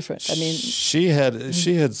bishop is different. I mean, she had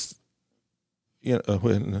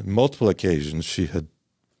on multiple occasions she had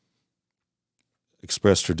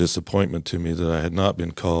expressed her disappointment to me that I had not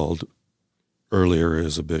been called earlier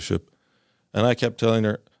as a bishop, and I kept telling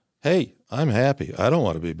her, "Hey, I'm happy. I don't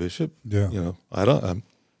want to be bishop. Yeah. I don't.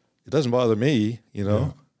 It doesn't bother me.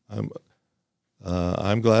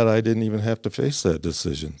 I'm glad I didn't even have to face that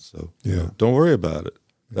decision. So don't worry about it."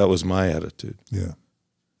 That was my attitude. Yeah.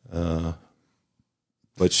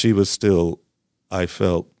 But she was still, I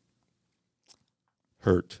felt,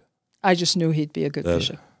 hurt. I just knew he'd be a good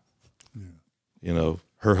bishop.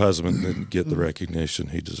 Her husband didn't get the recognition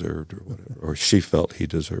he deserved or whatever, or she felt he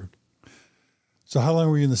deserved. So how long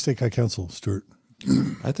were you in the stake high council, Stuart?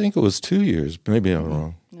 I think it was 2 years. Maybe I'm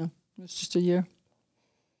wrong. No, it was just a year.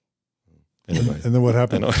 Anyway. And then what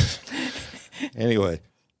happened? Anyway.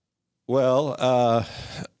 Well,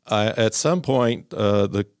 at some point,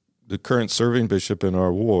 the current serving bishop in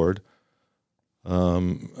our ward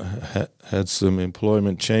had some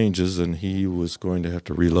employment changes, and he was going to have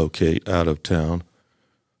to relocate out of town.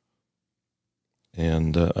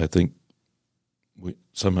 And I think we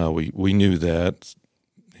knew that.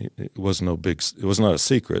 It was not a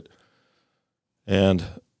secret. And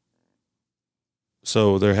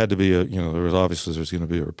so there had to be there's going to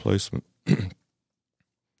be a replacement.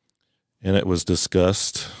 And it was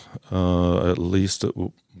discussed at least at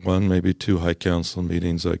one, maybe two high council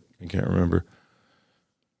meetings. I can't remember.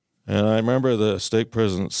 And I remember the stake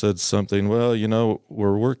president said something, well,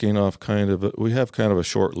 we're working off we have kind of a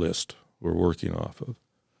short list we're working off of.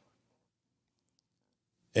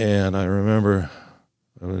 And I remember,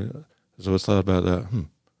 as I thought about that,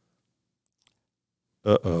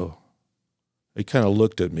 uh-oh. He kind of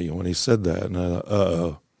looked at me when he said that, and I thought,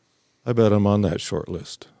 uh-oh, I bet I'm on that short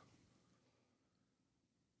list.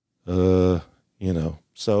 So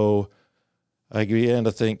I began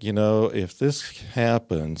to think, if this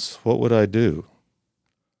happens, what would I do?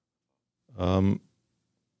 For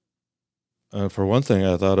one thing,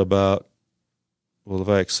 I thought about, well, if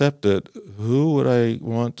I accept it, who would I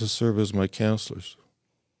want to serve as my counselors?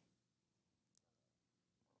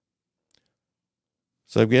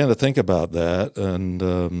 So I began to think about that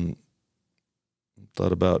and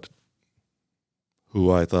thought about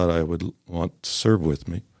who I thought I would want to serve with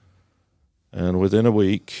me. And within a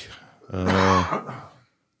week,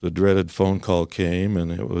 the dreaded phone call came,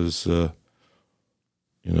 and it was, it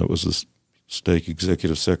was the stake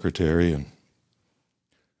executive secretary and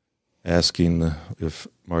asking if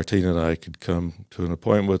Martine and I could come to an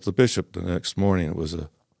appointment with the bishop the next morning. It was a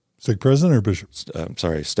stake president or bishop? I'm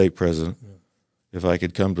sorry, stake president. Yeah. If I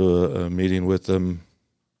could come to a meeting with them.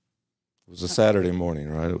 It was a Saturday morning,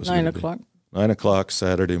 right? It was 9 o'clock. 9 o'clock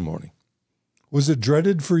Saturday morning. Was it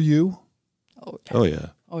dreaded for you? Oh, yeah. Oh, yeah.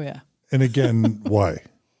 Oh, yeah. And again, why?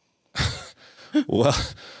 Well,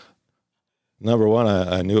 number one,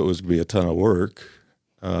 I knew it was going to be a ton of work.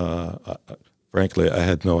 Frankly, I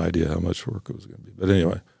had no idea how much work it was going to be. But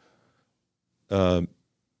anyway,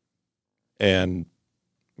 and,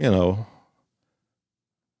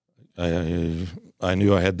 I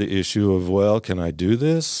knew I had the issue of, well, can I do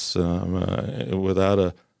this without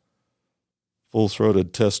a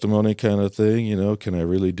full-throated testimony kind of thing? Can I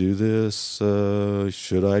really do this?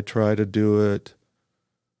 Should I try to do it?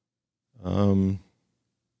 So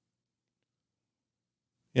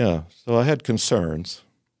I had concerns,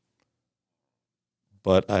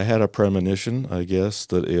 but I had a premonition, I guess,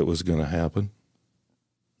 that it was going to happen.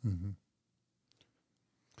 Mm-hmm.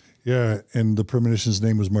 Yeah, and the premonition's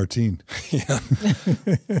name was Martine. Yeah.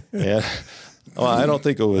 Yeah. Well, I don't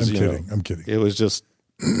think it was, I'm kidding. It was just,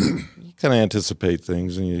 you kind of anticipate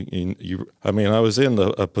things. And I was in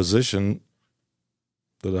a position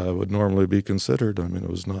that I would normally be considered. It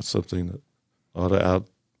was not something that ought out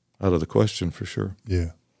of the question for sure.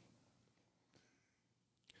 Yeah.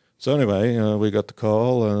 So anyway, we got the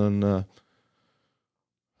call, and I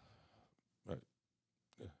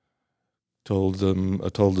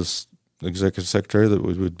told this executive secretary that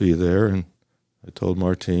we would be there, and I told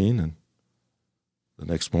Martine, and the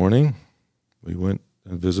next morning we went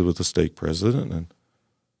and visited with the stake president, and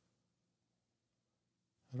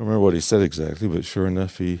I don't remember what he said exactly, but sure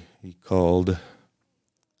enough, he called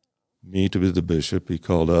me to be the bishop. He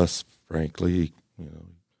called us, frankly.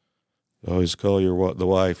 You always call the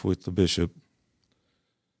wife with the bishop.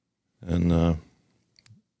 And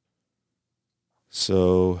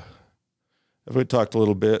so we talked a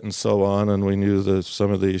little bit and so on, and we knew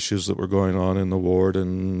some of the issues that were going on in the ward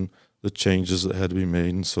and the changes that had to be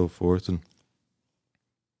made and so forth. And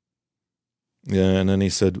and then he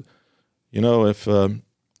said, if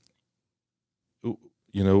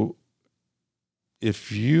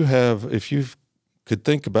if you could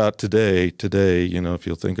think about today, if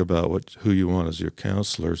you'll think about who you want as your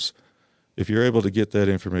counselors, if you're able to get that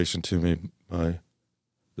information to me by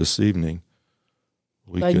this evening,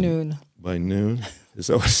 by noon. By noon? Is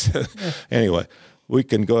that what it said? Yeah. Anyway, we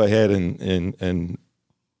can go ahead and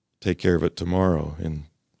take care of it tomorrow in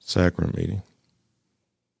sacrament meeting.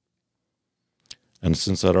 And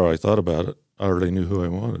since I'd already thought about it, I already knew who I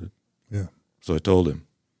wanted. Yeah. So I told him.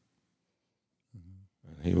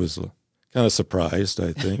 And he was kind of surprised,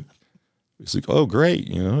 I think. He's like, oh,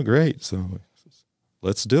 great, great. So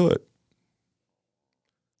let's do it.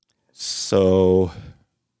 So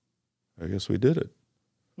I guess we did it.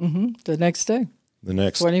 Mm-hmm. The next day. The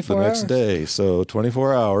next day. So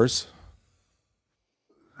 24 hours.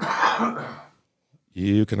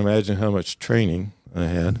 You can imagine how much training I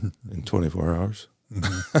had in 24 hours.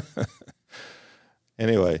 Mm-hmm.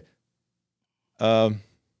 Anyway,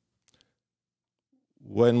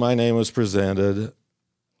 when my name was presented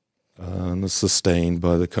and sustained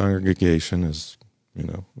by the congregation, as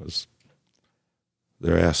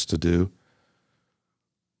they're asked to do,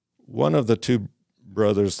 one of the two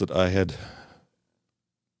brothers that I had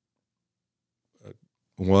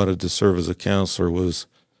wanted to serve as a counselor was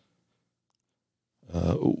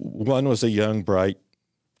One was a young, bright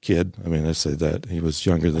kid. I mean, I say that. He was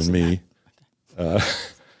younger than me.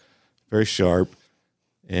 Very sharp.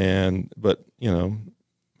 But,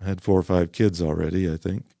 had 4 or 5 kids already, I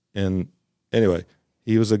think. And anyway,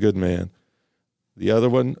 he was a good man. The other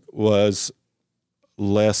one was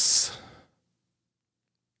less,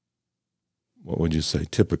 what would you say,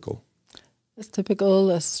 typical? Less typical,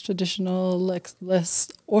 less traditional, less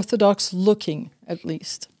orthodox looking, at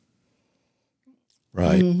least.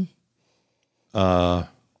 Right. Had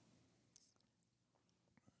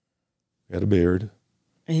a beard.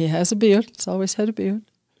 He has a beard. He's always had a beard.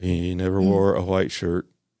 He never wore a white shirt.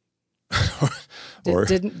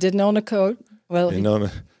 Didn't own a coat. Well, I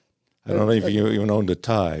don't know if he even owned a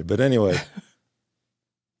tie. But anyway,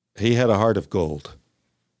 he had a heart of gold.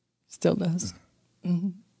 Still does. Mm-hmm.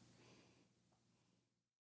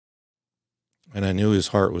 And I knew his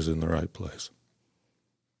heart was in the right place.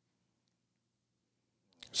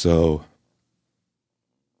 So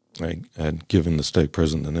I had given the stake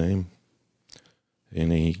president the name,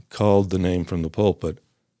 and he called the name from the pulpit.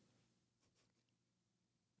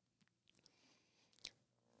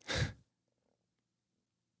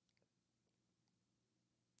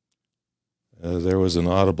 There was an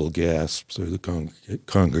audible gasp through the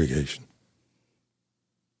congregation.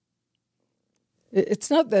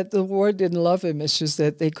 It's not that the ward didn't love him, it's just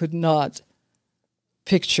that they could not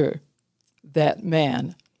picture that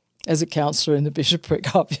man as a counselor in the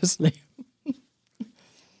bishopric, obviously.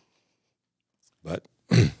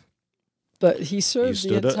 But he served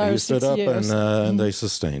the entire 6 years. And they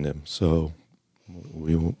sustained him. So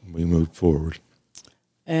we moved forward.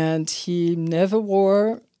 And he never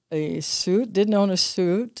wore a suit, didn't own a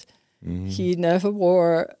suit. Mm-hmm. He never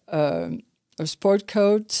wore a sport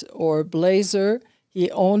coat or blazer.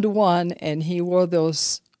 He owned one, and he wore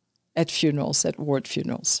those at funerals, at ward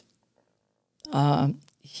funerals.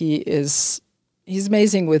 He's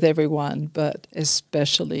amazing with everyone, but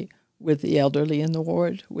especially with the elderly in the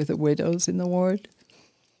ward, with the widows in the ward.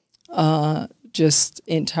 Just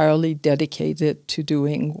entirely dedicated to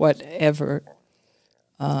doing whatever.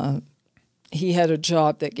 He had a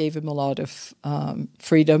job that gave him a lot of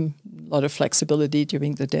freedom, a lot of flexibility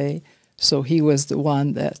during the day. So he was the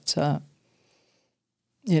one that, that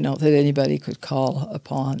anybody could call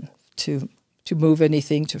upon to move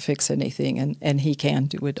anything, to fix anything, and he can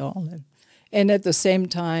do it all. And at the same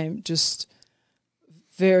time, just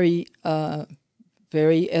very,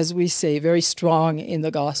 as we say, very strong in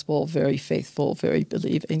the gospel, very faithful, very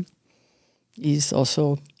believing. He's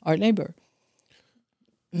also our neighbor.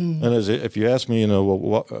 And if you ask me,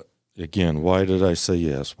 again, why did I say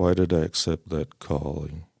yes? Why did I accept that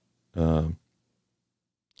calling?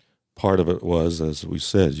 Part of it was, as we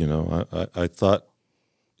said, I thought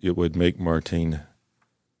it would make Martine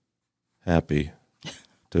happy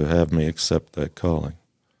to have me accept that calling.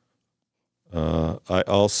 I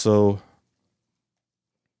also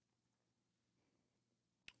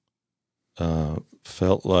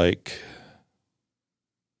felt like,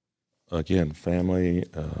 again, family,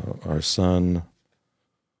 our son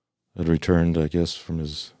had returned, I guess, from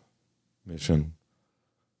his mission.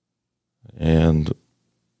 And,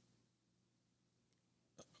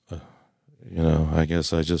 I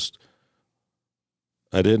guess I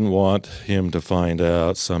didn't want him to find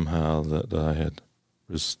out somehow that I had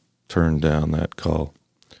just turned down that call.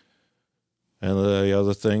 And the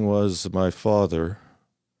other thing was my father.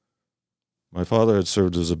 My father had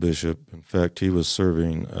served as a bishop. In fact, he was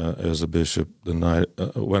serving as a bishop the night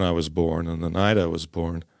when I was born. And the night I was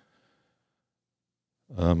born,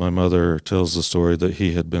 my mother tells the story that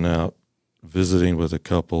he had been out visiting with a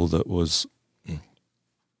couple that was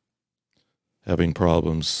having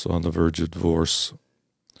problems on the verge of divorce.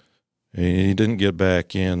 And he didn't get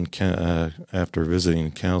back in after visiting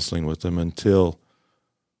and counseling with them until,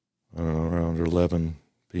 around 11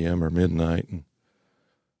 p.m. or midnight. And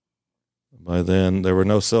by then, there were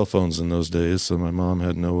no cell phones in those days, so my mom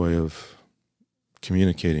had no way of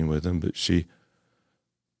communicating with him, but she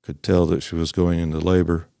could tell that she was going into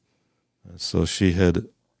labor. So she had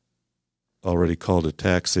already called a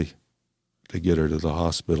taxi to get her to the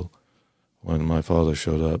hospital when my father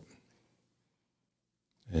showed up.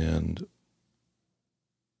 And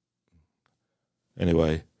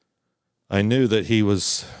anyway, I knew that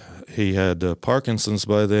he had Parkinson's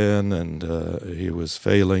by then, and he was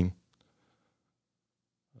failing.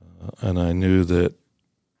 And I knew that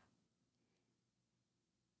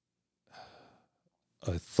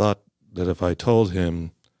I thought that if I told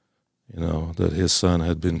him, that his son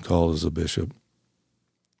had been called as a bishop,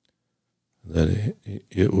 that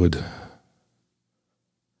it would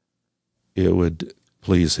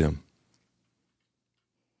please him.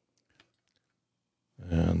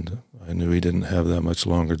 and I knew he didn't have that much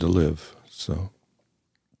longer to live. So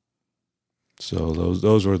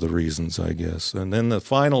those were the reasons, I guess. And then the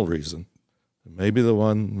final reason, maybe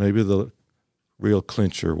the real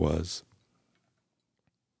clincher was,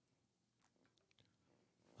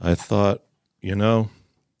 I thought,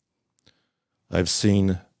 I've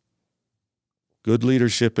seen good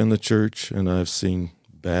leadership in the church and I've seen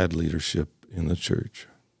bad leadership in the church.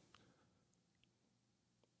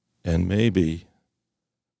 And maybe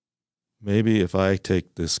if I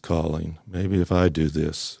take this calling, maybe if I do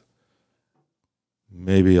this,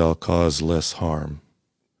 maybe I'll cause less harm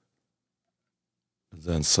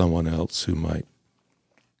than someone else who might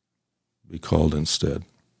be called instead.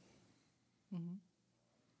 Mm-hmm.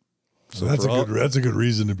 So that's a good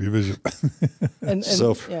reason to be a bishop. and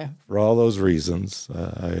so for all those reasons,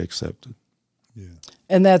 I accepted. Yeah.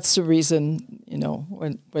 And that's the reason,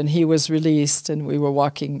 when he was released and we were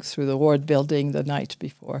walking through the ward building the night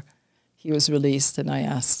before he was released, and I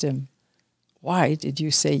asked him, why did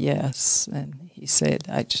you say yes? And he said,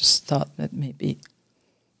 I just thought that maybe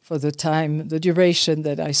for the duration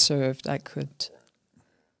that I served, I could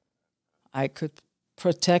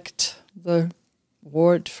protect the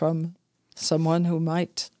ward from someone who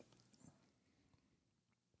might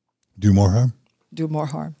do more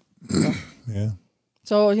harm. Yeah.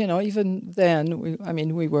 So, even then,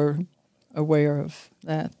 we were aware of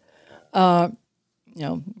that.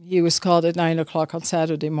 He was called at 9 o'clock on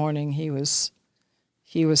Saturday morning. He was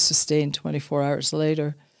sustained 24 hours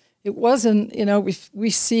later. It wasn't, we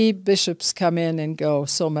see bishops come in and go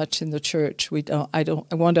so much in the church. I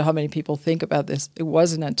wonder how many people think about this. It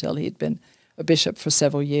wasn't until he'd been a bishop for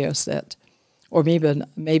several years or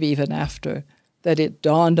maybe even after, that it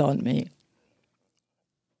dawned on me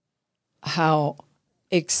how,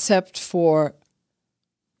 except for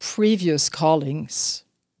previous callings,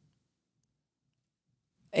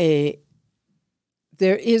 there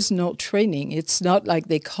is no training. It's not like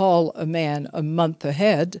they call a man a month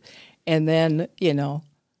ahead and then,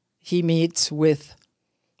 he meets with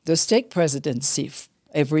the stake presidency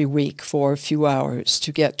every week for a few hours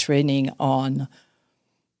to get training on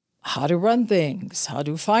how to run things, how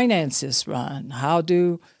do finances run, how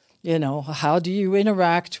do you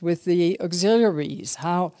interact with the auxiliaries,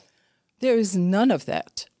 there is none of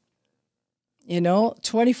that.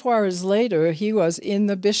 24 hours later, he was in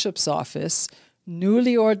the bishop's office,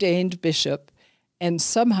 newly ordained bishop, and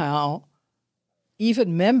somehow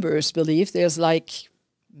even members believe there's like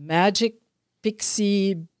magic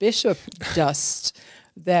pixie bishop dust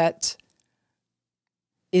that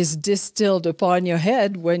is distilled upon your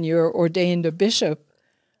head when you're ordained a bishop.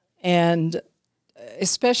 And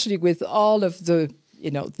especially with all of the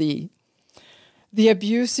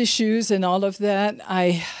abuse issues and all of that,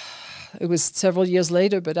 it was several years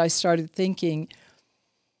later, but I started thinking,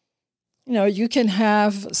 you can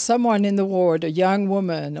have someone in the ward, a young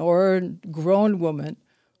woman or a grown woman,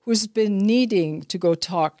 who's been needing to go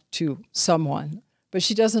talk to someone, but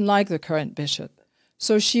she doesn't like the current bishop.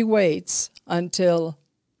 So she waits until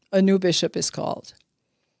a new bishop is called.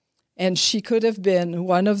 And she could have been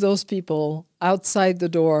one of those people outside the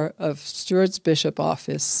door of Stuart's bishop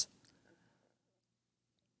office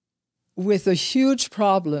with a huge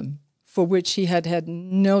problem for which he had had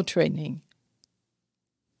no training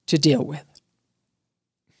to deal with.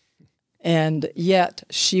 And yet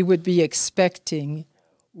she would be expecting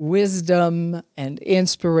wisdom and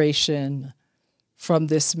inspiration from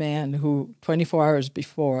this man who 24 hours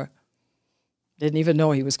before didn't even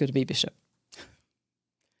know he was going to be bishop.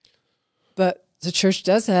 But the church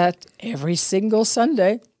does that every single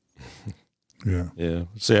Sunday. Yeah. Yeah.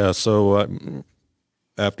 So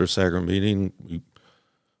after sacrament meeting,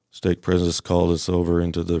 stake presidents called us over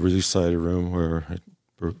into the recited room where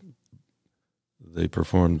they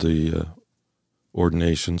performed the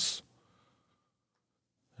ordinations.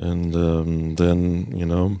 And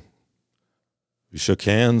then, we shook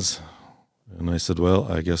hands, and I said,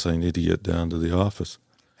 well, I guess I need to get down to the office.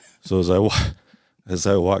 So as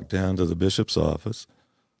I walked down to the bishop's office,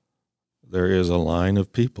 there is a line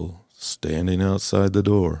of people standing outside the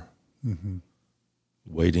door,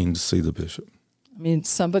 waiting to see the bishop.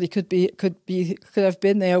 Somebody could have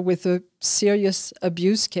been there with a serious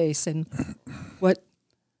abuse case, and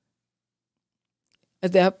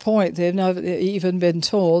at that point they've not even been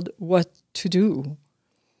told what to do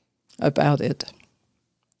about it.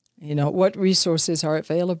 What resources are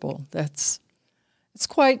available. It's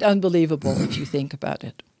quite unbelievable if you think about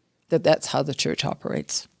it, that's how the church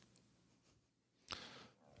operates.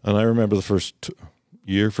 And I remember the first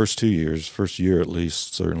year at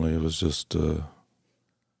least, certainly, it was just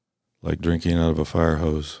like drinking out of a fire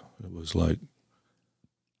hose. It was like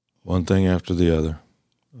one thing after the other.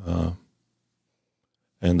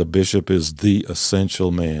 And the bishop is the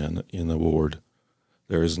essential man in the ward.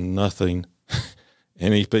 There is nothing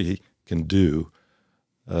anybody can do,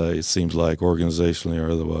 it seems like, organizationally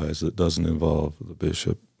or otherwise, that doesn't involve the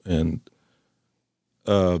bishop. And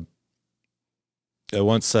I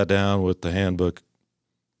once sat down with the handbook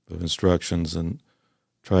of instructions and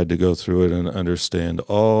tried to go through it and understand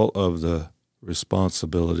all of the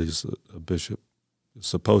responsibilities that a bishop is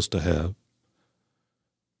supposed to have.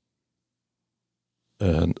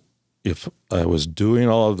 And if I was doing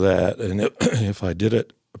all of that, and if I did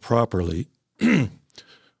it properly,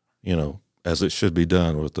 as it should be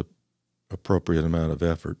done with the appropriate amount of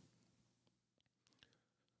effort,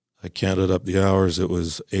 I counted up the hours. It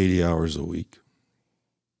was 80 hours a week.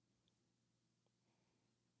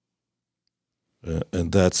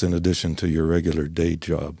 And that's in addition to your regular day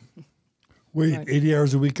job. Wait, right. 80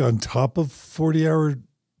 hours a week on top of 40-hour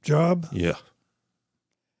job? Yeah.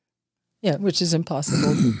 Yeah, which is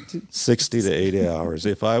impossible. 60 to 80 hours.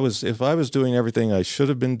 If I was doing everything I should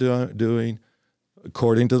have been doing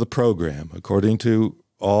according to the program, according to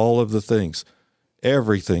all of the things,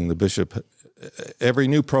 everything the bishop, every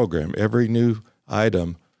new program, every new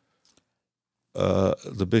item,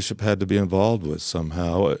 the bishop had to be involved with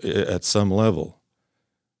somehow at some level.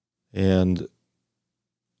 And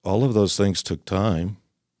all of those things took time,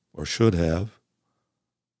 or should have,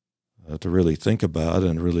 to really think about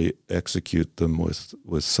and really execute them with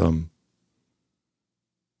some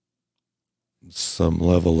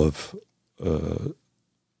level of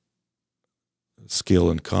skill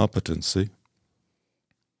and competency.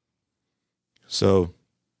 So,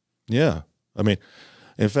 yeah, I mean,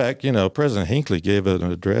 in fact, President Hinckley gave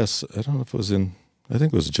an address. I don't know if it was I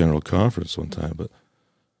think it was a general conference one time, but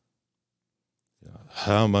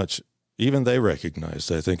how much, even they recognized,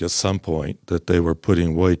 I think, at some point that they were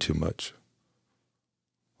putting way too much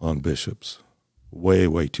on bishops. Way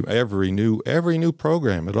too. Every new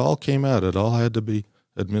program, it all came out. It all had to be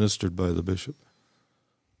administered by the bishop.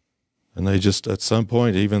 And they just, at some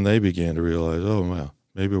point, even they began to realize, oh, wow,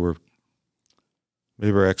 maybe our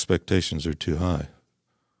expectations are too high.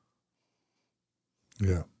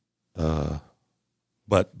 Yeah.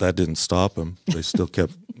 But that didn't stop them. They still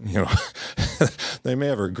kept, they may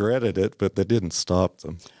have regretted it, but that didn't stop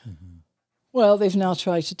them. Mm-hmm. Well, they've now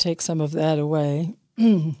tried to take some of that away.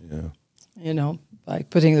 Yeah. By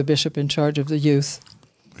putting the bishop in charge of the youth.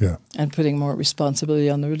 Yeah. And putting more responsibility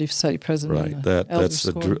on the Relief Society president. Right. That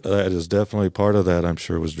is definitely part of that, I'm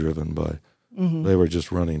sure, was driven by, they were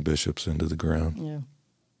just running bishops into the ground.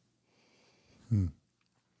 Yeah.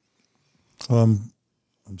 I'm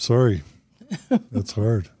sorry. That's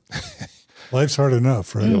hard. Life's hard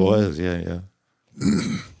enough, right? It was, yeah.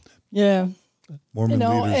 Yeah. Mormon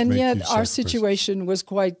leaders and make yet you our sacrifice. situation was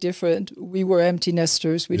quite different. We were empty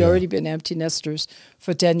nesters. We'd already been empty nesters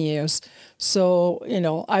for 10 years. So,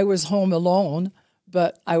 I was home alone,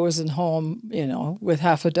 but I wasn't home, with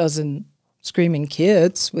half a dozen screaming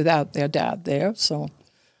kids without their dad there. So,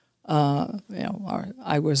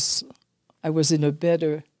 I was in a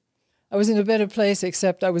better place,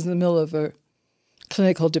 except I was in the middle of a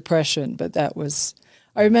clinical depression. But I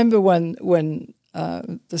remember when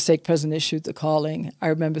the stake president issued the calling, I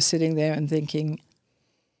remember sitting there and thinking,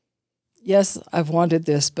 yes, I've wanted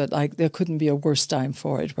this, but there couldn't be a worse time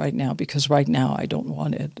for it right now, because right now I don't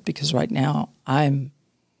want it, because right now I'm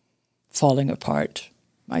falling apart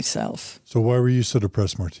myself. So why were you so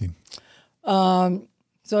depressed, Martine? So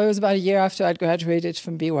it was about a year after I'd graduated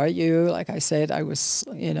from BYU. Like I said, I was,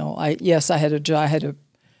 I had a job. I had a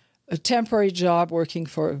temporary job working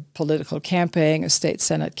for a political campaign, a state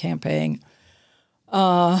senate campaign.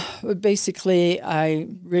 But basically, I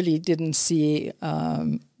really didn't see,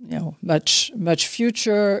 much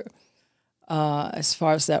future as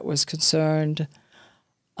far as that was concerned.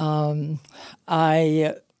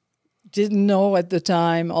 I didn't know at the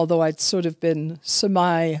time, although I'd sort of been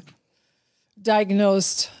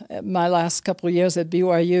semi-diagnosed my last couple of years at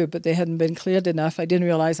BYU, but they hadn't been cleared enough. I didn't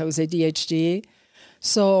realize I was ADHD.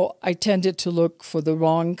 So I tended to look for the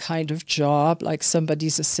wrong kind of job, like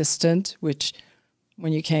somebody's assistant, which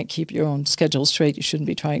when you can't keep your own schedule straight, you shouldn't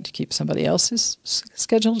be trying to keep somebody else's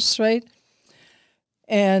schedule straight.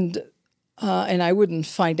 And I wouldn't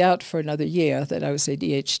find out for another year that I was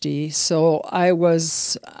ADHD. So I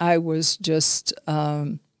was just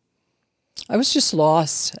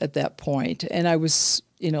lost at that point. And I was,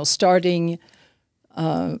 starting.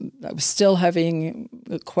 I was still having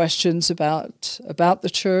questions about the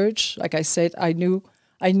church. Like I said, I knew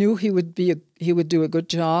he would do a good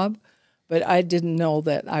job, But I didn't know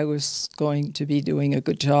that I was going to be doing a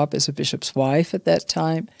good job as a bishop's wife at that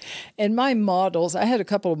time. And my models, I had a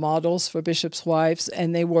couple of models for bishop's wives,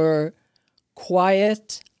 and they were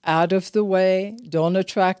quiet, out of the way, don't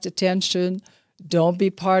attract attention, don't be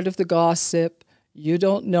part of the gossip, you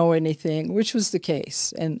don't know anything, which was the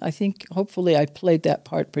case. And I think hopefully I played that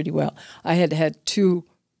part pretty well. I had had 2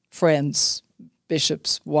 friends,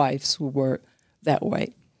 bishops' wives, who were that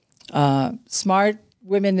way. Smart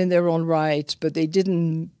women in their own right, but they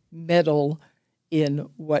didn't meddle in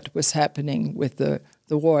what was happening with the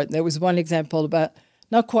war. There was one example about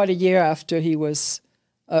not quite a year after he was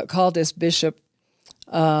called as bishop,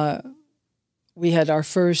 we had our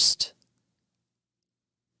first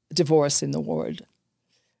divorce in the ward.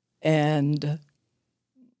 And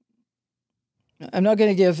I'm not going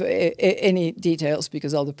to give any details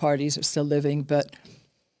because all the parties are still living, but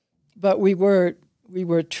we were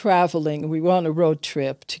traveling. We were on a road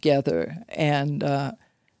trip together, and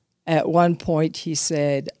at one point he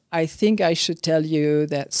said, "I think I should tell you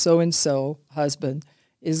that so-and-so husband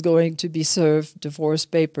is going to be served divorce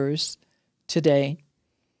papers today."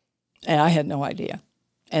 And I had no idea.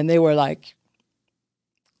 And they were like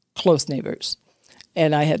close neighbors.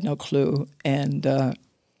 And I had no clue. And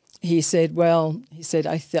he said,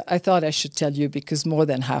 I thought I should tell you because more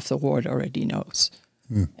than half the ward already knows.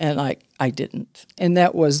 And I didn't. And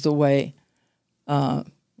that was the way,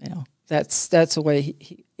 that's the way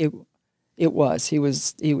it was. He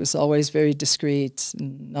was always very discreet.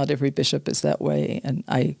 And not every bishop is that way. And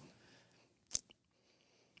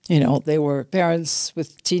they were parents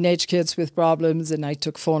with teenage kids with problems, and I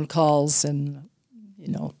took phone calls and,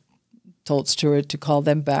 told Stuart to call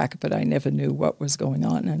them back, but I never knew what was going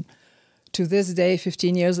on. And to this day,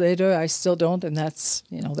 15 years later, I still don't, and that's,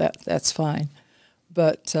 that's fine.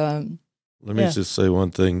 But let me just say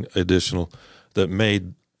one thing additional that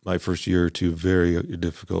made my first year or 2 very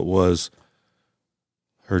difficult was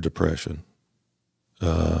her depression.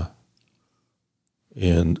 And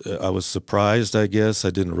I was surprised, I guess.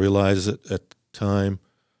 I didn't realize it at the time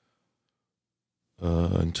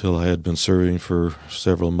until I had been serving for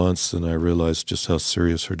several months, and I realized just how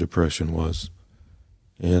serious her depression was.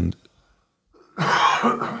 And,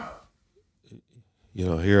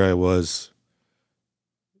 here I was,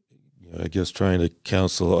 I guess, trying to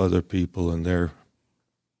counsel other people and their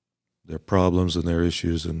problems and their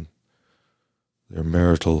issues and their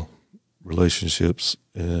marital relationships,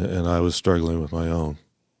 and I was struggling with my own.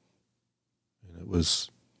 And that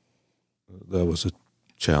was a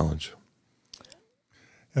challenge.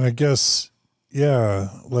 And I guess,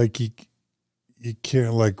 like you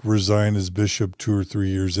can't like resign as bishop 2 or 3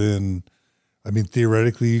 years in. I mean,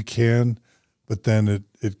 theoretically you can, but then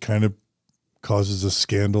it kind of causes a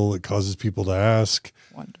scandal. It causes people to ask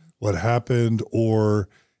what happened, or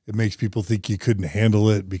it makes people think you couldn't handle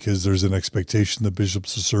it because there's an expectation that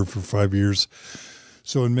bishops will serve for 5 years.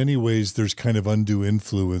 So in many ways, there's kind of undue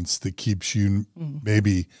influence that keeps you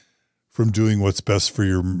maybe from doing what's best for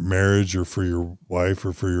your marriage or for your wife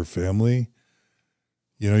or for your family.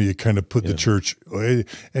 You kind of put the church,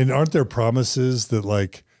 and aren't there promises that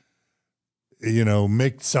like,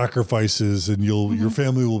 make sacrifices and your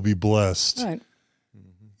family will be blessed. Right.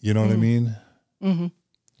 You know what I mean? Mm-hmm.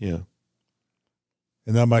 Yeah.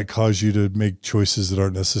 And that might cause you to make choices that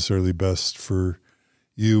aren't necessarily best for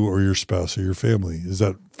you or your spouse or your family. Is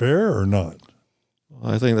that fair or not?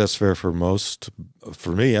 I think that's fair for most.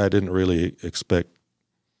 For me, I didn't really expect,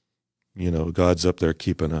 God's up there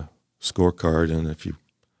keeping a scorecard, and a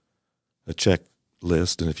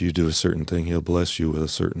checklist, and if you do a certain thing, he'll bless you with a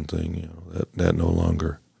certain thing.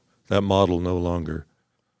 That model no longer,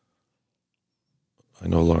 I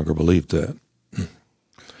no longer believed that.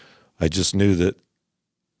 I just knew that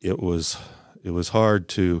it was hard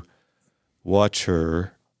to watch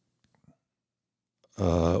her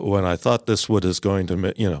when I thought this is going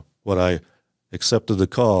to, what I accepted the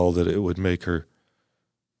call that it would make her,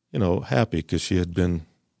 happy because she had been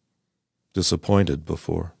disappointed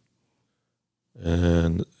before.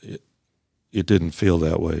 And it didn't feel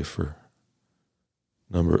that way for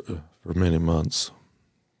many months.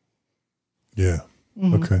 Yeah.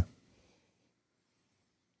 Mm-hmm. Okay.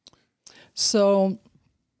 So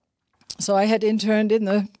I had interned in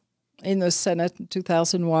the Senate in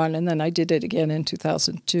 2001, and then I did it again in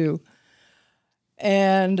 2002.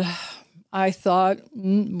 And I thought,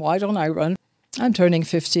 why don't I run? I'm turning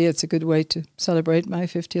 50. It's a good way to celebrate my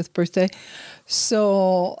 50th birthday.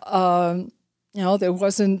 So, there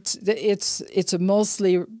wasn't. It's a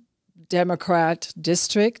mostly Democrat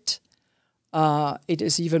district. It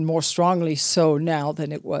is even more strongly so now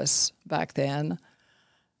than it was back then.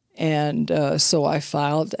 And so I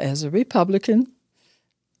filed as a Republican,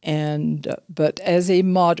 but as a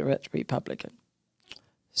moderate Republican.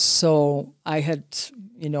 So I had,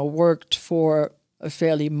 worked for a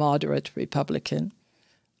fairly moderate Republican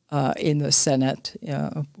in the Senate,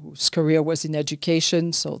 whose career was in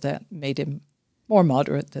education, so that made him more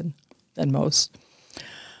moderate than most.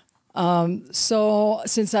 So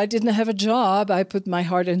since I didn't have a job, I put my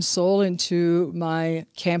heart and soul into my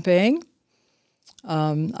campaign.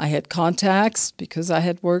 I had contacts because I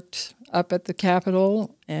had worked up at the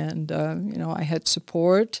Capitol, and I had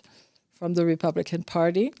support from the Republican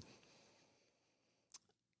Party.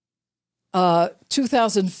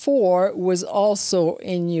 2004 was also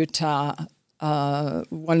in Utah.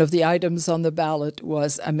 One of the items on the ballot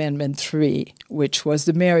was Amendment 3, which was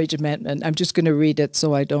the marriage amendment. I'm just going to read it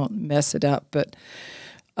so I don't mess it up. But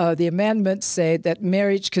the amendments say that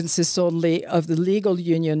marriage consists only of the legal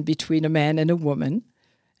union between a man and a woman.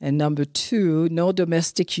 And number 2, no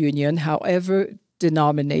domestic union, however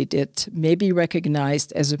denominated, may be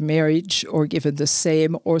recognized as a marriage or given the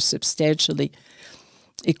same or substantially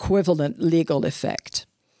equivalent legal effect.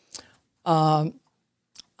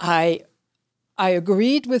 I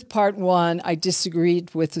agreed with part 1. I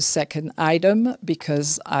disagreed with the second item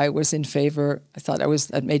because I was in favor. I thought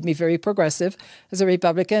that made me very progressive. As a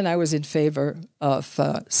Republican, I was in favor of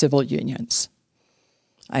civil unions.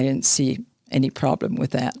 I didn't see any problem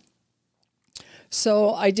with that.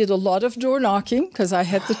 So I did a lot of door knocking because I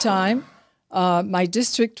had the time. My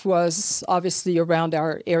district was obviously around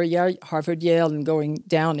our area, Harvard, Yale, and going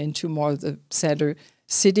down into more of the center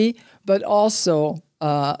city, but also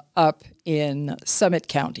up in Summit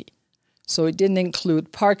County. So it didn't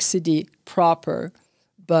include Park City proper,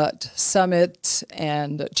 but Summit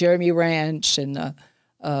and Jeremy Ranch and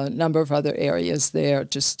a number of other areas there,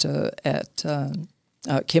 just at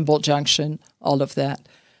Kimball Junction, all of that.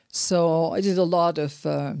 So I did a lot of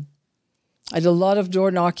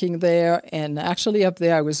door knocking there, and actually up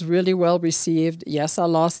there I was really well received. Yes, I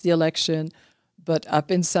lost the election, but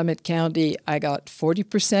up in Summit County I got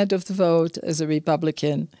 40% of the vote as a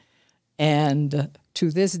Republican, and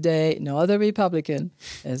to this day no other Republican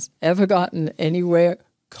has ever gotten anywhere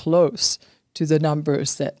close to the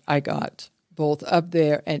numbers that I got, both up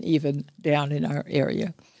there and even down in our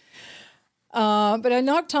area. But I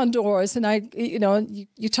knocked on doors, and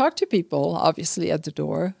you talk to people, obviously, at the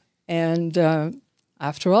door. And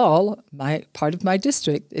after all, part of my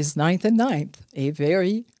district is 9th and 9th, a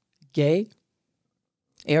very gay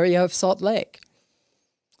area of Salt Lake.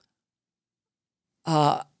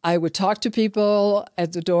 I would talk to people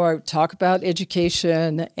at the door, I would talk about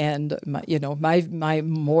education and my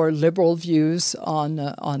more liberal views on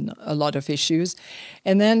a lot of issues.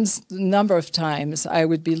 And then a number of times I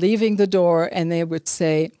would be leaving the door and they would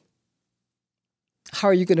say, "How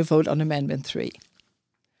are you going to vote on Amendment 3?"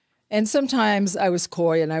 And sometimes I was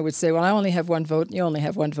coy and I would say, "Well, I only have one vote, and you only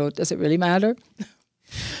have one vote. Does it really matter?"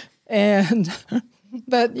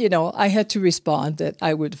 But, I had to respond that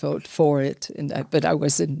I would vote for it, but I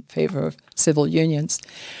was in favor of civil unions.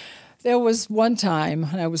 There was one time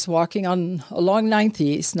when I was walking along 9th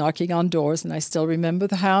East, knocking on doors, and I still remember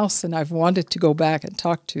the house, and I've wanted to go back and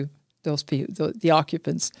talk to those people, the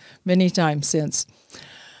occupants, many times since.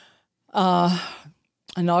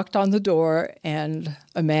 I knocked on the door, and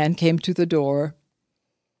a man came to the door,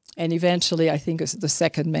 and eventually, I think it was the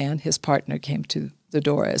second man, his partner, came to the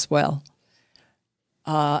door as well.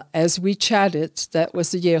 As we chatted, that was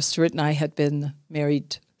the year Stuart and I had been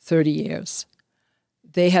married 30 years.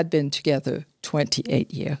 They had been together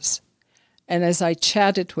 28 years. And as I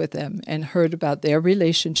chatted with them and heard about their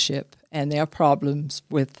relationship and their problems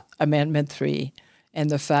with Amendment 3 and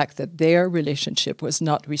the fact that their relationship was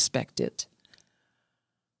not respected,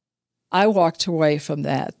 I walked away from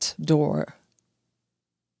that door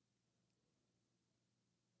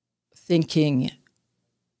thinking,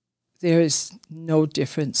 there is no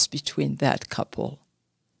difference between that couple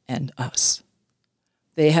and us.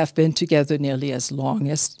 They have been together nearly as long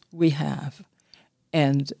as we have,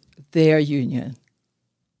 and their union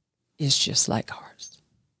is just like ours.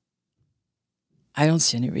 I don't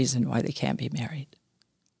see any reason why they can't be married.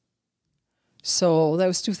 So that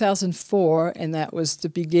was 2004, and that was the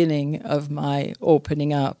beginning of my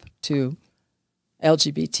opening up to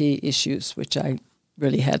LGBT issues, which I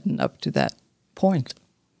really hadn't up to that point.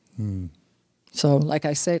 So, like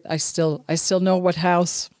I said, I still know what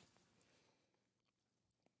house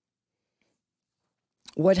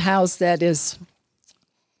that is,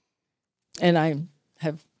 and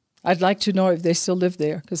I'd like to know if they still live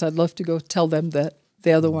there, because I'd love to go tell them that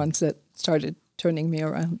they're the ones that started turning me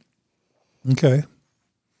around. Okay.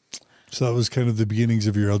 So that was kind of the beginnings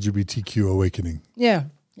of your LGBTQ awakening. Yeah,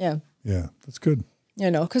 yeah. Yeah, that's good. You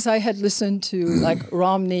know, because I had listened to like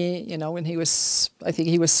Romney, you know, when he was, I think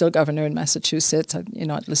he was still governor in Massachusetts. I'd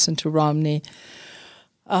listened to Romney,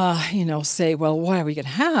 you know, say, well, what are we going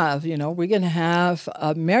to have? You know, we're going to have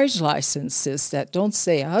marriage licenses that don't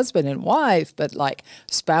say husband and wife, but like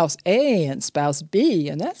spouse A and spouse B,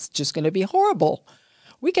 and that's just going to be horrible.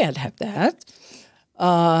 We can't have that.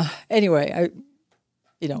 Anyway,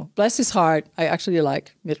 you know, bless his heart, I actually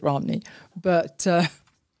like Mitt Romney, but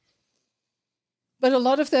a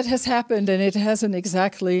lot of that has happened, and it hasn't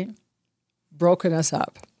exactly broken us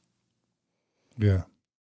up. Yeah.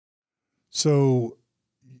 So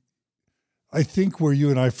I think where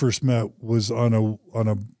you and I first met was on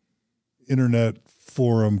a internet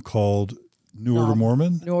forum called New Order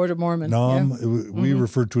Mormon. New Order Mormon. NOM. Yeah. We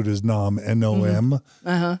referred to it as NOM, N-O-M,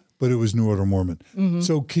 but it was New Order Mormon.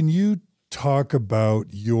 So can you talk about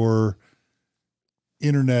your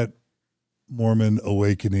internet Mormon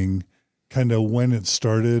awakening, kind of when it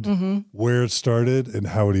started, where it started, and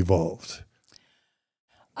how it evolved?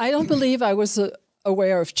 I don't believe I was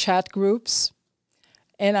aware of chat groups.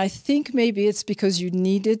 And I think maybe it's because you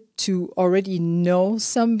needed to already know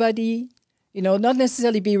somebody, you know, not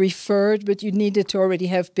necessarily be referred, but you needed to already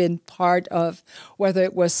have been part of, whether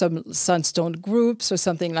it was some Sunstone groups or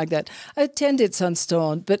something like that. I attended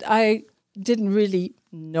Sunstone, but I didn't really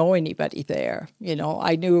know anybody there. You know,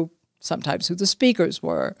 I knew sometimes who the speakers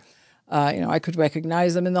were. You know, I could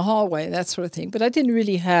recognize them in the hallway, that sort of thing. But I didn't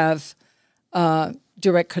really have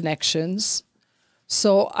direct connections.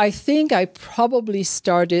 So I think I probably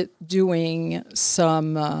started doing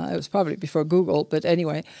some, it was probably before Google, but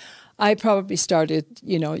anyway, I probably started,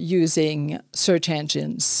 you know, using search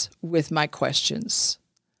engines with my questions.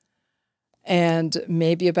 And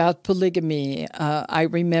maybe about polygamy. I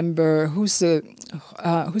remember, who's the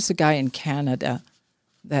guy in Canada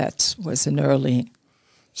that was an early...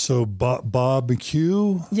 So Bob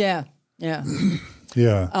McHugh? Yeah, yeah.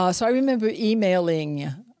 Yeah. So I remember emailing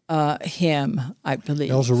him, I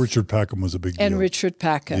believe. Also, Richard Packham was a big deal. And Richard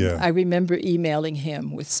Packham. Yeah. I remember emailing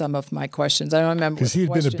him with some of my questions. I don't remember because he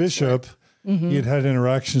had been a bishop. He had had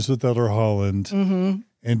interactions with Elder Holland,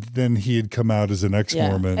 and then he had come out as an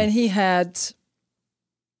ex-Mormon. Yeah. And he had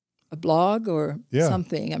a blog or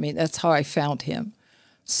something. I mean, that's how I found him.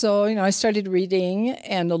 So, you know, I started reading,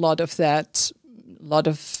 and a lot of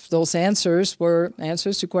those answers were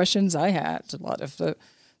answers to questions I had. A lot of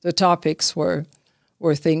the topics were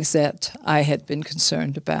things that I had been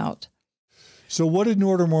concerned about. So what did New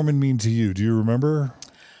Order Mormon mean to you? Do you remember?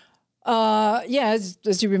 Yeah,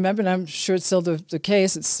 as you remember, and I'm sure it's still the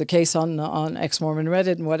case. It's the case on ex-Mormon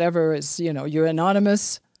Reddit and whatever, is, you know, you're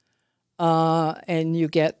anonymous, and you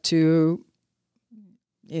get to,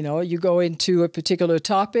 you know, you go into a particular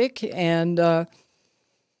topic, and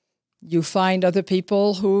you find other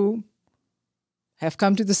people who have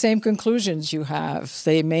come to the same conclusions you have.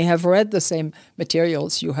 They may have read the same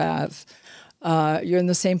materials you have. You're in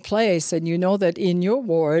the same place, and you know that in your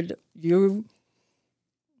ward, you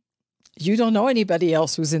don't know anybody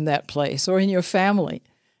else who's in that place, or in your family.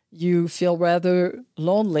 You feel rather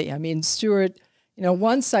lonely. I mean, Stuart, you know,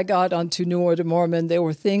 once I got onto New Order Mormon, there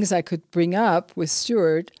were things I could bring up with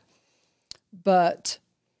Stuart, but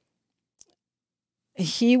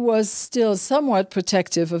he was still somewhat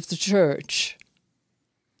protective of the church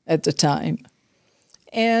at the time.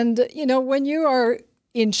 And, you know, when you are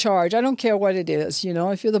in charge, I don't care what it is, you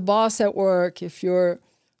know, if you're the boss at work, if you're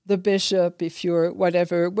the bishop, if you're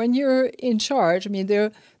whatever, when you're in charge, I mean,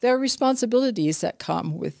 there are responsibilities that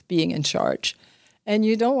come with being in charge. And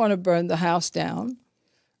you don't want to burn the house down.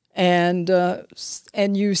 And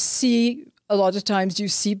you see, a lot of times you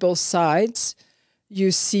see both sides.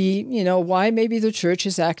 You see, you know, why maybe the church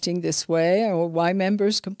is acting this way, or why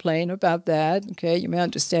members complain about that. Okay, you may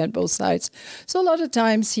understand both sides. So a lot of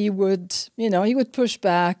times he would, you know, he would push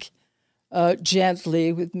back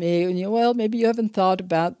gently with me. And, you know, well, maybe you haven't thought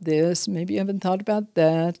about this. Maybe you haven't thought about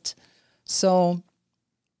that. So,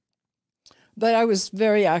 but I was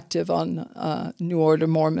very active on New Order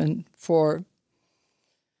Mormon for,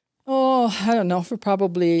 I don't know, for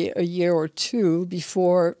probably a year or two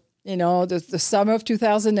before, you know, the summer of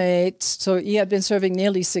 2008. So he had been serving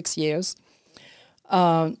nearly 6 years.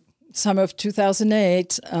 Summer of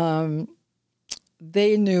 2008,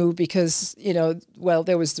 they knew because, you know, well,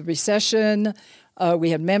 there was the recession.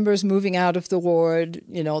 We had members moving out of the ward.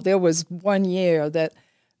 You know, there was one year that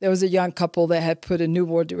there was a young couple that had put a new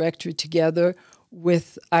ward directory together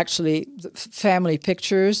with actually family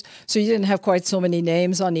pictures. So you didn't have quite so many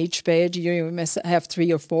names on each page. You even have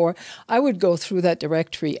 3 or 4. I would go through that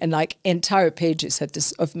directory and like entire pages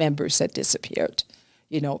of members had disappeared.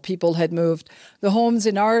 You know, people had moved. The homes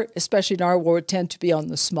especially in our ward, tend to be on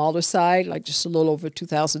the smaller side, like just a little over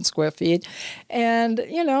 2,000 square feet. And,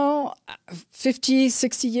 you know, 50,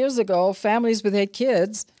 60 years ago, families with 8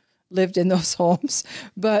 kids lived in those homes,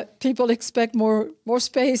 but people expect more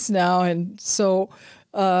space now. And so,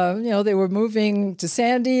 you know, they were moving to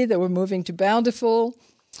Sandy, they were moving to Bountiful.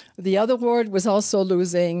 The other ward was also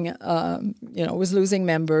losing, was losing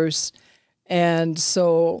members. And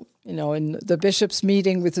so, you know, in the bishop's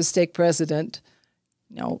meeting with the stake president,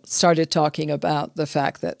 you know, started talking about the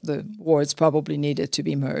fact that the wards probably needed to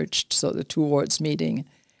be merged. So the 2 wards meeting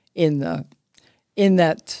in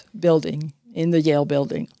that building, in the Yale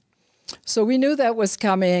building. So we knew that was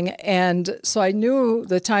coming, and so I knew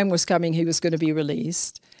the time was coming he was going to be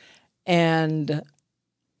released. And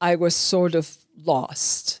I was sort of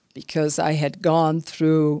lost because I had gone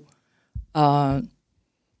through my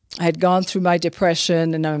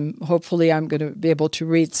depression, and hopefully I'm going to be able to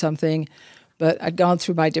read something, but I'd gone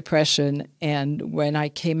through my depression, and when I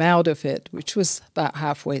came out of it, which was about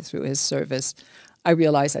halfway through his service, I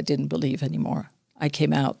realized I didn't believe anymore. I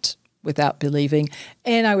came out without believing,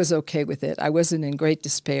 and I was okay with it. I wasn't in great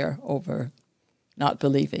despair over not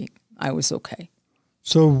believing. I was okay.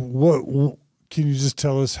 So what can you just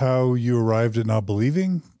tell us how you arrived at not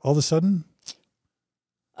believing all of a sudden?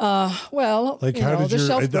 Well, like how did the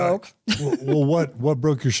shelf broke. Well, what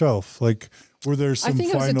broke your shelf? Like, were there some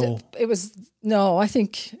final? I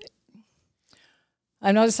think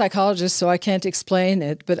I'm not a psychologist, so I can't explain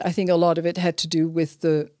it. But I think a lot of it had to do with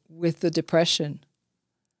the depression.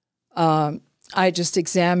 I just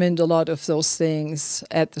examined a lot of those things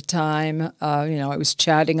at the time. I was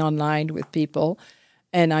chatting online with people,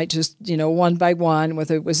 and I just, one by one,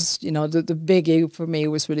 whether it was, the biggie for me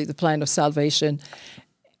was really the plan of salvation,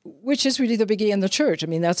 which is really the biggie in the church. I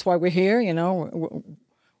mean, that's why we're here,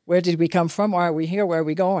 Where did we come from? Why are we here? Where are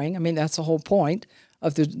we going? I mean, that's the whole point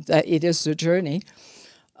of that it is the journey.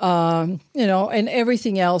 And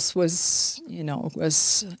everything else was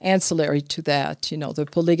ancillary to that, the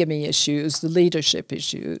polygamy issues, the leadership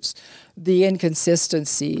issues, the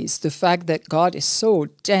inconsistencies, the fact that God is so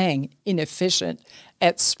dang inefficient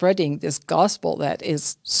at spreading this gospel that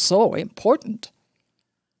is so important.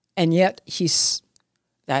 And yet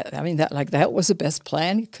that was the best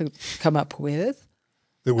plan he could come up with.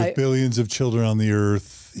 That with billions of children on the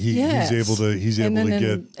earth, he's able to get 10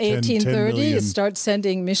 1830, million. you start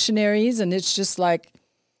sending missionaries, and it's just like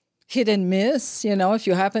hit and miss. If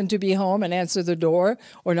you happen to be home and answer the door,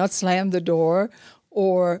 or not slam the door,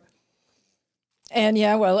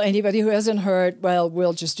 anybody who hasn't heard,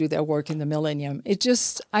 we'll just do their work in the millennium.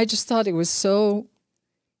 I just thought it was so.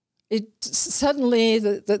 It suddenly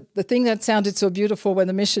the thing that sounded so beautiful when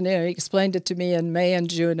the missionary explained it to me in May and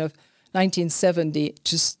June of 1970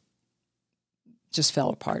 just fell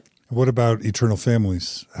apart. What about eternal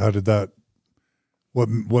families? How did that? What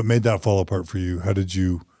made that fall apart for you? How did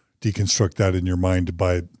you deconstruct that in your mind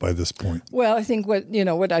by this point? Well, I think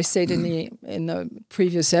what I said in the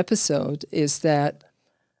previous episode is that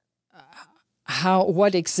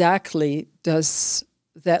what exactly does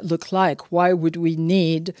that look like? Why would we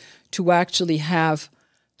need to actually have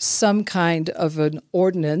some kind of an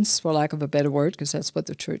ordinance, for lack of a better word, because that's what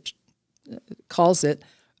the church calls it,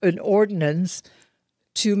 an ordinance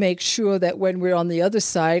to make sure that when we're on the other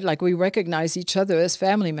side, like we recognize each other as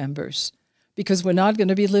family members, because we're not going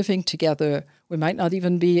to be living together. We might not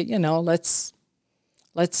even be, let's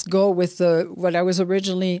go with what I was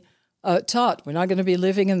originally taught. We're not going to be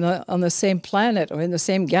living on the same planet or in the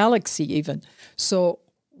same galaxy even. So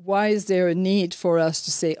why is there a need for us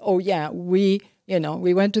to say, oh yeah, we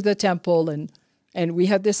went to the temple and we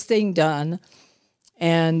had this thing done,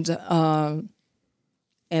 and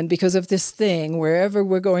because of this thing, wherever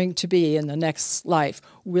we're going to be in the next life,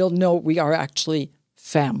 we'll know we are actually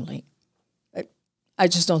family. I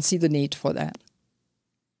just don't see the need for that.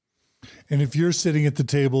 And if you're sitting at the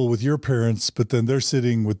table with your parents, but then they're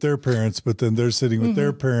sitting with their parents, but then they're sitting with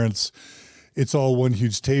their parents, it's all one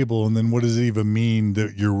huge table. And then what does it even mean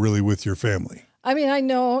that you're really with your family? I mean, I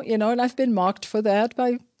know, and I've been mocked for that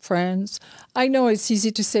by friends. I know it's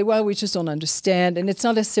easy to say, well, we just don't understand. And it's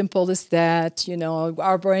not as simple as that.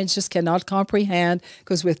 Our brains just cannot comprehend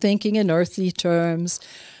because we're thinking in earthly terms.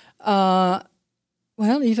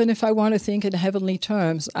 Well, even if I want to think in heavenly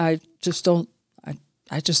terms, I just don't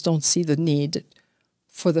see the need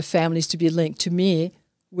for the families to be linked. To me,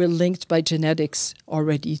 we're linked by genetics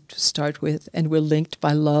already to start with, and we're linked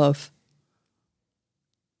by love.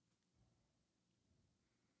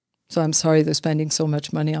 So I'm sorry they're spending so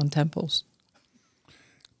much money on temples.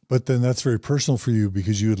 But then that's very personal for you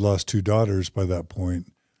because you had lost 2 daughters by that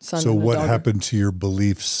point. Son So and a what daughter. happened to your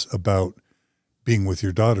beliefs about being with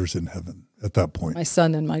your daughters in heaven at that point? My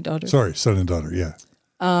son and my daughter. Sorry, son and daughter, yeah.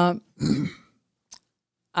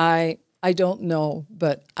 I don't know,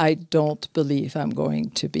 but I don't believe I'm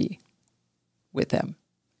going to be with them.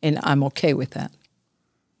 And I'm okay with that.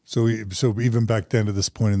 So even back then to this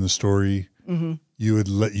point in the story, you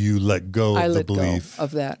let go I of the let belief. go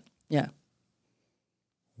of that. Yeah.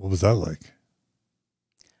 What was that like?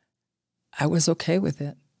 I was okay with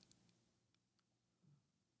it.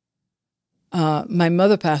 My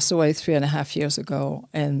mother passed away 3.5 years ago,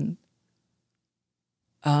 and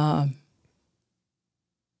I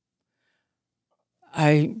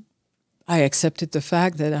accepted the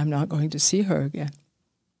fact that I'm not going to see her again.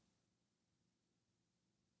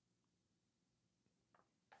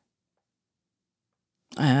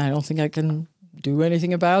 And I don't think I can do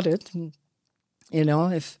anything about it. And, you know,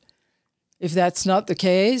 if that's not the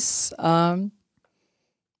case, I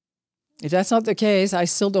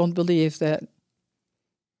still don't believe that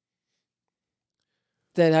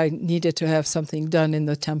I needed to have something done in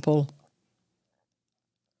the temple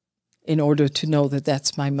in order to know that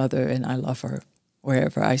that's my mother and I love her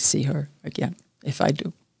wherever I see her again, if I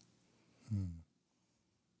do.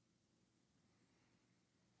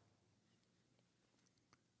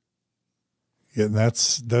 Yeah, and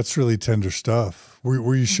that's really tender stuff.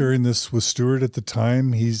 Were you sharing this with Stuart at the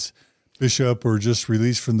time? He's bishop or just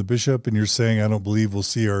released from the bishop, and you're saying, I don't believe we'll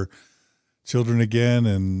see our children again,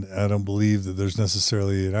 and I don't believe that there's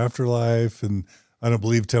necessarily an afterlife, and I don't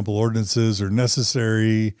believe temple ordinances are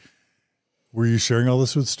necessary. Were you sharing all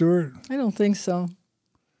this with Stuart? I don't think so.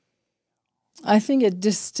 I think it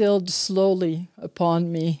distilled slowly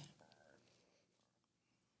upon me.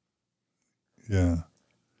 Yeah.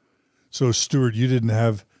 So, Stuart, you didn't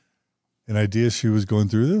have an idea she was going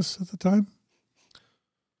through this at the time?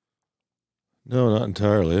 No, not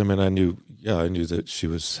entirely. I mean, I knew that she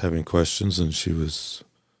was having questions and she was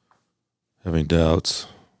having doubts.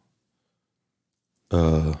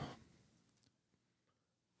 And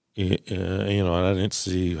I didn't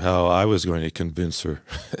see how I was going to convince her.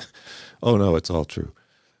 Oh, no, it's all true.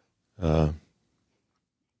 But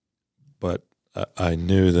I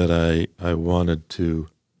knew that I wanted to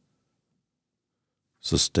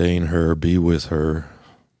sustain her, be with her,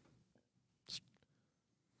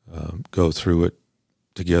 go through it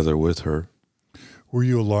together with her. Were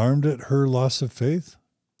you alarmed at her loss of faith?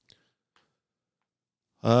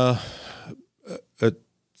 At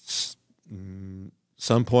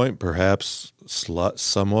some point, perhaps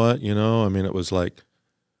somewhat, you know. I mean, it was like,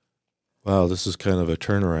 wow, this is kind of a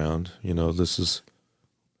turnaround. You know,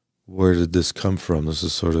 where did this come from? This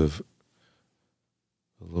is sort of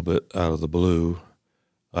a little bit out of the blue.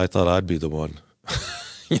 I thought I'd be the one,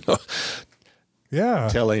 you know,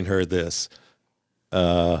 telling her this,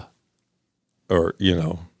 or, you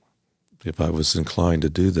know, if I was inclined to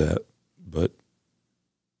do that. But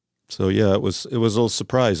so, yeah, it was a little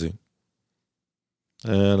surprising.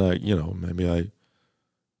 And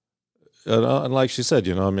and like she said,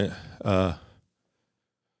 you know, I mean,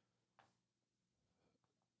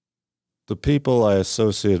 the people I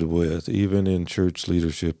associated with, even in church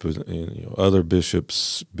leadership, other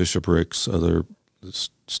bishops, bishoprics, other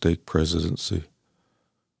stake presidency,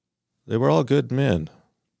 they were all good men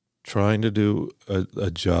trying to do a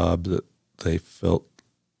job that they felt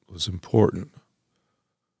was important.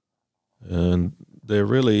 And they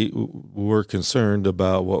really were concerned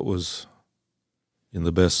about what was in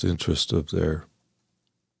the best interest of their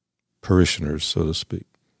parishioners, so to speak.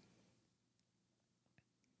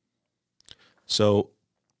 So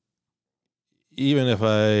even if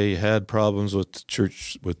I had problems with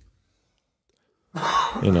church, with,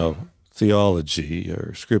 theology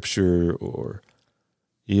or scripture or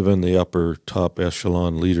even the upper top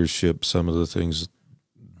echelon leadership, some of the things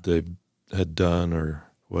they had done or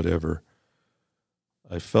whatever,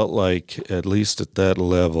 I felt like at least at that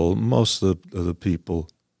level, most of the people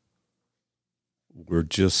were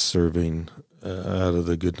just serving out of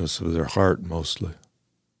the goodness of their heart mostly.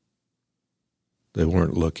 They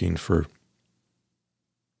weren't looking for,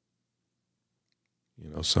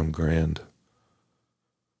 some grand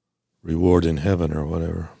reward in heaven or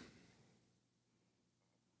whatever.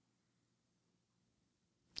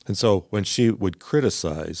 And so when she would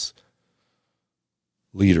criticize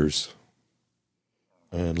leaders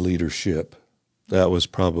and leadership, that was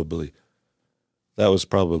probably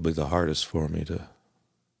the hardest for me to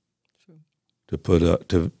put up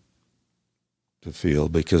to feel,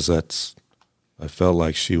 because I felt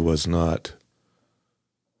like she was not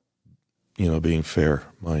being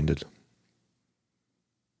fair-minded.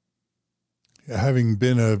 Having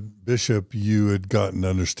been a bishop, you had gotten to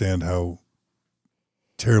understand how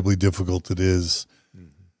terribly difficult it is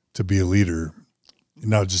to be a leader,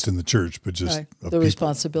 not just in the church, but just right. of The people,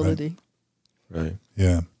 responsibility. Right.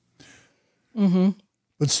 Yeah.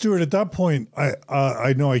 But Stuart, at that point,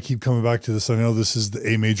 I know I keep coming back to this. I know this is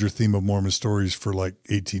a major theme of Mormon stories for like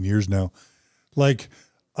 18 years now. Like,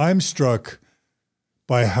 I'm struck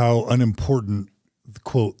by how unimportant the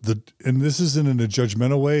quote, and this isn't in a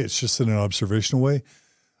judgmental way, it's just in an observational way.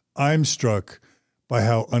 I'm struck by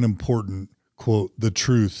how unimportant, quote, the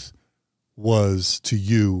truth was to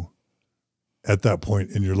you at that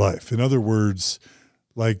point in your life. In other words,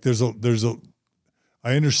 like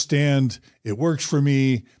I understand it works for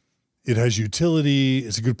me. It has utility.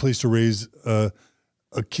 It's a good place to raise a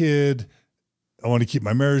kid. I want to keep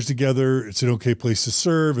my marriage together. It's an okay place to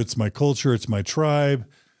serve. It's my culture. It's my tribe.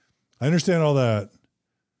 I understand all that.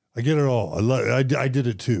 I get it all. I did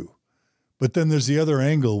it too. But then there's the other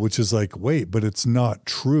angle, which is like, wait, but it's not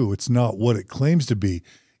true. It's not what it claims to be.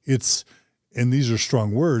 And these are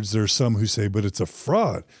strong words. There are some who say, but it's a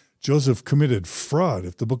fraud. Joseph committed fraud.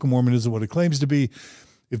 If the Book of Mormon isn't what it claims to be,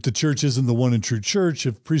 if the church isn't the one and true church,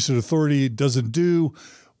 if priesthood authority doesn't do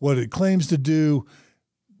what it claims to do,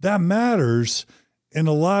 that matters. And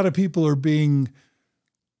a lot of people are being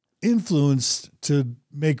influenced to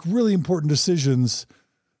make really important decisions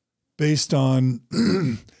based on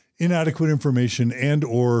inadequate information and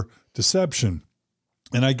or deception.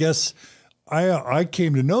 And I guess I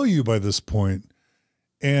came to know you by this point,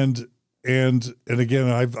 and again,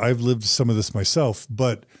 I've lived some of this myself,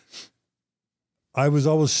 but I was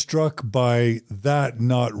always struck by that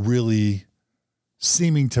not really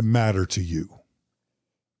seeming to matter to you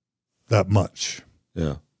that much.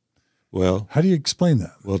 Yeah. Well, how do you explain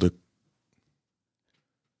that? Well, to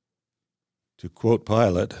quote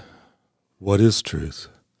Pilate, what is truth?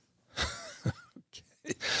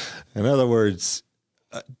 Okay. In other words,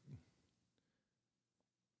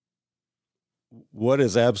 what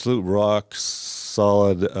is absolute rock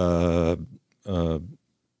solid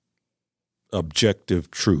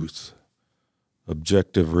objective truth,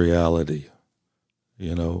 objective reality?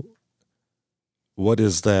 What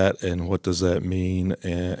is that, and what does that mean?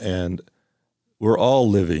 And we're all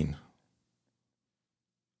living,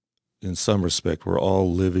 in some respect, we're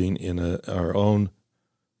all living in our own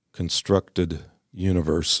constructed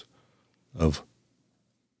universe of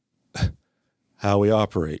how we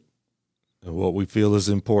operate and what we feel is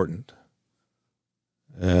important.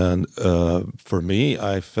 And for me,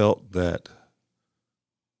 I felt that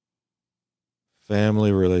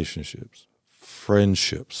family relationships,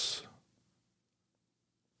 friendships,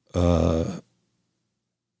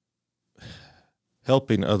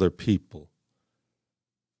 helping other people,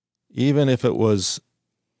 even if it was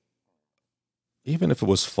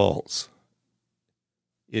false,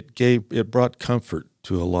 it brought comfort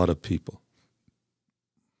to a lot of people.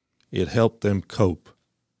 It helped them cope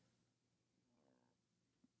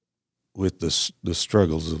with the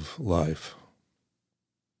struggles of life.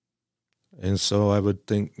 And so I would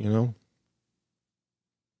think,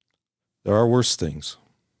 there are worse things.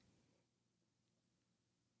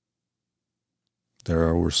 There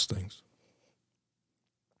are worse things.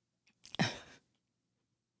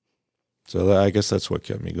 So I guess that's what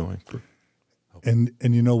kept me going. And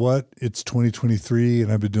you know what? It's 2023,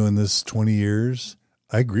 and I've been doing this 20 years.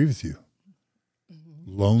 I agree with you.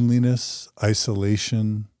 Mm-hmm. Loneliness,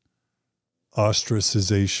 isolation,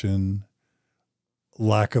 ostracization,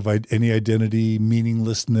 lack of any identity,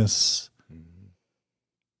 meaninglessness,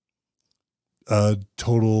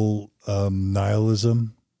 total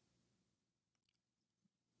nihilism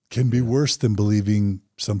can be worse than believing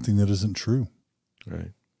something that isn't true.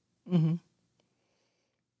 Right. Mm-hmm.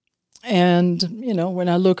 And, when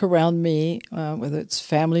I look around me, whether it's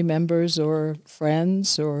family members or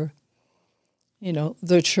friends or,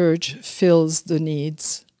 the church fills the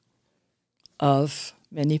needs of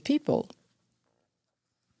many people.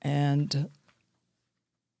 And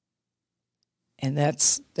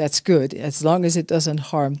that's good, as long as it doesn't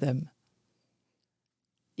harm them.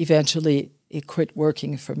 Eventually, it quit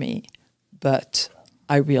working for me, but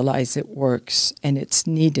I realize it works and it's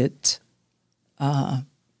needed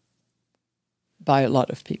by a lot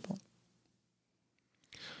of people.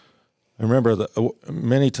 I remember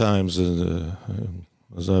many times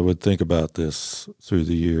as I would think about this through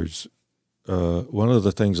the years, one of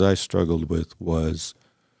the things I struggled with was,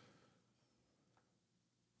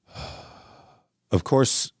 of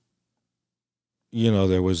course,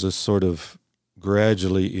 there was this sort of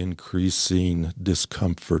gradually increasing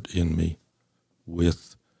discomfort in me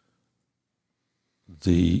with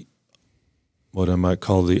what I might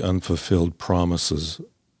call the unfulfilled promises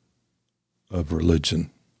of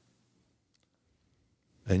religion.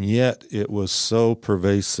 And yet it was so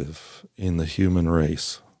pervasive in the human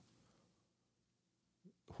race.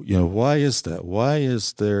 Why is that? Why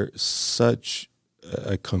is there such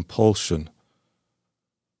a compulsion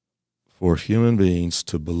for human beings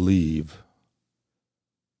to believe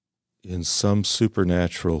in some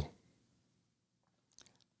supernatural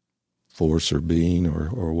force or being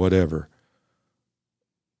or whatever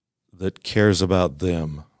that cares about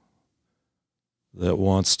them, that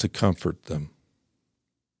wants to comfort them?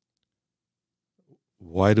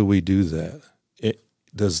 Why do we do that?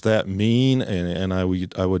 Does that mean, and I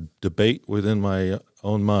would debate within my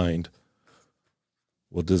own mind,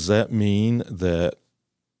 well, does that mean that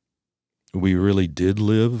we really did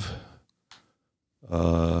live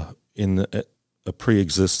in a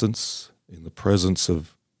pre-existence, in the presence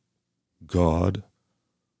of God?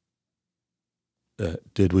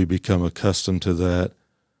 Did we become accustomed to that?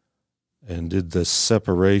 And did the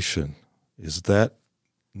separation, is that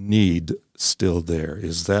need still there?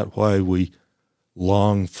 Is that why we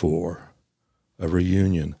long for a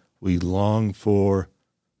reunion? We long for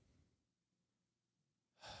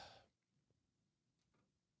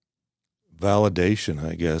validation,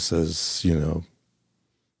 I guess, as,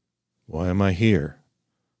 why am I here?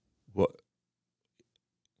 What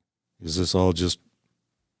is this, all just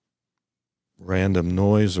random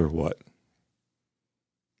noise or what?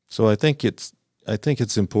 So I think it's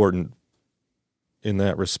important in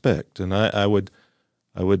that respect. And I would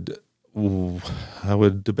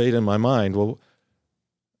debate in my mind, well,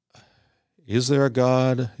 is there a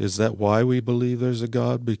God? Is that why we believe there's a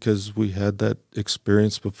God? Because we had that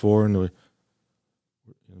experience before, and we're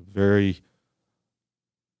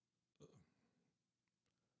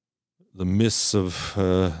the mists of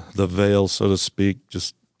the veil, so to speak,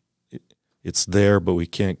 just it's there, but we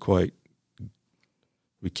can't quite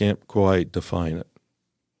define it.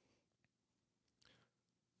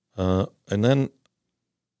 And then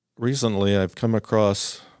recently I've come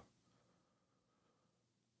across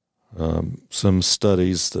some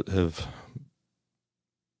studies that have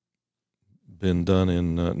been done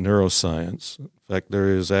in neuroscience. In fact, there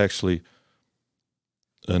is actually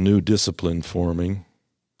a new discipline forming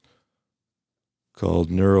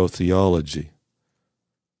called neurotheology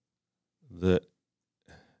that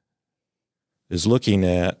is looking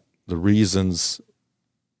at the reasons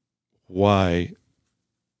why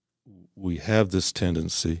we have this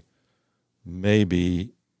tendency,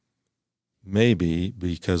 maybe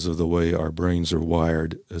because of the way our brains are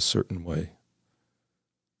wired a certain way.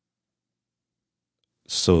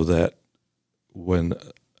 So that when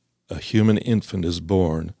a human infant is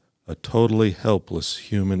born, a totally helpless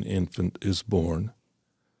human infant is born,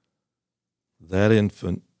 that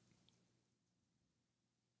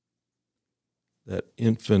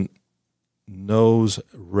infant knows,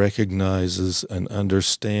 recognizes, and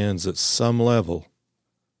understands at some level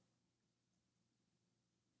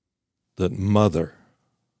that mother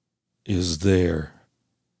is there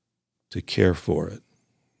to care for it.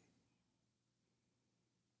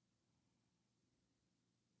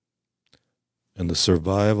 And the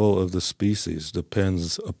survival of the species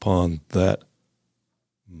depends upon that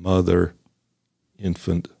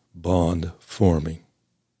mother-infant bond forming.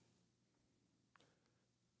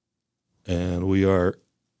 And we are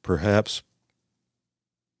perhaps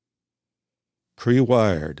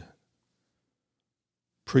pre-wired,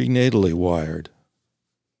 prenatally wired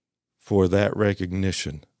for that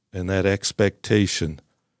recognition and that expectation.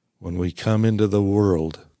 When we come into the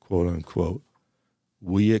world, quote unquote,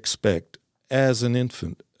 we expect, as an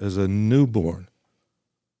infant, as a newborn,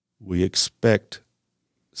 we expect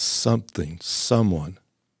something, someone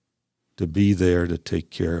to be there to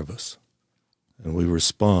take care of us. And we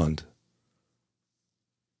respond.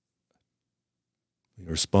 We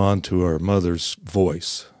respond to our mother's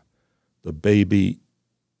voice. The baby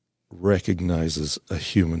recognizes a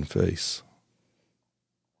human face.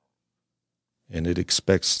 And it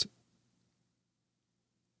expects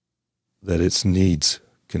that its needs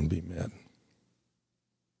can be met.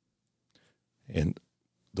 And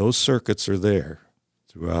those circuits are there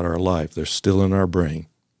throughout our life. They're still in our brain.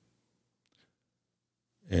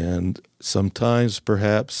 And sometimes,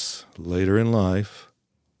 perhaps later in life,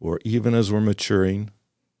 or even as we're maturing,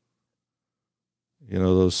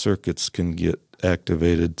 those circuits can get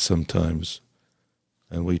activated sometimes.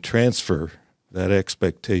 And we transfer that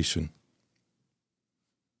expectation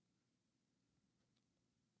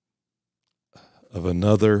of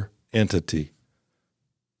another entity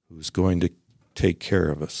who's going to take care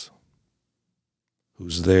of us,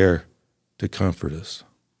 who's there to comfort us.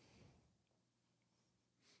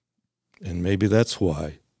 And maybe that's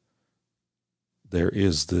why there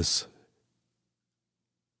is this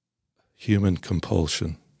human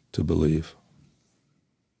compulsion to believe.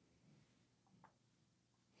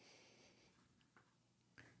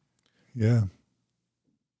 Yeah.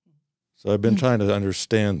 So I've been trying to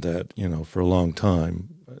understand that, for a long time,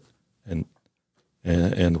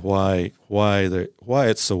 and why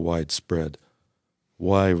it's so widespread,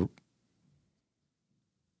 why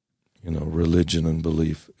religion and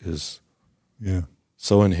belief is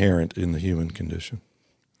so inherent in the human condition.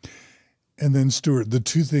 And then, Stuart, the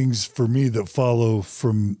two things for me that follow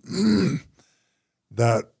from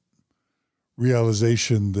that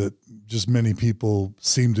realization that just many people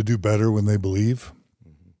seem to do better when they believe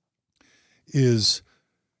is,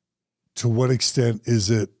 to what extent is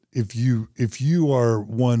it, if you are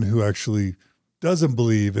one who actually doesn't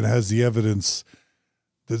believe and has the evidence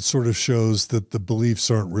that sort of shows that the beliefs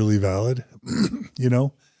aren't really valid,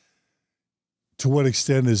 to what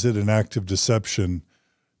extent is it an act of deception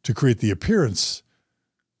to create the appearance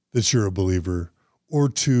that you're a believer, or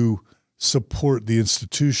to support the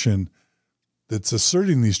institution that's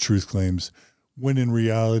asserting these truth claims when in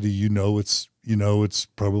reality it's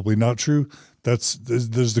probably not true?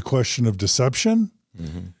 There's the question of deception,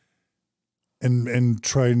 and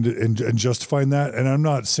trying to and justifying that. And I'm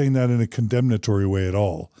not saying that in a condemnatory way at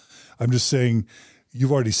all. I'm just saying,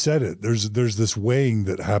 you've already said it. There's this weighing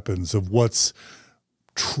that happens of what's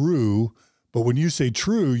true, but when you say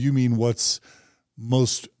true, you mean what's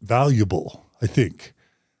most valuable, I think.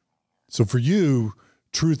 So for you,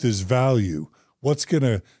 truth is value. What's going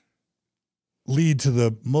to lead to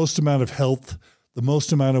the most amount of health, the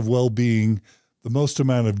most amount of well-being, the most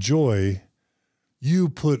amount of joy? You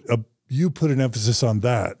put an emphasis on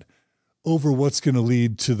that over what's going to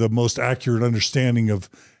lead to the most accurate understanding of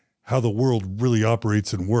how the world really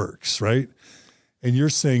operates and works, right? And you're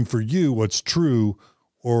saying for you, what's true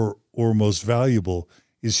or most valuable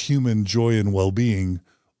is human joy and well-being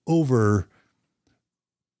over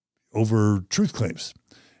truth claims.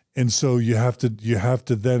 And so you have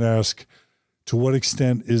to then ask, to what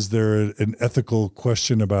extent is there an ethical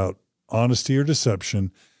question about honesty or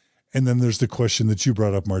deception? And then there's the question that you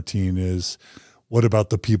brought up, Martine, is what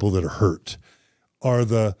about the people that are hurt?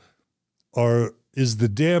 Is the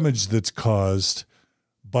damage that's caused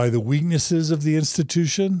by the weaknesses of the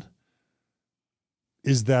institution,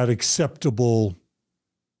 is that acceptable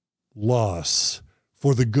loss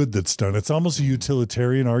for the good that's done? It's almost a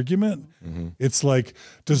utilitarian argument. Mm-hmm. It's like,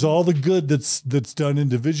 does all the good that's done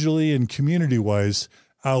individually and community-wise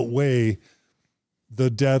outweigh the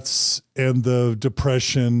deaths and the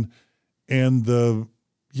depression and the,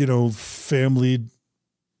 family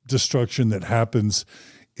destruction that happens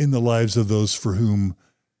in the lives of those for whom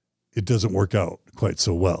it doesn't work out quite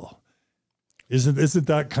so well? Isn't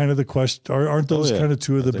that kind of the question? Aren't those kind of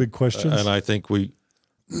two of the big questions? And I think we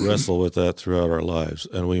wrestle with that throughout our lives,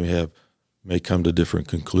 and we may come to different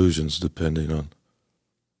conclusions depending on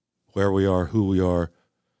where we are, who we are,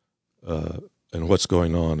 and what's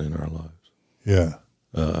going on in our lives. Yeah.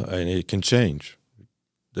 And it can change.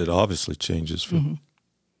 It obviously changes for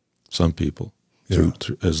some people through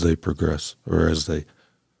as they progress or as they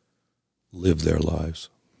live their lives.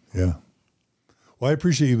 Yeah. Well, I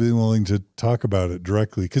appreciate you being willing to talk about it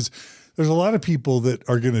directly, because there's a lot of people that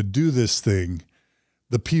are going to do this thing,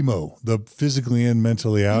 the PMO, the physically in,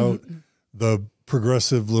 mentally out, the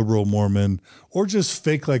progressive liberal Mormon, or just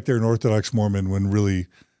fake like they're an Orthodox Mormon when really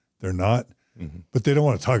they're not, but they don't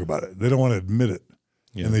want to talk about it. They don't want to admit it.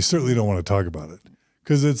 Yeah. And they certainly don't want to talk about it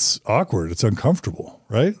because it's awkward. It's uncomfortable,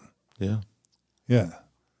 right? Yeah. Yeah.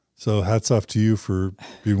 So hats off to you for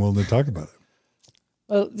being willing to talk about it.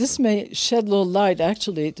 Well, this may shed a little light,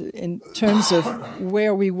 actually, in terms of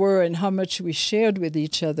where we were and how much we shared with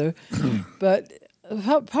each other. But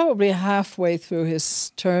probably halfway through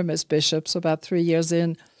his term as bishop, so about 3 years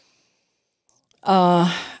in,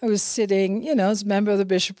 I was sitting, as a member of the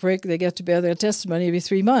bishopric. They get to bear their testimony every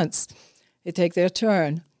 3 months. They take their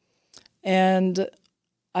turn. And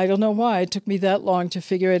I don't know why it took me that long to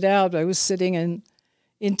figure it out. I was sitting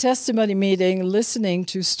in testimony meeting listening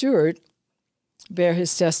to Stuart bear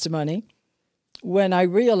his testimony when I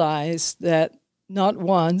realized that not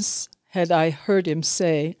once had I heard him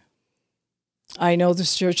say, I know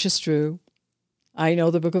this church is true. I know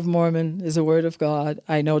the Book of Mormon is a word of God.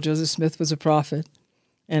 I know Joseph Smith was a prophet,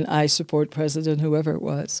 and I support President whoever it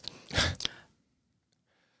was.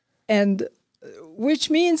 And which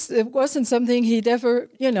means it wasn't something he'd ever,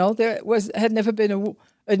 had never been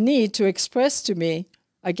a need to express to me,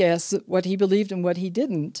 I guess, what he believed and what he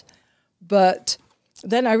didn't. But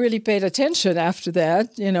then I really paid attention after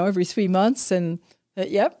that, every 3 months. And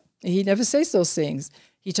yep, he never says those things.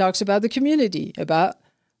 He talks about the community, about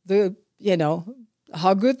the,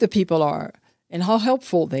 how good the people are and how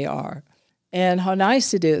helpful they are and how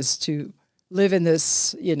nice it is to live in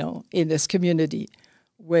this, in this community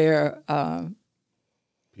where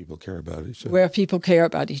people care about each other. Where people care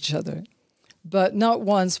about each other. But not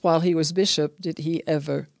once while he was bishop did he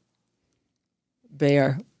ever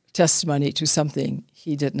bear testimony to something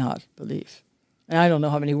he did not believe. And I don't know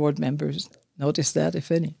how many ward members noticed that,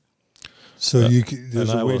 if any. So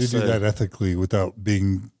there's a way to do that ethically without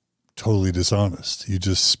being totally dishonest. You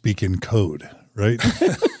just speak in code, right?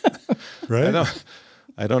 Right?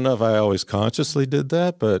 I don't know if I always consciously did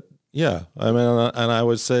that, but yeah. I mean, and I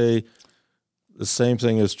would say the same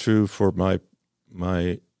thing is true for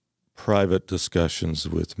my private discussions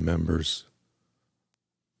with members.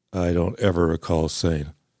 I don't ever recall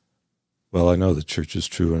saying, well, I know the church is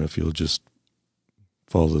true, and if you'll just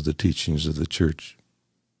follow the teachings of the church,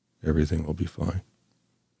 everything will be fine.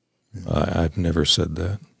 Yeah. I've never said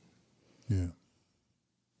that. Yeah.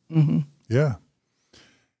 Mm-hmm. Yeah.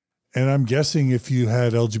 And I'm guessing if you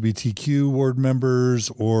had LGBTQ ward members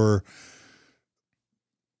or,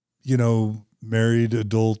 married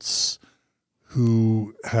adults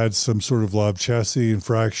who had some sort of law of chastity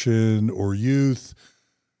infraction or youth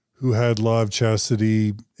who had law of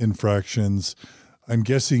chastity infractions, I'm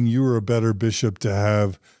guessing you were a better bishop to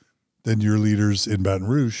have than your leaders in Baton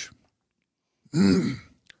Rouge.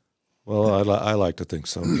 Well, I like to think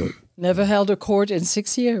so. But never held a court in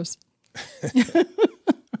 6 years.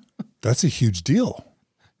 That's a huge deal.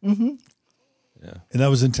 Mm-hmm. Yeah. And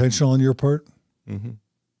that was intentional on your part? Mm-hmm.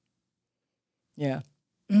 Yeah.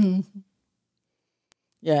 Mm-hmm.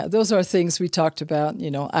 Yeah, those are things we talked about,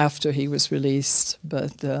 after he was released.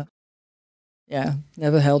 But,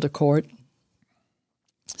 never held a court.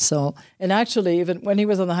 So, and actually, even when he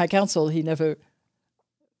was on the High Council,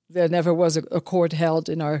 there never was a court held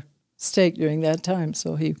in our stake during that time.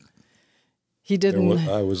 So he didn't.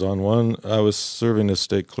 I was serving as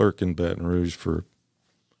stake clerk in Baton Rouge for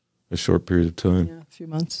a short period of time. Yeah, a few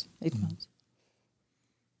months, 8 months.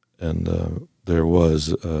 And there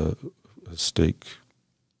was a stake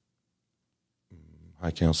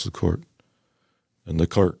High Council court, and the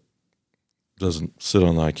clerk doesn't sit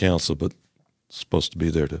on the High Council, but supposed to be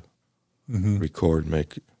there to record,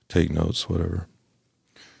 take notes, whatever.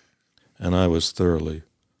 And I was thoroughly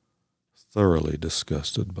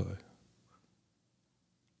disgusted by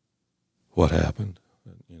what happened.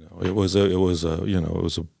 It was a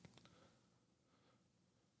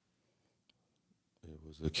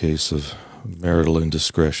case of marital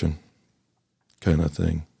indiscretion kind of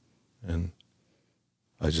thing, and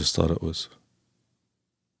I just thought it was,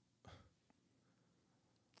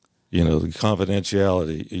 the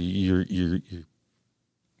confidentiality. You're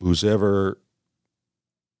whoever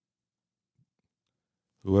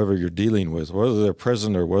you're dealing with, whether they're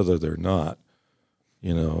present or whether they're not,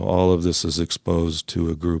 all of this is exposed to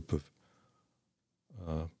a group of,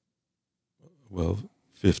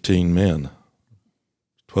 15 men,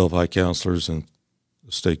 12 high counselors, and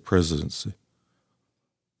the stake presidency.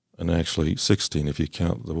 And actually 16 if you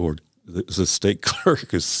count the ward. The stake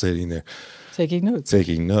clerk is sitting there. Taking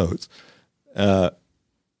notes. And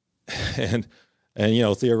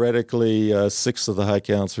theoretically, 6 of the high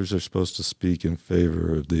counselors are supposed to speak in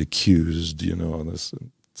favor of the accused, on this,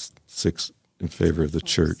 and 6 in favor of the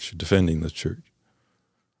church, defending the church.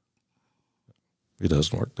 It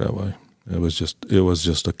doesn't work that way. It was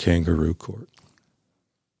just a kangaroo court.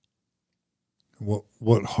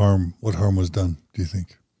 What harm was done, do you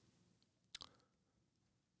think?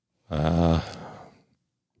 I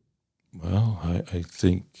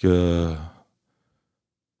think the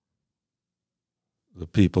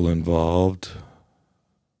people involved,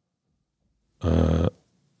 I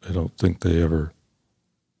don't think they ever,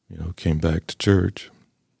 came back to church.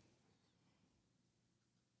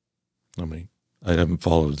 I mean, I haven't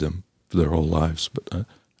followed them for their whole lives, but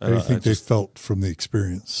How do you think they felt from the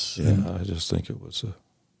experience? Yeah, I just think it was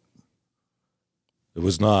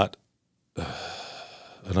not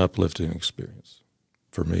an uplifting experience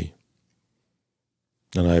for me.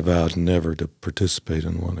 And I vowed never to participate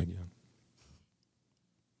in one again.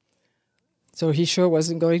 So he sure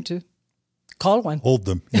wasn't going to call one. Hold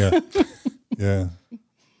them, yeah. Yeah.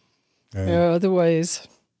 There are other ways.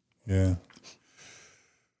 Yeah.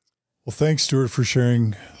 Well, thanks, Stuart, for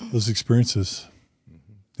sharing those experiences.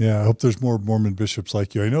 Yeah, I hope there's more Mormon bishops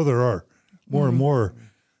like you. I know there are more and more.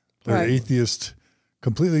 There are atheist,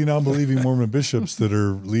 completely non-believing Mormon bishops that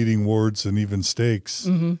are leading wards and even stakes,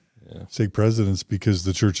 stake presidents, because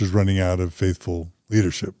the church is running out of faithful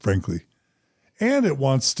leadership, frankly. And it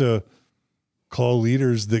wants to call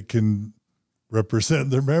leaders that can represent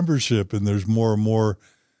their membership. And there's more and more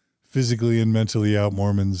physically and mentally out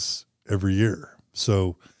Mormons every year.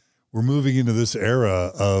 So we're moving into this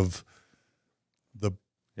era of the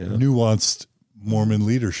nuanced Mormon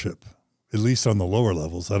leadership, at least on the lower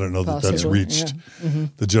levels. I don't know that that's reached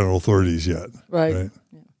the general authorities yet. Right.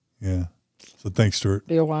 Yeah. So thanks, Stuart.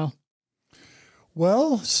 Be a while.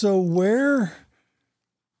 Well, so where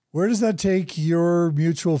does that take your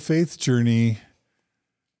mutual faith journey?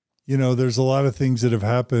 You know, there's a lot of things that have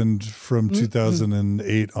happened from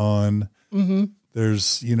 2008 on. Mm-hmm.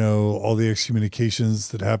 There's, you know, all the excommunications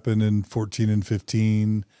that happened in 14 and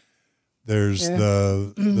 15. There's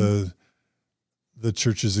the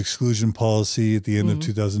church's exclusion policy at the end of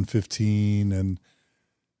 2015. And,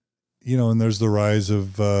 you know, and there's the rise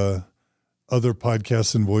of other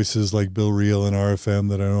podcasts and voices like Bill Reel and RFM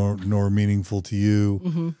that I don't know are meaningful to you.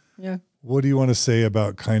 Mm-hmm. Yeah. What do you want to say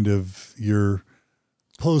about kind of your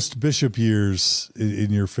post-bishop years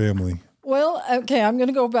in your family? Well, okay, I'm going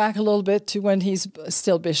to go back a little bit to when he's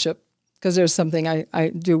still bishop, because there's something I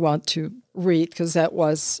do want to read, because that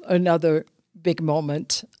was another big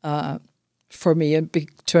moment for me, a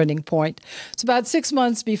big turning point. It's about 6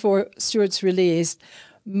 months before Stuart's released.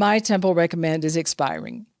 My temple recommend is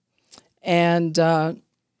expiring. And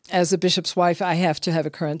as a bishop's wife, I have to have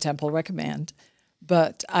a current temple recommend.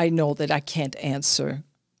 But I know that I can't answer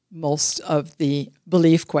most of the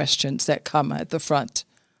belief questions that come at the front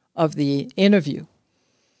of the interview.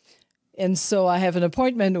 And so I have an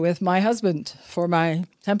appointment with my husband for my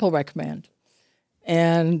temple recommend.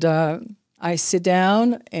 And I sit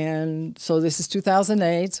down, and so this is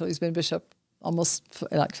 2008, so he's been bishop almost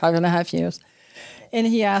like 5.5 years. And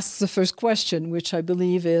he asks the first question, which I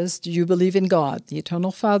believe is, do you believe in God, the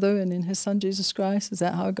eternal Father, and in his Son, Jesus Christ? Is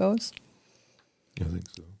that how it goes? I think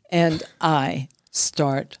so. And I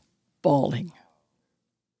start bawling.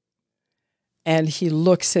 And he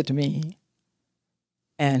looks at me,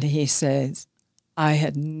 and he says, I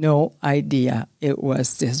had no idea it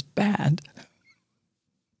was this bad.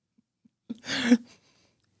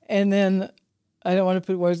 And then, I don't want to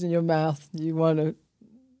put words in your mouth. You want to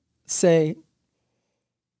say...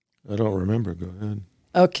 I don't remember. Go ahead.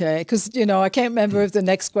 Okay, because, you know, I can't remember if the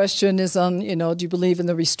next question is on, you know, do you believe in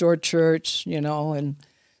the restored church, you know, and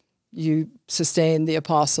you sustain the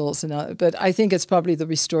apostles, and but I think it's probably the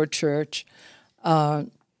restored church.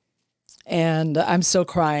 And I'm still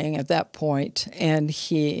crying at that point, and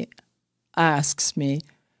he asks me,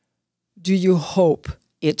 do you hope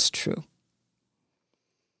it's true?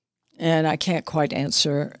 And I can't quite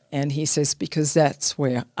answer, and he says, because that's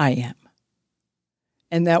where I am.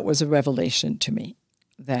 And that was a revelation to me,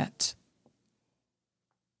 that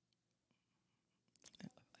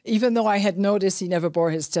even though I had noticed he never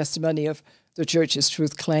bore his testimony of the church's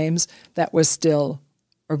truth claims, that was still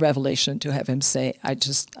a revelation to have him say, I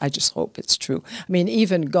just hope it's true. I mean,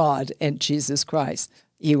 even God and Jesus Christ,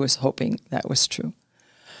 he was hoping that was true.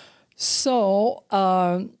 So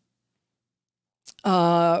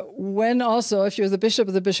when also, if you're the bishop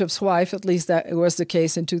or the bishop's wife, at least that was the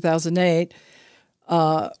case in 2008,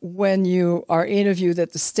 when you are interviewed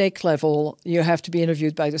at the stake level, you have to be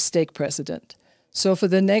interviewed by the stake president. So for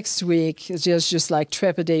the next week, it's just like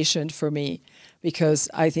trepidation for me, because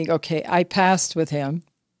I think, okay, I passed with him,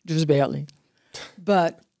 just barely,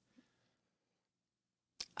 but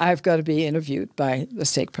I've got to be interviewed by the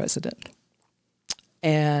stake president.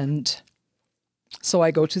 And so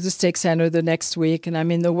I go to the stake center the next week, and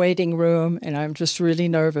I'm in the waiting room, and I'm just really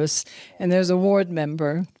nervous. And there's a ward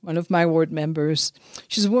member, one of my ward members.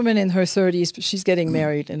 She's a woman in her 30s, but she's getting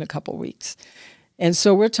married in a couple weeks. And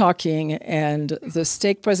so we're talking, and the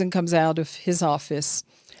stake president comes out of his office,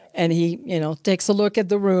 and he, you know, takes a look at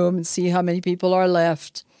the room and see how many people are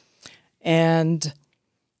left. And,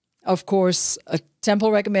 of course, a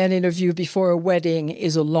temple recommend interview before a wedding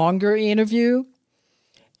is a longer interview.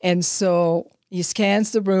 And so he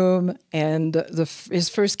scans the room, and his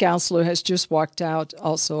first counselor has just walked out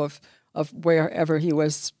also of wherever he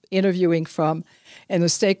was interviewing from. And the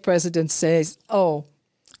stake president says, oh,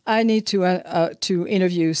 I need to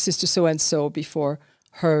interview Sister so-and-so before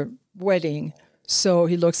her wedding. So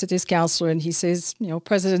he looks at his counselor and he says, you know,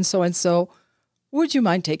 President so-and-so, would you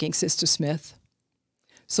mind taking Sister Smith?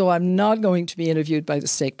 So I'm not going to be interviewed by the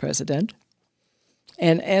stake president.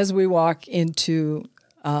 And as we walk into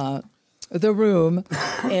the room,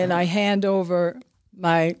 and I hand over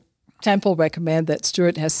my temple recommend that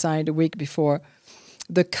Stuart has signed a week before,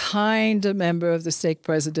 the kind member of the stake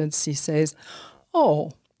presidency says,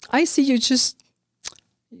 oh, I see you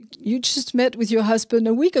you just met with your husband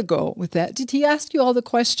a week ago with that. Did he ask you all the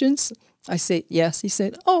questions? I said, yes. He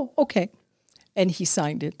said, oh, okay. And he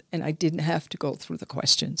signed it, and I didn't have to go through the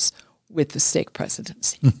questions with the stake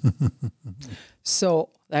presidency. So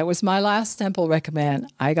that was my last temple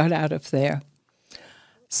recommend. I got out of there.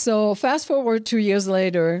 So fast forward 2 years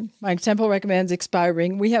later, my temple recommend's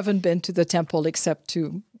expiring. We haven't been to the temple except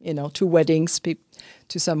to weddings,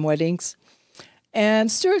 to some weddings. And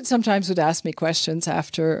Stuart sometimes would ask me questions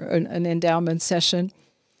after an endowment session.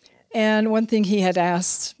 And one thing he had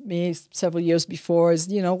asked me several years before is,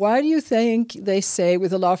 why do you think they say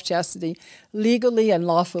with the law of chastity, legally and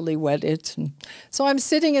lawfully wedded? And so I'm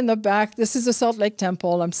sitting in the back. This is the Salt Lake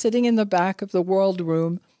Temple. I'm sitting in the back of the World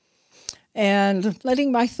Room and letting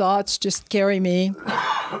my thoughts just carry me.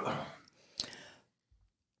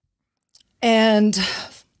 And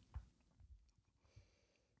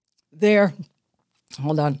there,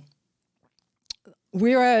 hold on.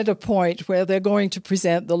 We're at a point where they're going to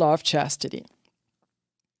present the law of chastity.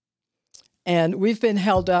 And we've been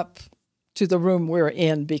held up to the room we're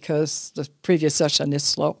in because the previous session is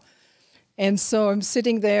slow. And so I'm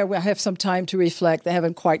sitting there. I have some time to reflect. They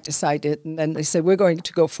haven't quite decided. And then they said, we're going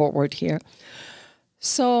to go forward here.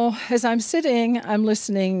 So as I'm sitting, I'm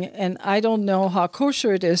listening, and I don't know how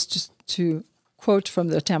kosher it is to quote from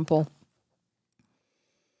the temple,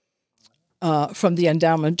 from the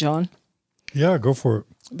endowment, John. Yeah, go for it.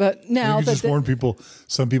 But now you just warn people.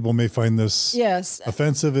 Some people may find this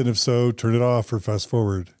offensive, and if so, turn it off or fast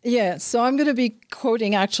forward. Yeah, so I'm going to be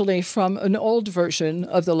quoting actually from an old version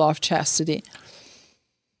of the law of chastity.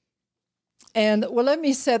 And well, let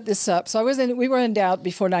me set this up. So we were endowed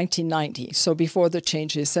before 1990, so before the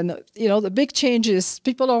changes. And the big changes.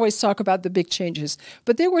 People always talk about the big changes,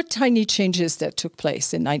 but there were tiny changes that took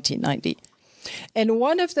place in 1990. And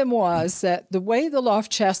one of them was that the way the law of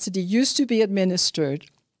chastity used to be administered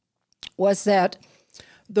was that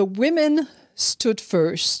the women stood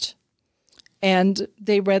first, and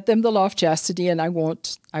they read them the law of chastity, and I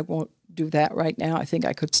won't do that right now. I think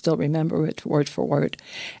I could still remember it word for word.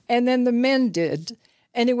 And then the men did,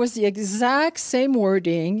 and it was the exact same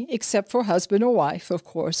wording, except for husband or wife, of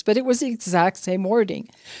course, but it was the exact same wording.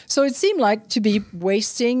 So it seemed like to be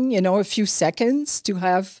wasting, a few seconds to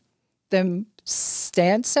have them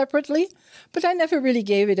stand separately, but I never really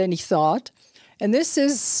gave it any thought. And this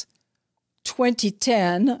is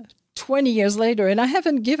 2010, 20 years later, and I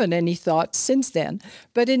haven't given any thought since then.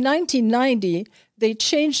 But in 1990, they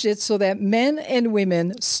changed it so that men and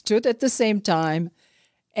women stood at the same time,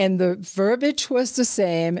 and the verbiage was the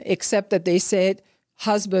same, except that they said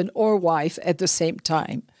husband or wife at the same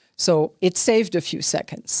time. So it saved a few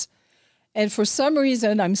seconds. And for some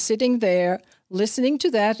reason, I'm sitting there listening to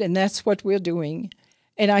that, and that's what we're doing.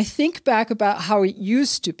 And I think back about how it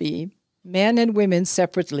used to be, men and women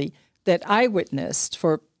separately, that I witnessed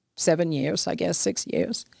for 7 years, I guess 6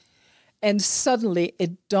 years. And suddenly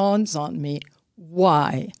it dawns on me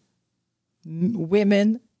why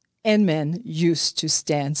women and men used to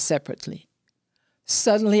stand separately.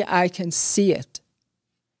 Suddenly I can see it.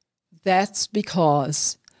 That's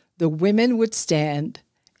because the women would stand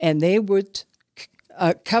and they would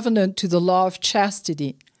covenant to the law of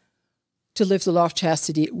chastity, to live the law of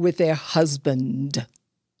chastity with their husband,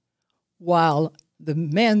 while the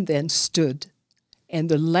men then stood, and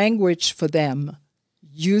the language for them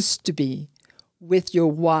used to be with your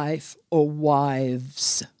wife or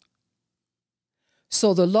wives.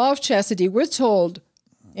 So the law of chastity, we're told,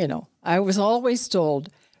 I was always told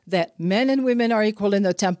that men and women are equal in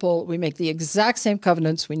the temple. We make the exact same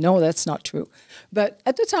covenants. We know that's not true. But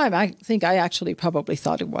at the time, I think I actually probably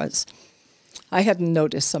thought it was. I hadn't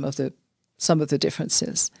noticed some of the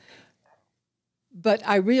differences. But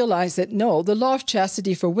I realized that no, the law of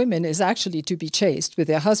chastity for women is actually to be chaste with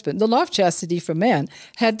their husband. The law of chastity for men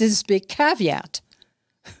had this big caveat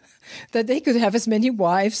that they could have as many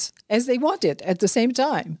wives as they wanted at the same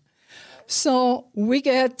time. So we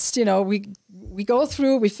get, we go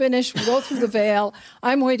through, we finish, we go through the veil.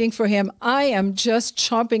 I'm waiting for him. I am just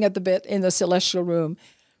chomping at the bit in the celestial room.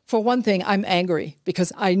 For one thing, I'm angry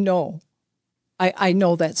because I know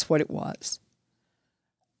that's what it was.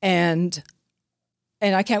 And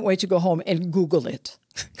I can't wait to go home and Google it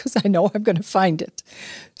because I know I'm going to find it.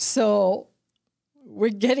 So we're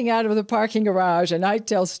getting out of the parking garage, and I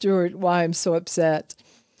tell Stuart why I'm so upset.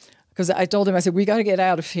 Because I told him, I said, we got to get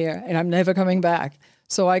out of here, and I'm never coming back.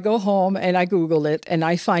 So I go home, and I Google it, and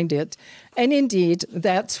I find it. And indeed,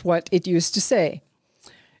 that's what it used to say.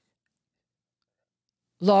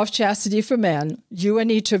 law of chastity for men, you and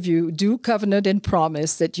each of you do covenant and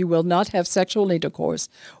promise that you will not have sexual intercourse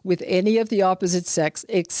with any of the opposite sex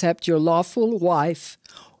except your lawful wife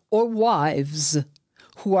or wives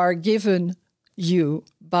who are given you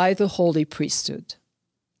by the holy priesthood.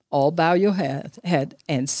 All bow your head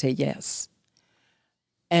and say yes.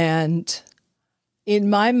 And in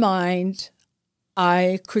my mind,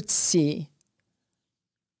 I could see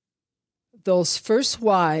those first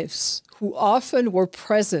wives who often were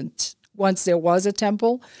present once there was a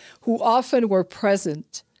temple, who often were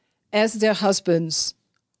present as their husbands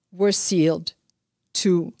were sealed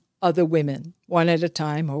to other women, one at a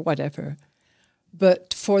time or whatever.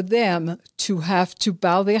 But for them to have to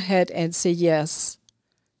bow their head and say yes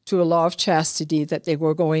to a law of chastity, that they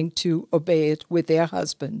were going to obey it with their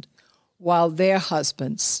husband, while their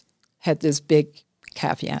husbands had this big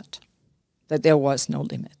caveat that there was no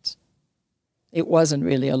limit. It wasn't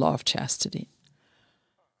really a law of chastity.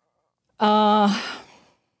 So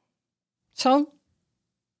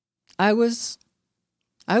I was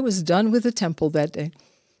done with the temple that day.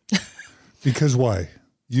 Because why?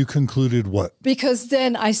 You concluded what? Because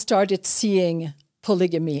then I started seeing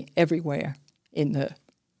polygamy everywhere in the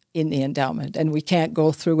endowment, and we can't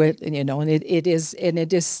go through it. And it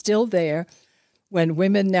is still there. When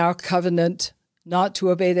women now covenant not to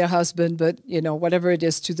obey their husband, but whatever it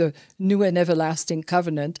is, to the new and everlasting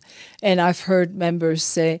covenant. And I've heard members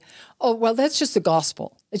say, "Oh, well, that's just the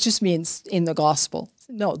gospel. It just means in the gospel."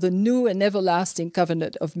 No, the new and everlasting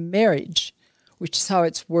covenant of marriage, which is how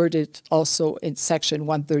it's worded also in section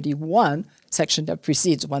 131, section that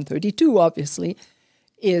precedes 132, obviously,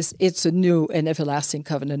 it's a new and everlasting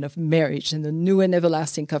covenant of marriage. And the new and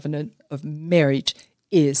everlasting covenant of marriage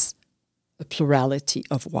is a plurality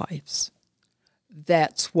of wives.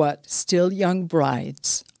 That's what still young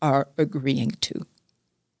brides are agreeing to,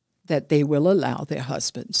 that they will allow their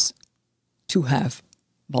husbands to have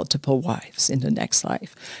multiple wives in the next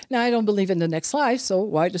life. Now, I don't believe in the next life, so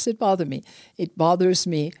why does it bother me? It bothers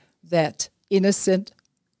me that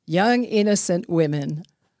young, innocent women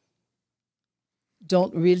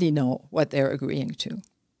don't really know what they're agreeing to.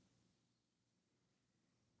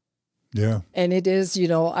 Yeah. And it is,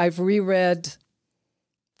 I've reread,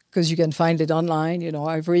 because you can find it online,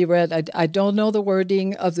 I've reread, I don't know the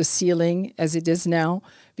wording of the sealing as it is now,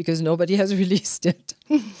 because nobody has released it.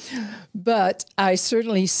 But I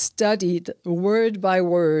certainly studied word by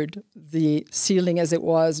word the sealing as it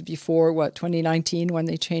was before, 2019 when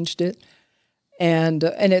they changed it. And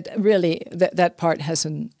it really, that part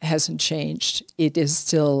hasn't changed. It is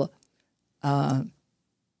still,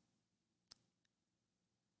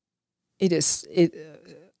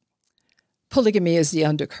 polygamy is the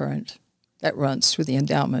undercurrent that runs through the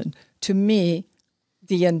endowment. To me,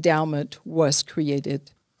 the endowment was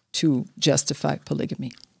created to justify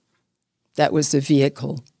polygamy. That was the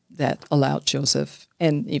vehicle that allowed Joseph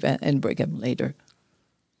and Brigham later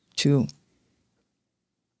to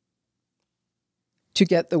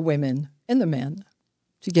get the women and the men,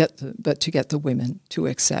 to get the women to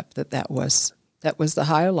accept that was the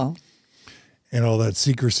higher law. And all that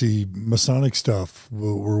secrecy, Masonic stuff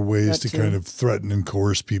were ways to kind of threaten and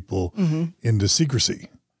coerce people into secrecy,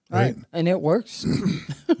 right? And it works.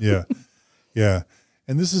 Yeah. Yeah.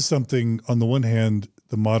 And this is something, on the one hand,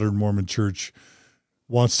 the modern Mormon church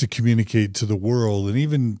wants to communicate to the world and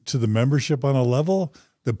even to the membership on a level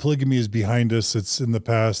that polygamy is behind us. It's in the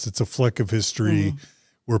past. It's a fleck of history.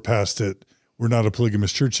 We're past it. We're not a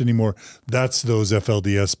polygamous church anymore. That's those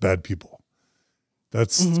FLDS bad people.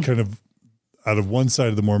 That's kind of out of one side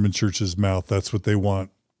of the Mormon church's mouth. That's what they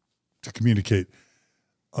want to communicate.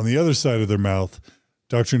 On the other side of their mouth,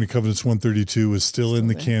 Doctrine and Covenants 132 is still in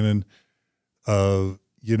the canon.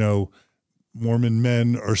 Mormon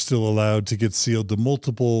men are still allowed to get sealed to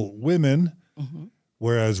multiple women,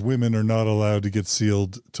 whereas women are not allowed to get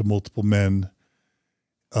sealed to multiple men.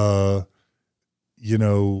 Russell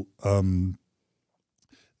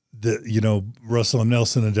M.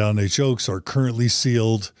 Nelson and Don H. Oakes are currently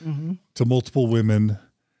sealed to multiple women,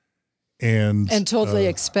 and totally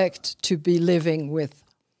expect to be living with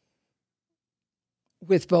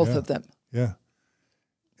both of them. Yeah.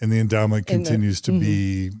 And the endowment continues to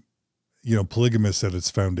be, polygamous at its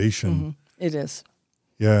foundation. It is.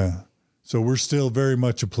 Yeah. So we're still very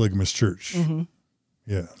much a polygamous church.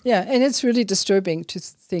 Yeah. Yeah. And it's really disturbing to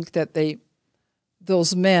think that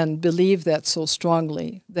those men believe that so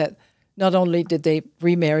strongly, that not only did they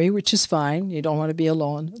remarry, which is fine, you don't want to be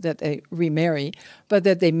alone, that they remarry, but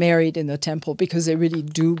that they married in the temple because they really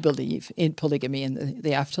do believe in polygamy in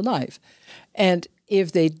the afterlife. And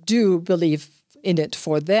if they do believe in it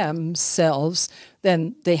for themselves,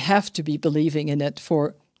 then they have to be believing in it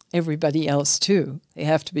for everybody else too. They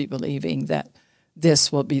have to be believing that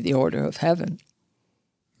this will be the order of heaven.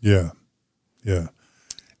 Yeah, yeah.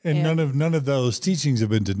 And none of those teachings have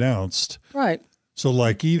been denounced. Right. So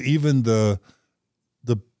like even the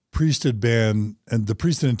priesthood ban and the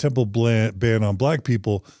priesthood and temple ban on black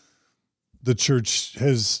people, the church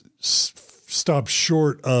has stopped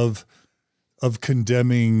short of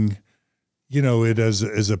condemning, it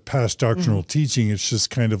as a past doctrinal teaching. It's just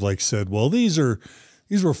kind of like said, well, these were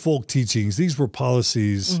folk teachings. These were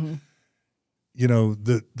policies.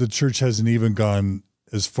 The church hasn't even gone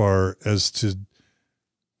as far as to,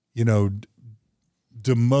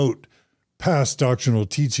 demote past doctrinal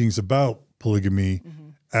teachings about polygamy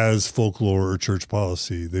as folklore or church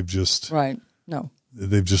policy. They've just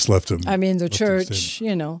they've just left them. I mean, the church,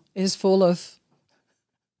 is full of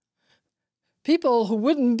people who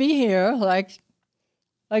wouldn't be here, like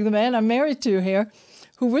the man I'm married to here,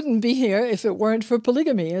 who wouldn't be here if it weren't for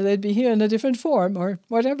polygamy, or they'd be here in a different form or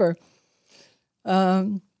whatever.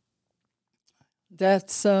 That's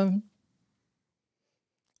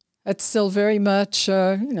still very much,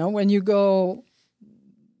 when you go,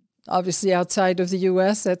 obviously outside of the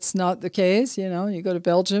U.S., that's not the case. You go to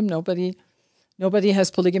Belgium, nobody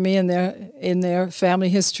has polygamy in their family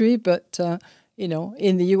history, but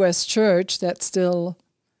in the U.S. church, that's still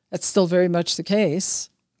very much the case.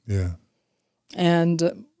 Yeah,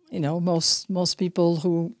 and most people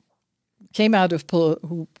who came out of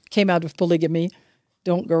polygamy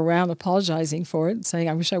don't go around apologizing for it and saying,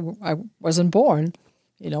 "I wish I wasn't born,"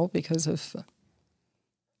 because of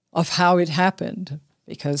how it happened.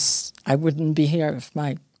 Because I wouldn't be here if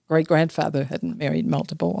my great-grandfather hadn't married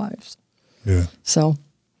multiple wives. Yeah. So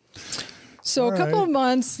All a couple of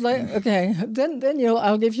months okay, then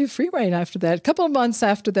I'll give you free rein after that. A couple of months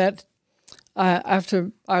after that,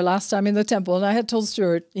 after our last time in the temple, and I had told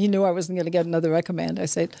Stuart, he knew I wasn't going to get another recommend. I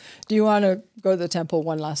said, "Do you want to go to the temple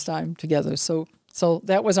one last time together?" So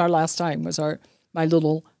that was our last time, my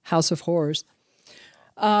little house of horrors.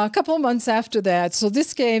 A couple of months after that, so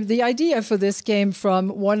the idea for this came from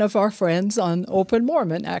one of our friends on Open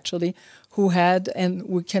Mormon, actually, who had, and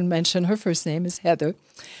we can mention her first name is Heather,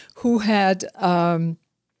 who had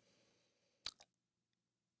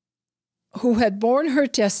borne her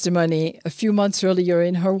testimony a few months earlier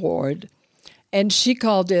in her ward, and she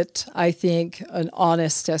called it, I think, an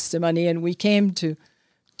honest testimony, and we came to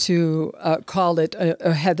call it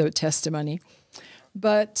a Heather testimony,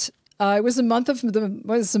 but. It was the month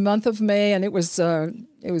of May, and it was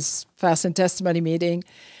Fast and Testimony meeting,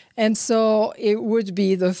 and so it would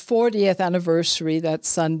be the 40th anniversary that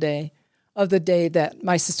Sunday of the day that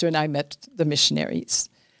my sister and I met the missionaries,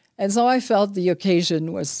 and so I felt the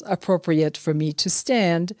occasion was appropriate for me to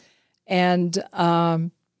stand and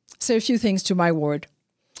say a few things to my ward.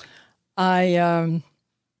 I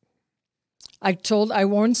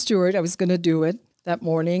warned Stuart I was going to do it that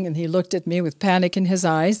morning, and he looked at me with panic in his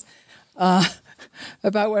eyes.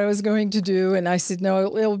 About what I was going to do, and I said,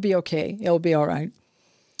 "No, it'll be okay. It'll be all right."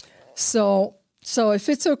 So if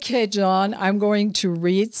it's okay, John, I'm going to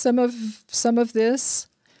read some of this.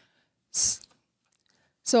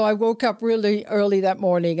 So I woke up really early that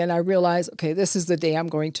morning, and I realized, okay, this is the day I'm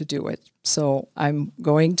going to do it. So I'm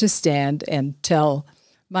going to stand and tell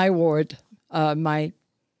my ward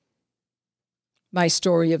my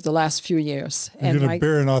story of the last few years. You're going to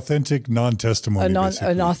bear an authentic non-testimony, an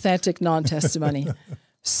authentic non-testimony.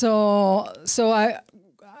 So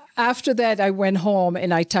after that, I went home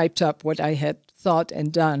and I typed up what I had thought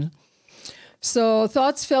and done. So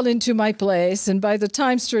thoughts fell into my place, and by the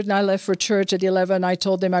time Stuart and I left for church at 11, I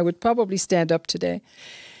told him I would probably stand up today.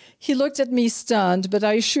 He looked at me stunned, but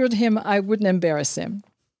I assured him I wouldn't embarrass him.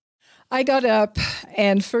 I got up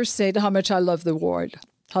and first said how much I love the ward.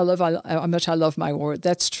 How much I love my ward.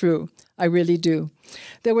 That's true. I really do.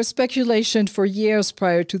 There was speculation for years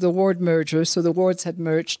prior to the ward merger, so the wards had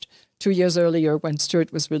merged 2 years earlier when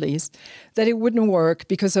Stuart was released, that it wouldn't work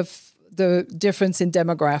because of the difference in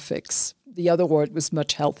demographics. The other ward was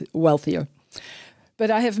much wealthier. But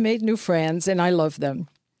I have made new friends, and I love them.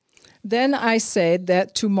 Then I said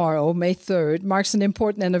that tomorrow, May 3rd, marks an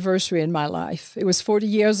important anniversary in my life. It was 40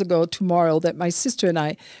 years ago tomorrow that my sister and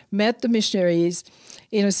I met the missionaries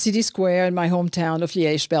in a city square in my hometown of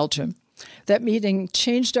Liège, Belgium. That meeting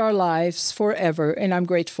changed our lives forever, and I'm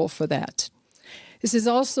grateful for that. This is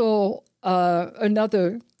also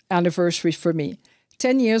another anniversary for me.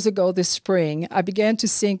 10 years ago this spring, I began to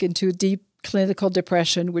sink into deep clinical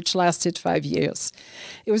depression, which lasted 5 years.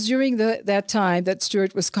 It was during that time that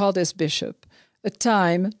Stuart was called as bishop, a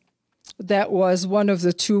time that was one of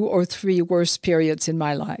the 2 or 3 worst periods in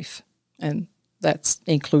my life, and that's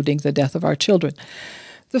including the death of our children.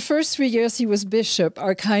 The first 3 years he was bishop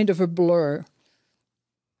are kind of a blur.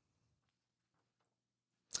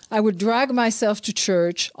 I would drag myself to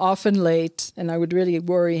church, often late, and I would really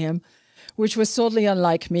worry him, which was totally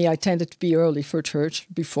unlike me. I tended to be early for church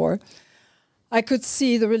before. I could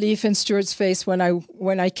see the relief in Stuart's face when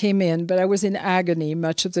I came in, but I was in agony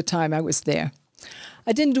much of the time I was there.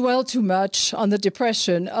 I didn't dwell too much on the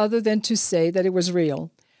depression other than to say that it was real.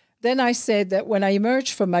 Then I said that when I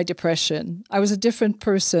emerged from my depression, I was a different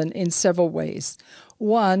person in several ways.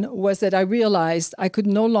 One was that I realized I could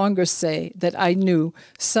no longer say that I knew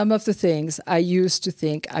some of the things I used to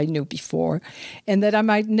think I knew before, and that I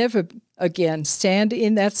might never again stand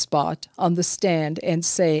in that spot on the stand and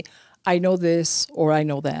say, I know this or I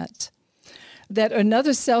know that. That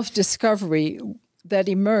another self-discovery that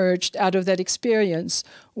emerged out of that experience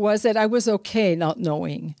was that I was okay not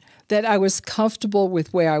knowing, that I was comfortable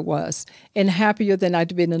with where I was and happier than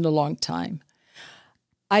I'd been in a long time.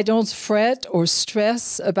 I don't fret or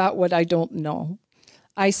stress about what I don't know.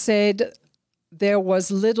 I said there was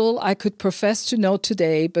little I could profess to know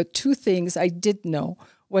today, but 2 things I did know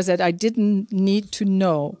was that I didn't need to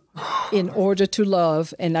know in order to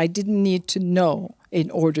love, and I didn't need to know in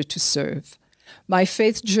order to serve. My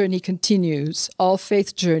faith journey continues. All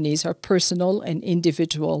faith journeys are personal and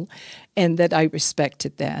individual, and that I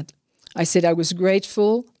respected that. I said I was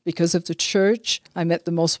grateful because of the church. I met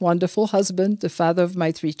the most wonderful husband, the father of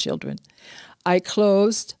my 3 children. I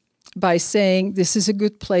closed by saying this is a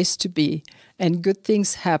good place to be, and good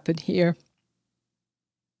things happen here.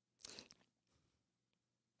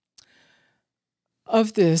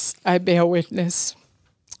 Of this, I bear witness.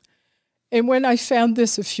 And when I found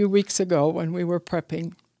this a few weeks ago when we were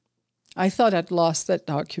prepping, I thought I'd lost that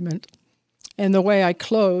document. And the way I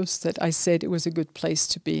closed that, I said it was a good place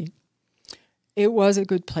to be. It was a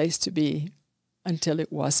good place to be until it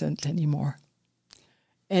wasn't anymore.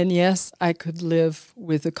 And yes, I could live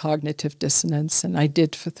with the cognitive dissonance, and I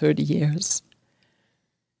did for 30 years.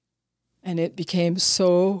 And it became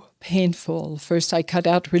so painful. First, I cut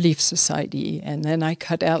out Relief Society, and then I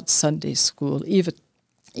cut out Sunday school,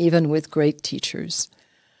 even with great teachers.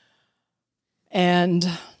 And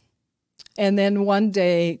then one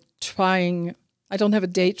day, I don't have a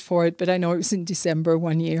date for it, but I know it was in December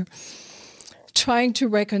one year, trying to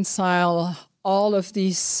reconcile all of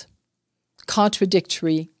these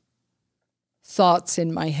contradictory thoughts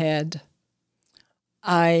in my head,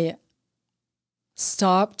 I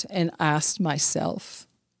stopped and asked myself,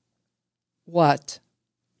 what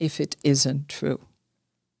if it isn't true?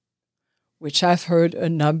 Which I've heard a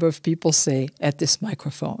number of people say at this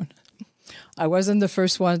microphone. I wasn't the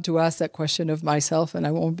first one to ask that question of myself, and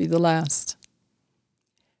I won't be the last.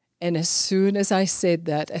 And as soon as I said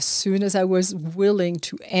that, as soon as I was willing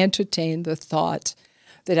to entertain the thought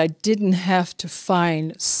that I didn't have to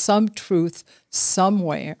find some truth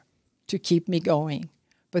somewhere to keep me going,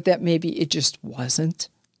 but that maybe it just wasn't,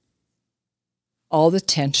 all the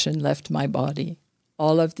tension left my body.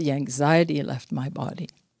 All of the anxiety left my body.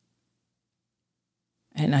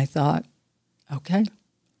 And I thought, okay,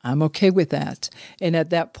 I'm okay with that. And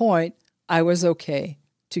at that point, I was okay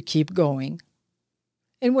to keep going.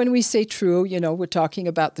 And when we say true, we're talking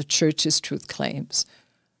about the church's truth claims.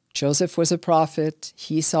 Joseph was a prophet.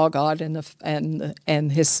 He saw God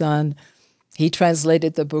and his son. He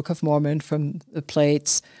translated the Book of Mormon from the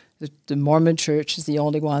plates. The Mormon church is the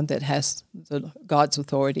only one that has God's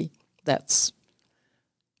authority.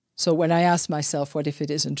 So when I ask myself, what if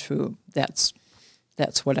it isn't true? That's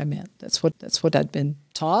what I meant. That's what I'd been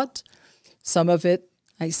taught. Some of it,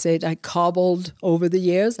 I said, I cobbled over the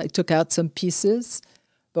years. I took out some pieces.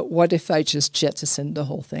 But what if I just jettisoned the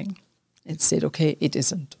whole thing and said, okay, it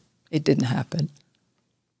isn't. It didn't happen.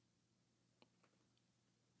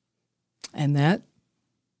 And that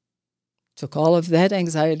took all of that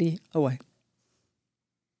anxiety away.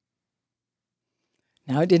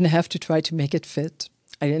 Now I didn't have to try to make it fit.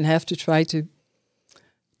 I didn't have to try to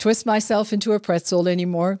twist myself into a pretzel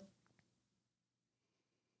anymore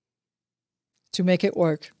to make it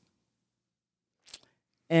work.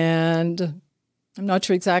 And I'm not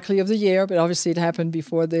sure exactly of the year, but obviously it happened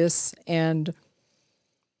before this. And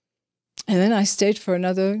then I stayed for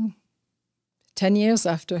another 10 years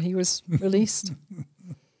after he was released.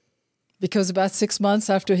 Because about 6 months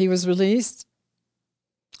after he was released,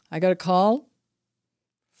 I got a call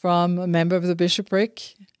from a member of the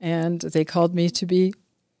bishopric, and they called me to be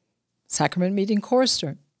sacrament meeting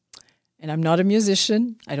chorister. And I'm not a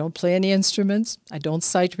musician. I don't play any instruments. I don't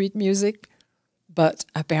sight read music. But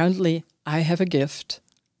apparently I have a gift.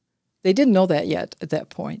 They didn't know that yet at that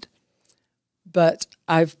point. But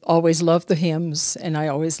I've always loved the hymns, and I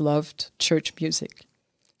always loved church music.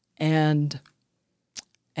 And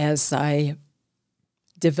as I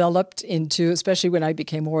developed into, especially when I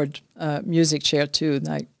became ward music chair too, and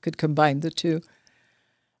I could combine the two,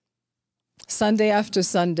 Sunday after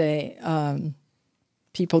Sunday,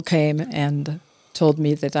 people came and told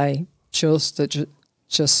me that I chose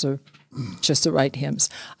just the right hymns.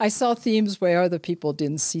 I saw themes where other people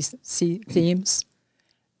didn't see themes.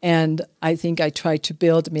 And I think I tried to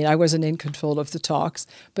build, I mean, I wasn't in control of the talks,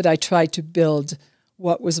 but I tried to build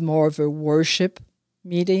what was more of a worship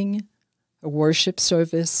meeting, a worship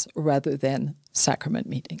service, rather than sacrament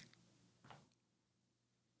meeting.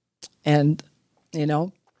 And, you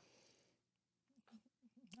know,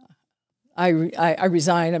 I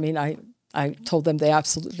resigned. I mean, I told them they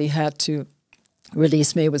absolutely had to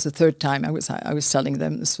release me. It was the third time I was telling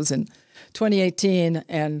them. This was in 2018,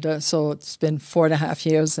 and so it's been 4.5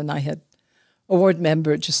 years, and I had a ward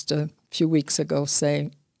member just a few weeks ago say,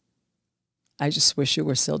 I just wish you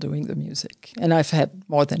were still doing the music. And I've had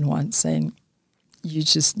more than one saying, you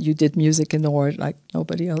did music in the ward like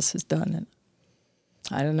nobody else has done. And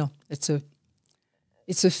I don't know. It's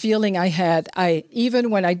a feeling I had. Even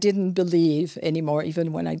when I didn't believe anymore,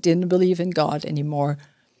 even when I didn't believe in God anymore,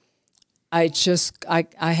 I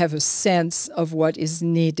have a sense of what is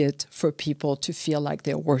needed for people to feel like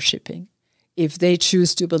they're worshiping. If they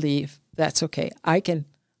choose to believe, that's okay. I can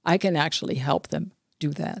actually help them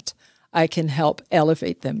do that. I can help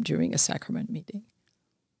elevate them during a sacrament meeting.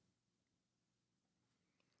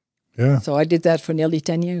 Yeah. So I did that for nearly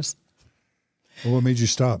 10 years. Well, what made you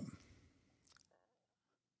stop?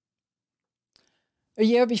 A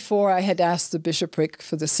year before, I had asked the bishopric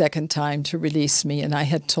for the second time to release me, and I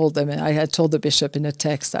had told them, and I had told the bishop in a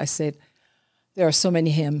text, I said, there are so many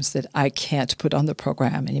hymns that I can't put on the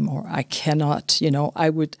program anymore. I cannot, you know,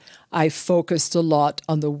 I focused a lot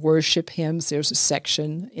on the worship hymns. There's a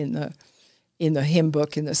section in the hymn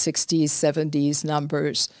book in the 60s, 70s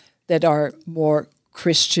numbers that are more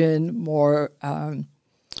Christian, more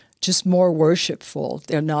just more worshipful.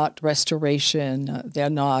 They're not restoration. They're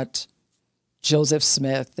not Joseph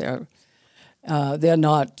Smith. They're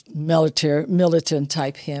not militant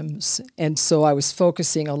type hymns. And so I was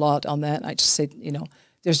focusing a lot on that. I just said, you know,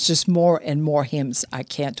 there's just more and more hymns I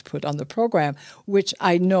can't put on the program, which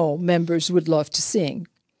I know members would love to sing.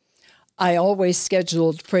 I always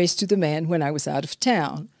scheduled Praise to the Man when I was out of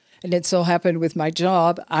town. And it so happened with my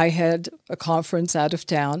job, I had a conference out of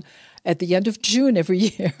town at the end of June every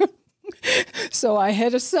year. So I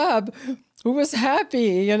had a sub who was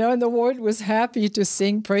happy, you know, and the ward was happy to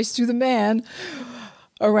sing Praise to the Man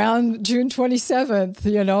around June 27th,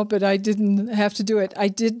 you know, but I didn't have to do it. I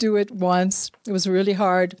did do it once. It was really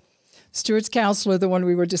hard. Stuart's counselor, the one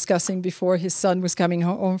we were discussing before, his son was coming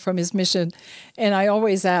home from his mission, and I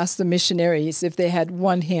always asked the missionaries if they had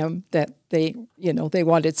one hymn that they, you know, they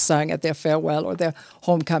wanted sung at their farewell or their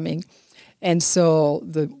homecoming. And so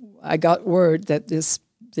I got word that this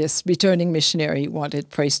returning missionary wanted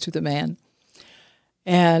Praise to the Man.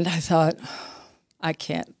 And I thought, I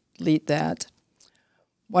can't lead that.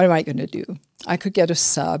 What am I going to do? I could get a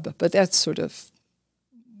sub, but that's sort of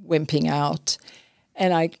wimping out.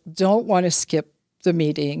 And I don't want to skip the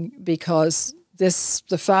meeting because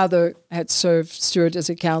the father had served Stuart as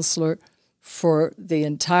a counselor for the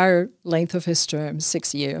entire length of his term,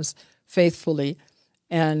 6 years, faithfully.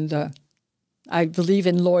 And I believe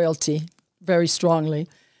in loyalty very strongly.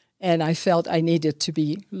 And I felt I needed to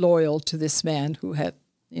be loyal to this man who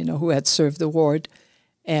had served the ward,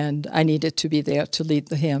 and I needed to be there to lead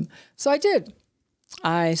the hymn. So I did.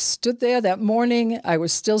 I stood there that morning. I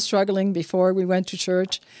was still struggling before we went to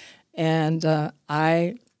church, and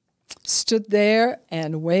I stood there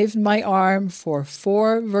and waved my arm for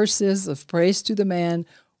 4 verses of Praise to the Man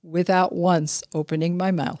without once opening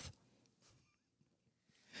my mouth.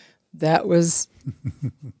 That was,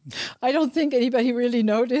 I don't think anybody really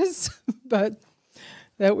noticed, but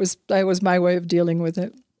that was my way of dealing with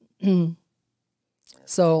it.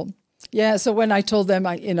 So when I told them,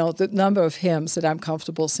 the number of hymns that I'm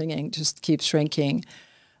comfortable singing just keeps shrinking,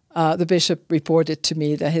 the bishop reported to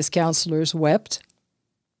me that his counselors wept,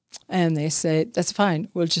 and they said, that's fine,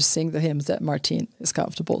 we'll just sing the hymns that Martine is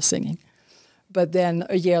comfortable singing. But then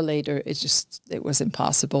a year later, it was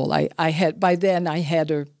impossible. By then I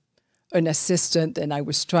had an assistant, and I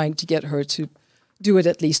was trying to get her to do it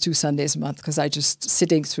at least 2 Sundays a month, because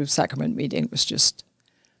sitting through sacrament meeting was just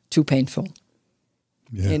too painful.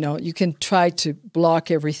 Yeah. You can try to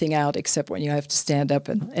block everything out except when you have to stand up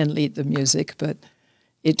and lead the music, but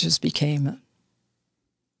it just became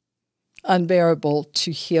unbearable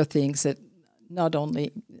to hear things that not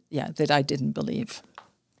only, that I didn't believe.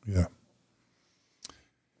 Yeah.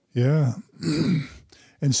 Yeah.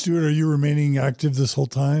 And Stuart, are you remaining active this whole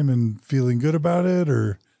time and feeling good about it,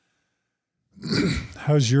 or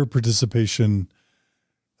how's your participation,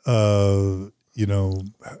 going?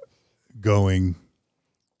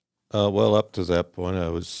 Well, up to that point,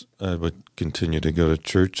 I would continue to go to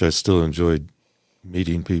church. I still enjoyed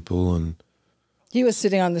meeting people and He was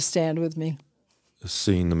sitting on the stand with me.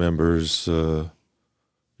 seeing the members. I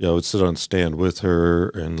would sit on the stand with her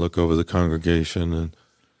and look over the congregation and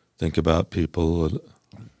think about people and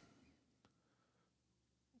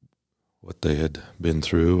what they had been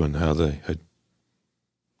through and how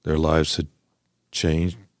their lives had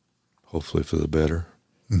changed, hopefully for the better.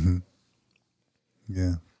 Mm-hmm.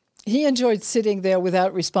 Yeah. He enjoyed sitting there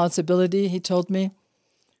without responsibility, he told me.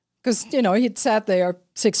 Because, he'd sat there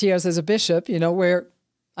 6 years as a bishop, where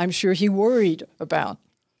I'm sure he worried about.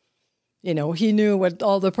 He knew what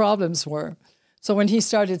all the problems were. So when he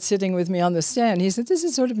started sitting with me on the stand, he said, this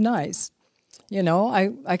is sort of nice.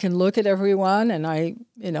 I can look at everyone and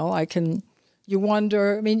you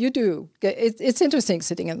wonder, you do. It's interesting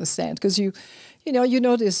sitting in the stand because you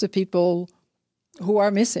notice the people who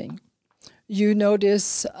are missing. You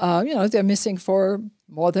notice, they're missing for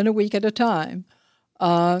more than a week at a time.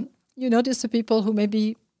 You notice the people who may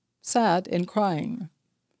be sad and crying.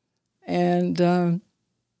 And,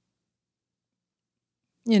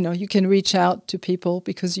 you can reach out to people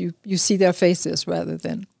because you see their faces rather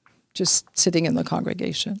than just sitting in the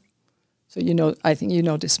congregation. So, I think you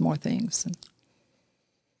notice more things.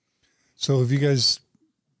 So have you guys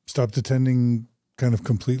stopped attending kind of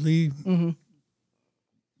completely? Mm-hmm.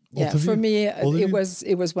 Yeah, for me,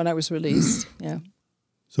 it was when I was released. Yeah.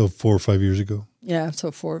 So 4 or 5 years ago? Yeah,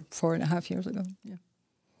 so 4.5 years ago. Yeah.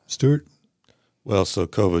 Stuart? Well, so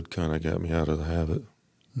COVID kind of got me out of the habit.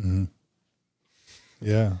 Mm-hmm.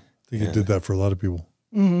 Yeah, I think it did that for a lot of people.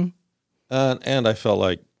 Mm-hmm. And I felt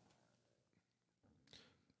like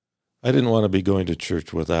I didn't want to be going to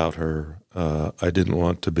church without her. I didn't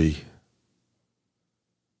want to be.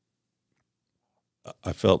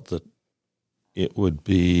 I felt that it would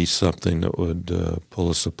be something that would pull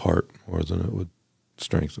us apart more than it would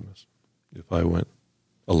strengthen us if I went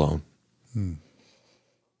alone. Hmm.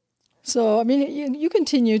 So, you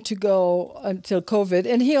continued to go until COVID,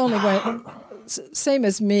 and he only went, same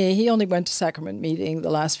as me, he only went to sacrament meeting the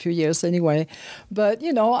last few years anyway. But,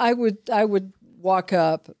 I would walk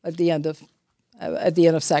up at the end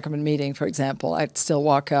of sacrament meeting, for example. I'd still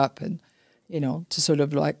walk up and, to sort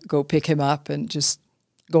of like go pick him up and just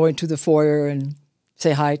go into the foyer and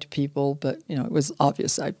say hi to people. But, it was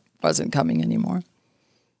obvious I wasn't coming anymore.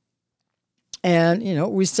 And,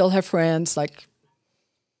 we still have friends,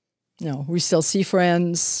 we still see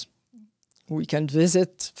friends. We can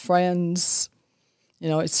visit friends.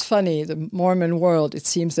 It's funny, the Mormon world, it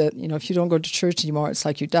seems that, if you don't go to church anymore, it's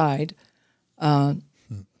like you died. And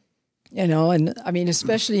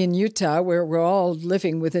especially in Utah, where we're all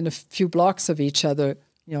living within a few blocks of each other,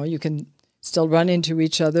 you can still run into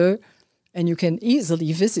each other and you can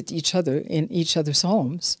easily visit each other in each other's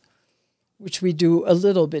homes, which we do a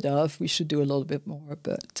little bit of. We should do a little bit more,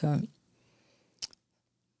 but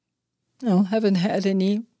haven't had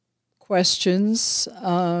any questions.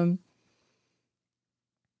 Our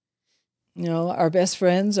best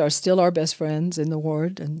friends are still our best friends in the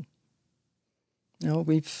ward, and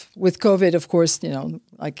we've with COVID, of course,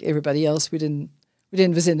 like everybody else, we didn't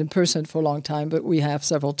visit in person for a long time, but we have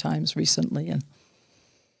several times recently, and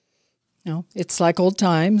it's like old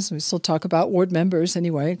times. We still talk about ward members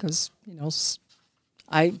anyway, because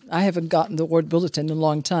I haven't gotten the ward bulletin in a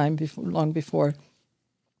long time. Long before,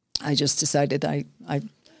 I just decided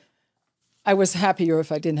I was happier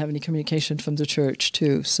if I didn't have any communication from the church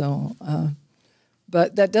too. So,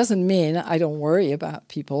 but that doesn't mean I don't worry about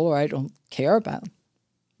people or I don't care about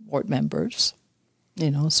ward members.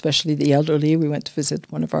 Especially the elderly. We went to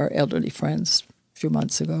visit one of our elderly friends a few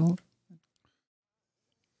months ago.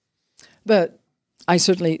 But I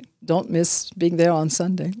certainly don't miss being there on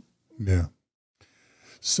Sunday. Yeah.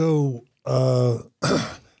 So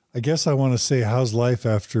I guess I want to say, how's life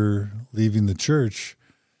after leaving the church?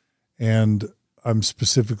 And I'm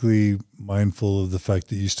specifically mindful of the fact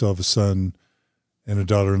that you still have a son and a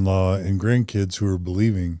daughter-in-law and grandkids who are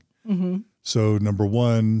believing. Mm-hmm. So number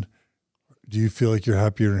one, do you feel like you're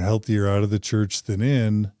happier and healthier out of the church than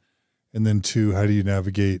in? And then two, how do you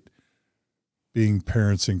navigate being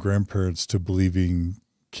parents and grandparents to believing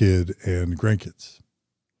kid and grandkids?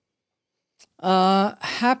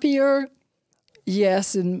 Happier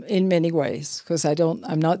Yes, in many ways, because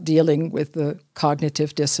I'm not dealing with the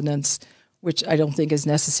cognitive dissonance, which I don't think is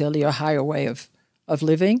necessarily a higher way of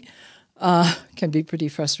living. Can be pretty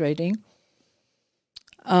frustrating.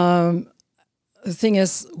 The thing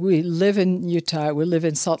is, we live in Utah, we live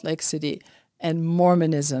in Salt Lake City, and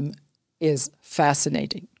Mormonism is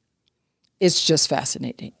fascinating. It's just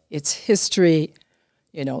fascinating. It's history,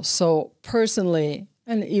 So personally,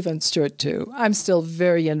 and even Stuart too, I'm still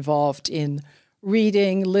very involved in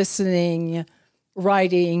reading, listening,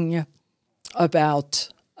 writing about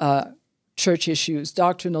church issues,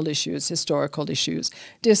 doctrinal issues, historical issues,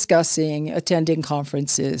 discussing, attending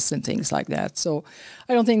conferences and things like that. So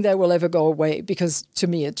I don't think that will ever go away because to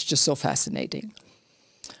me it's just so fascinating.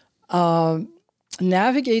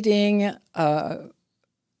 Navigating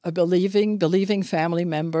believing family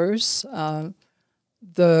members,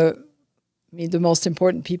 the most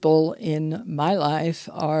important people in my life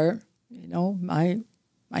are, my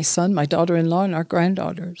son, my daughter-in-law, and our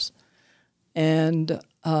granddaughters. And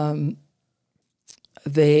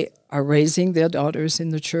they are raising their daughters in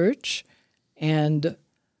the church. And,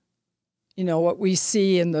 what we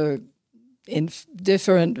see in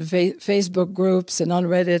different Facebook groups and on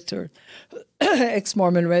Reddit or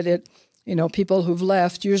ex-Mormon Reddit, people who've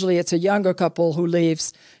left, usually it's a younger couple who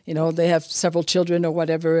leaves, they have several children or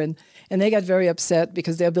whatever, and they get very upset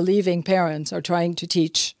because their believing parents are trying to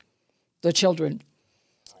teach the children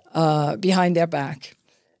behind their back.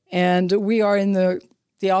 And we are in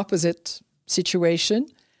the opposite situation.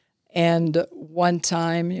 And one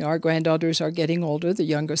time, our granddaughters are getting older. The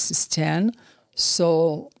youngest is 10.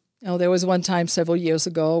 So, there was one time several years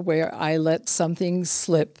ago where I let something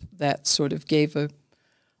slip that sort of gave a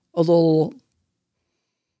little,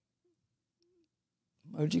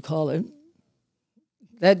 what would you call it?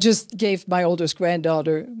 That just gave my oldest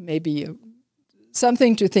granddaughter maybe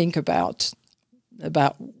something to think about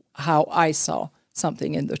how I saw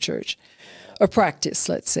something in the church, a practice,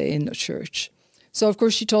 let's say, in the church. So, of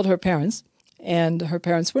course, she told her parents, and her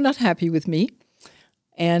parents were not happy with me.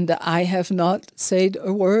 And I have not said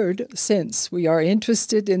a word since. We are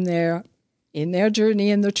interested in their journey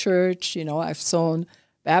in the church. I've sewn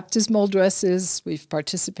baptismal dresses. We've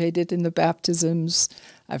participated in the baptisms.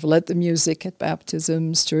 I've led the music at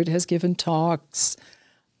baptisms. Stuart has given talks.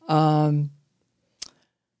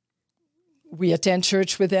 We attend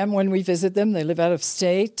church with them when we visit them. They live out of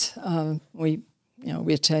state. We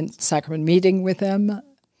attend sacrament meeting with them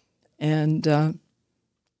and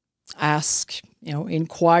ask,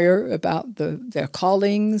 inquire about their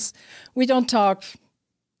callings. We don't talk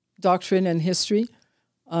doctrine and history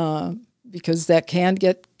because that can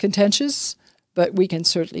get contentious, but we can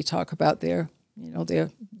certainly talk about their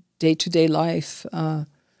day-to-day life.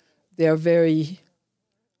 They're very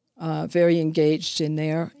engaged in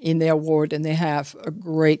their ward, and they have a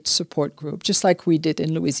great support group, just like we did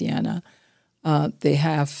in Louisiana. They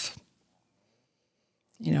have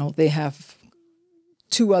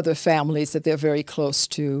two other families that they're very close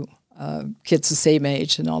to, kids the same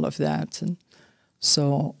age and all of that, and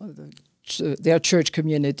so their church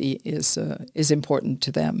community is important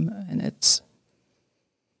to them,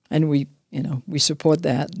 and we support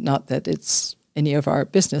that. Not that it's any of our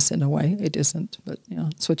business in a way, it isn't, but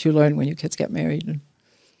it's what you learn when your kids get married,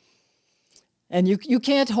 and you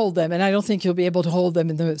can't hold them, and I don't think you'll be able to hold them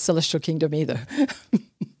in the celestial kingdom either.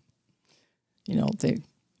 They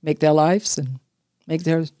make their lives and make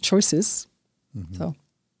their choices. Mm-hmm. So,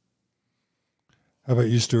 how about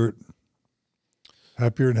you, Stuart?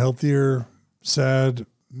 Happier and healthier, sad,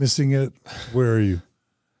 missing it? Where are you?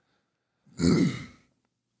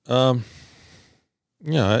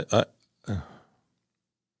 Yeah, I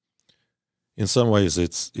in some ways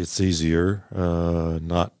it's easier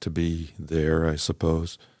not to be there, I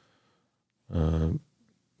suppose.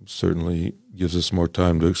 Certainly gives us more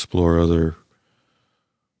time to explore other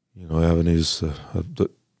avenues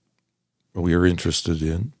that we are interested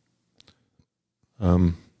in.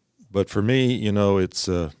 But for me,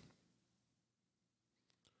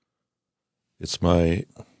 it's my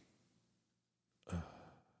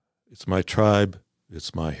tribe,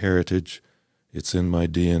 it's my heritage, it's in my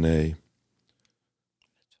DNA.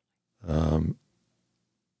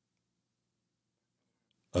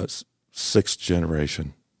 Sixth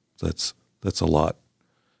generation, that's a lot.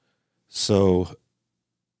 So,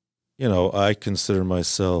 I consider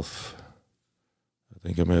myself, I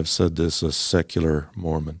think I may have said this, a secular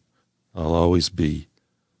Mormon. I'll always be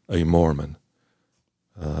a Mormon.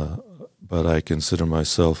 But I consider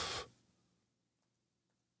myself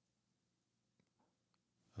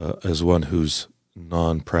as one who's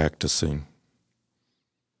non-practicing.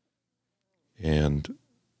 And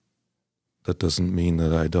that doesn't mean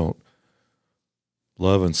that I don't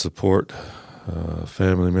love and support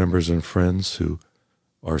family members and friends who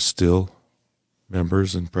are still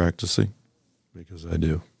members and practicing, because I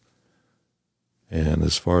do. And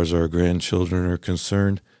as far as our grandchildren are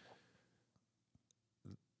concerned,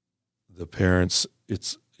 the parents,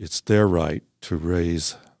 it's their right to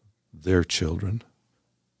raise their children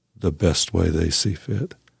the best way they see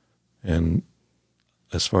fit. And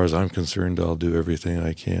as far as I'm concerned, I'll do everything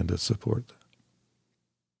I can to support that.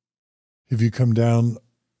 Have you come down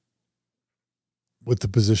with the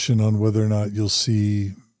position on whether or not you'll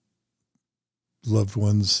see loved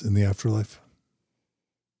ones in the afterlife?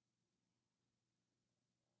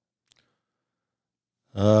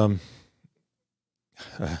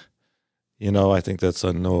 I think that's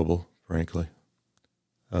unknowable, frankly.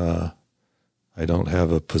 I don't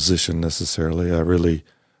have a position necessarily.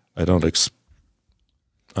 I don't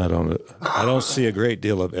see a great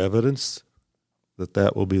deal of evidence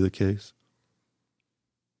that will be the case.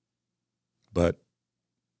 But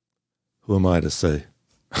who am I to say?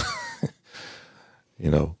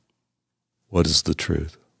 What is the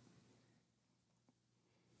truth?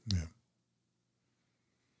 Yeah.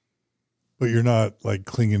 But you're not like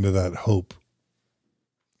clinging to that hope.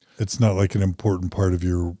 It's not like an important part of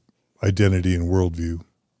your identity and worldview, it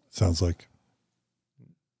sounds like.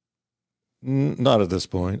 Not at this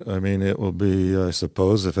point. I mean, it will be, I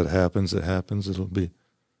suppose, if it happens, it happens. It'll be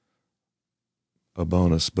a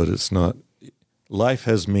bonus, but it's not. Life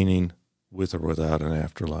has meaning with or without an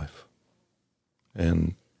afterlife.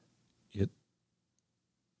 And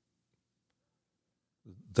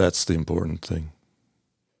that's the important thing.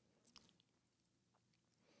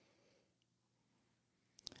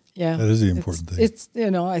 Yeah. That is the important thing. It's,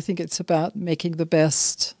 I think it's about making the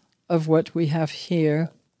best of what we have here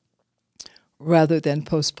rather than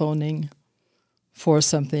postponing for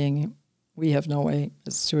something we have no way,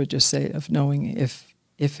 as Stuart just said, of knowing if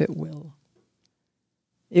it will.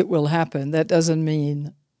 It will happen. That doesn't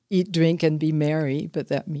mean eat, drink, and be merry, but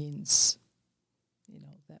that means,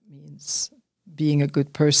 being a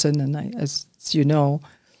good person. And as you know,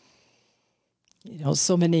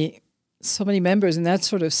 so many members, and that's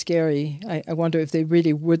sort of scary. I wonder if they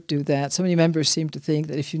really would do that. So many members seem to think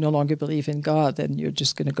that if you no longer believe in God, then you're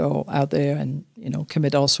just going to go out there and,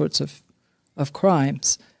 commit all sorts of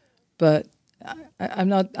crimes. But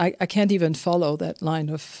I can't even follow that line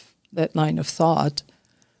of thought,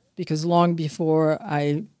 because long before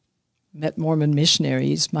I met Mormon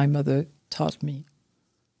missionaries, my mother taught me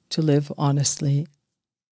to live honestly.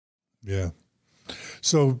 Yeah.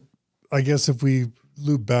 So I guess if we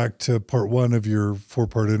loop back to part one of your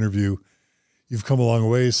 4-part interview, you've come a long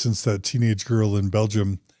way since that teenage girl in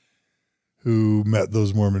Belgium who met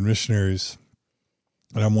those Mormon missionaries.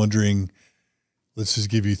 And I'm wondering, let's just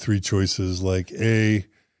give you 3 choices. Like, A,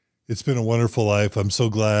 it's been a wonderful life. I'm so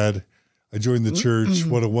glad I joined the church.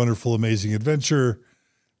 What a wonderful, amazing adventure.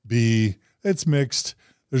 B, it's mixed.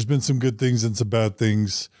 There's been some good things and some bad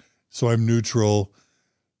things. So I'm neutral.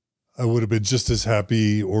 I would have been just as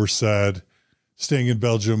happy or sad staying in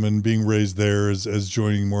Belgium and being raised there as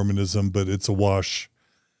joining Mormonism, but it's a wash.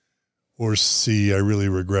 Or C, I really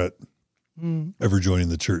regret ever joining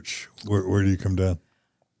the church. Where do you come down?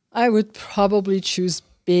 I would probably choose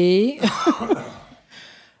B.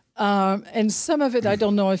 And some of it, I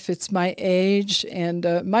don't know if it's my age.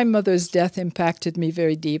 And my mother's death impacted me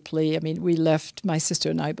very deeply. I mean, my sister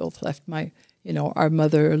and I both left our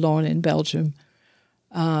mother alone in Belgium.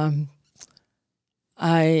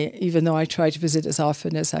 Even though I tried to visit as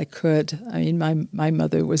often as I could, I mean, my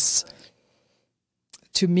mother was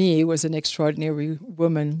an extraordinary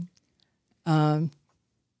woman.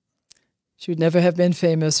 She would never have been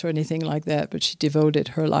famous or anything like that, but she devoted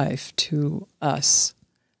her life to us.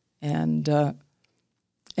 And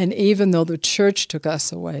even though the church took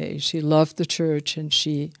us away, she loved the church, and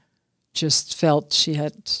she just felt she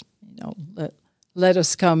had, let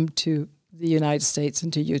us come to the United States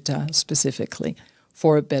and to Utah specifically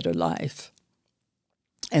for a better life.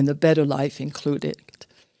 And the better life included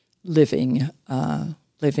living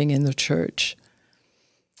in the church.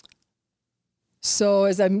 So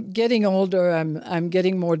as I'm getting older, I'm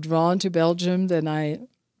getting more drawn to Belgium than I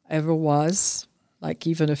ever was. Like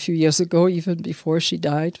even a few years ago, even before she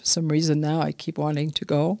died, for some reason now I keep wanting to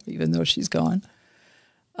go, even though she's gone.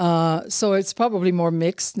 So it's probably more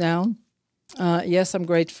mixed now. Yes, I'm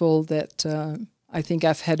grateful that I think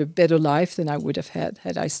I've had a better life than I would have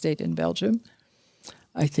had I stayed in Belgium.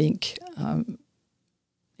 I think,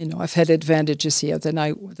 I've had advantages here that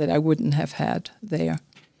I wouldn't have had there.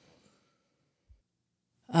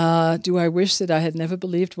 Do I wish that I had never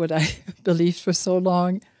believed what I believed for so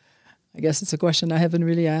long? I guess it's a question I haven't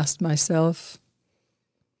really asked myself.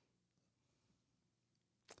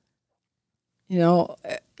 You know,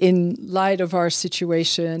 in light of our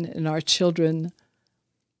situation and our children,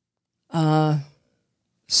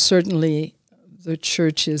 certainly the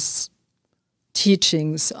church's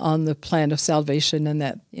teachings on the plan of salvation, and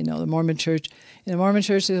that, you know, in the Mormon church,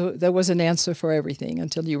 there was an answer for everything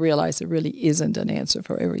until you realize there really isn't an answer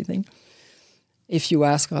for everything. If you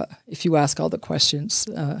ask all the questions,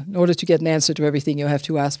 in order to get an answer to everything, you have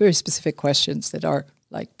to ask very specific questions that are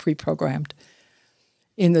like pre-programmed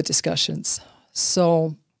in the discussions.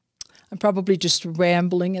 So I'm probably just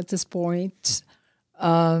rambling at this point.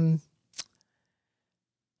 I'm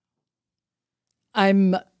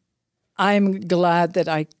glad that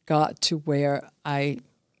I got to where I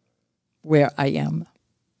am.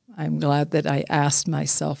 I'm glad that I asked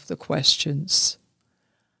myself the questions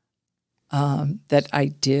that I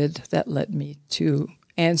did, that led me to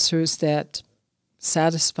answers that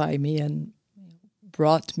satisfy me and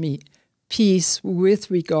brought me peace with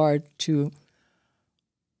regard to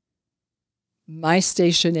my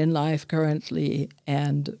station in life currently,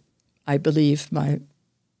 and I believe my,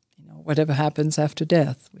 you know, whatever happens after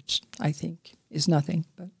death, which I think is nothing.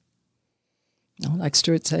 But, you know, like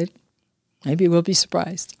Stuart said, maybe we'll be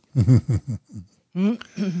surprised. How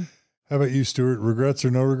about you, Stuart? Regrets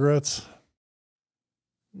or no regrets?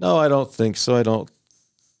 No, I don't think so. I don't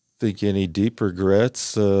think any deep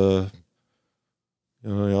regrets. You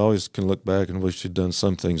know, you always can look back and wish you'd done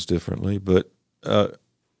some things differently, but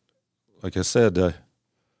like I said,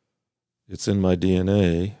 it's in my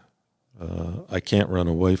DNA. I can't run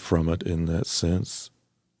away from it in that sense,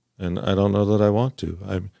 and I don't know that I want to.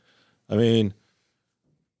 I mean,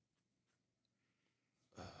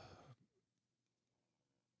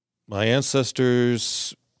 my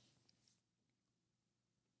ancestors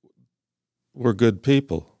were good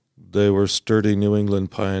people. They were sturdy New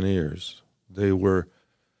England pioneers. They were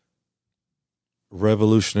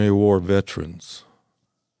Revolutionary War veterans.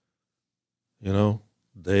 You know,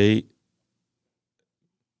 they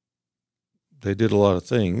did a lot of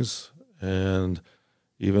things, and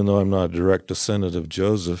even though I'm not a direct descendant of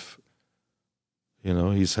Joseph, you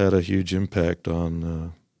know, he's had a huge impact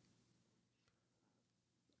on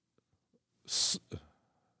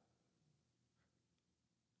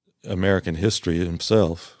American history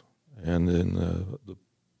himself, and in the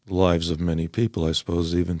lives of many people, I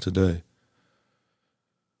suppose, even today.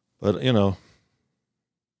 But, you know,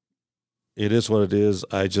 it is what it is.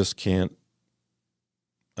 I just can't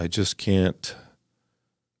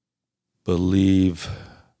believe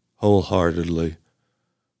wholeheartedly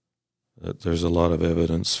that there's a lot of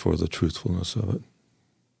evidence for the truthfulness of it.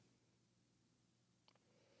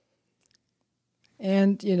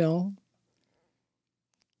 And, you know,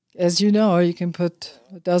 as you know, you can put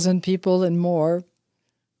a dozen people and more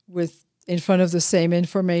in front of the same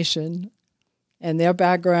information, and their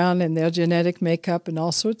background and their genetic makeup and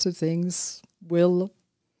all sorts of things will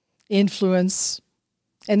influence,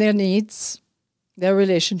 and their needs, their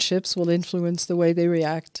relationships will influence the way they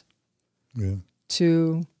react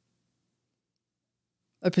to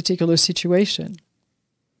a particular situation.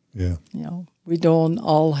 Yeah. You know, we don't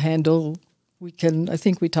all handle, I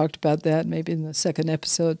think we talked about that maybe in the second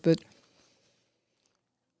episode, but,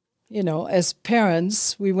 you know, as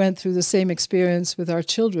parents, we went through the same experience with our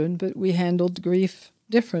children, but we handled grief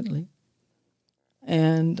differently.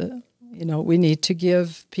 And, you know, we need to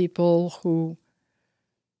give people who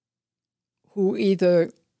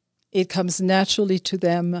either it comes naturally to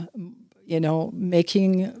them, you know,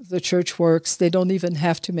 making the church works. They don't even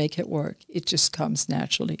have to make it work. It just comes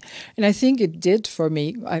naturally. And I think it did for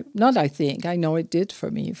me. I know it did for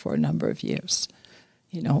me for a number of years.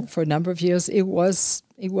 You know, for a number of years, it was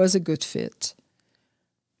a good fit.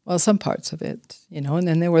 Well, some parts of it, you know, and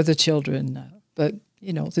then there were the children. But,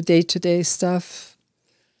 you know, the day-to-day stuff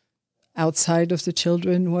outside of the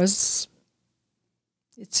children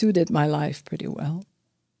it suited my life pretty well.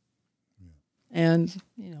 Yeah. And,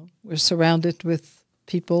 you know, we're surrounded with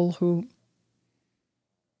people who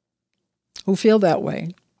feel that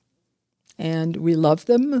way. And we love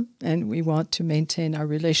them, and we want to maintain our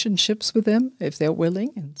relationships with them if they're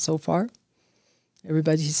willing. And so far,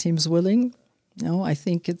 everybody seems willing. You know, I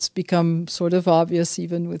think it's become sort of obvious,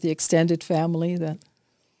 even with the extended family, that,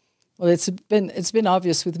 well, it's been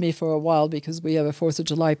obvious with me for a while because we have a 4th of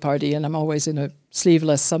July party, and I'm always in a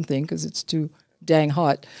sleeveless something because it's too dang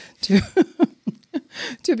hot to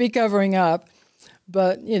to be covering up.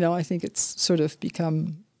 But, you know, I think it's sort of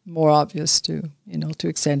become more obvious to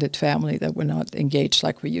extended family that we're not engaged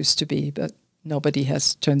like we used to be, but nobody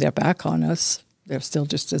has turned their back on us. They're still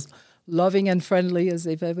just as loving and friendly as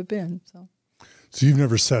they've ever been. So you've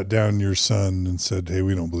never sat down your son and said, "Hey,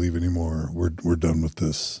 we don't believe anymore. We're done with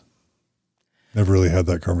this." Never really had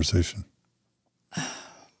that conversation. I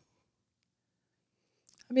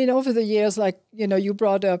mean, over the years, like, you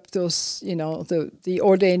brought up those, the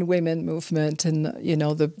ordained women movement and,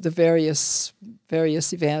 the various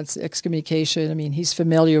events, excommunication. I mean, he's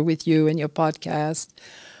familiar with you and your podcast.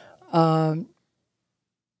 I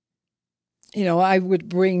would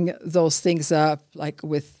bring those things up, like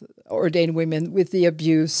with ordained women, with the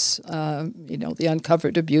abuse, the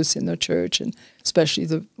uncovered abuse in the church, and especially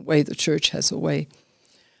the way the church has a way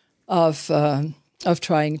of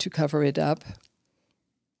trying to cover it up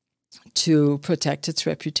to protect its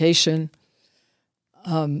reputation.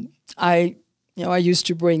 I used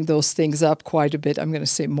to bring those things up quite a bit. I'm going to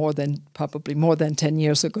say probably more than 10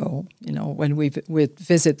 years ago. When we would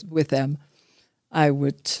visit with them, I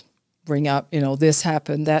would bring up, this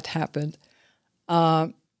happened, that happened.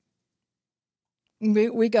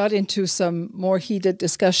 We got into some more heated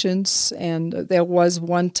discussions, and there was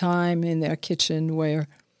one time in their kitchen where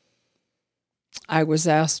I was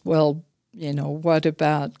asked, well, what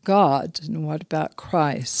about God and what about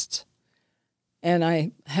Christ? And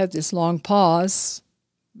I had this long pause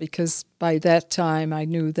because by that time I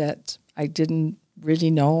knew that I didn't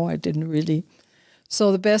really know.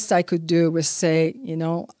 So the best I could do was say,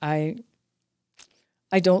 I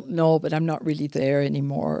don't know, but I'm not really there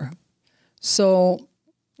anymore. So,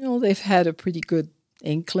 they've had a pretty good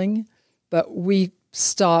inkling, but we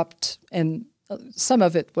stopped, and some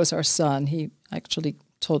of it was our son. He actually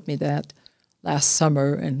told me that last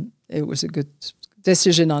summer, and it was a good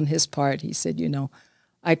decision on his part. He said,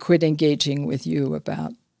 I quit engaging with you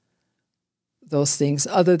about those things,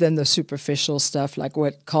 other than the superficial stuff, like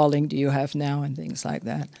what calling do you have now and things like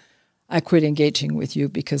that. I quit engaging with you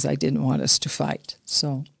because I didn't want us to fight.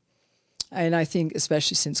 So, and I think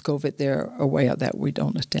especially since COVID, they're aware that we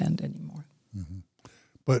don't attend anymore. Mm-hmm.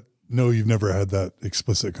 But no, you've never had that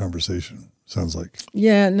explicit conversation, sounds like.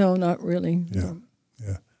 Yeah, no, not really. Yeah, No.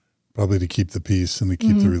 yeah. Probably to keep the peace and to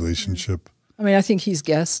keep the relationship. I mean, I think he's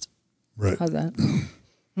guessed. Right. How's that?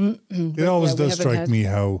 It always does strike me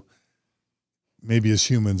how maybe as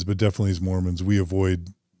humans, but definitely as Mormons, we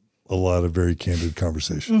avoid a lot of very candid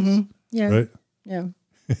conversations. Mm-hmm. Yeah. Right? Yeah.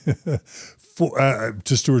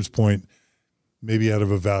 To Stuart's point, maybe out of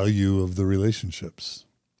a value of the relationships.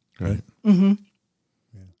 Right? Mm-hmm.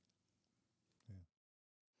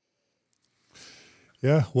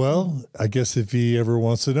 Yeah, well, I guess if he ever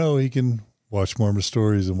wants to know, he can watch Mormon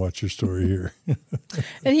Stories and watch your story here.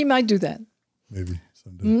 And he might do that. Maybe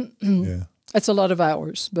someday. Yeah. That's a lot of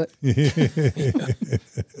hours, but.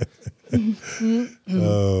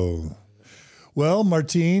 Oh. Well,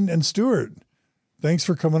 Martine and Stuart, thanks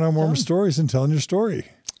for coming on Mormon Stories and telling your story.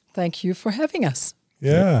 Thank you for having us.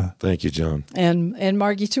 Yeah. Thank you, John. And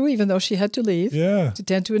Margie too, even though she had to leave. Yeah. To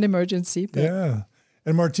tend to an emergency. But. Yeah.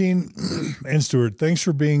 And Martine and Stuart, thanks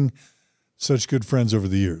for being such good friends over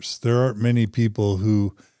the years. There aren't many people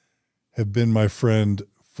who have been my friend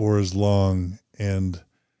for as long and,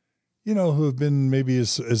 who have been maybe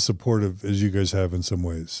as supportive as you guys have in some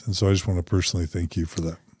ways. And so I just want to personally thank you for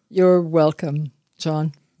that. You're welcome,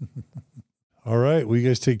 John. All right. Well, you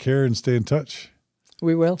guys take care and stay in touch.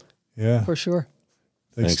 We will. Yeah. For sure.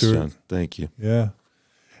 Thanks, Stuart. John. Thank you. Yeah.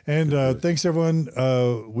 And thanks, everyone.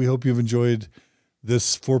 We hope you've enjoyed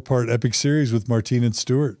this 4-part epic series with Martine and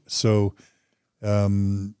Stuart. So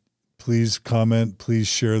please comment, please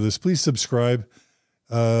share this, please subscribe.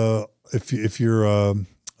 If you're a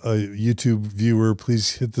YouTube viewer,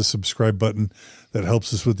 please hit the subscribe button. That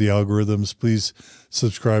helps us with the algorithms. Please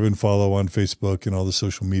subscribe and follow on Facebook and all the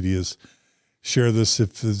social medias. Share this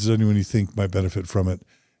if there's anyone you think might benefit from it.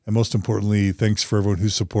 And most importantly, thanks for everyone who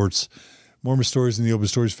supports Mormon Stories and the Open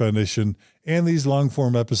Stories Foundation and these long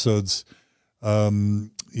form episodes.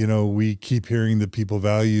 We keep hearing that people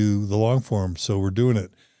value the long form, so we're doing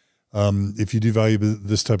it. If you do value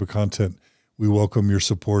this type of content, we welcome your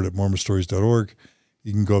support at mormonstories.org.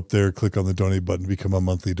 You can go up there, click on the donate button, become a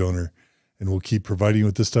monthly donor, and we'll keep providing you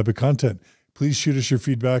with this type of content. Please shoot us your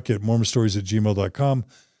feedback at mormonstories@gmail.com.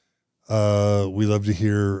 We love to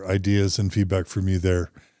hear ideas and feedback from you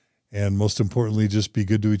there. And most importantly, just be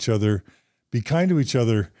good to each other, be kind to each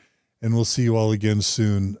other, and we'll see you all again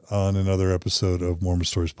soon on another episode of Mormon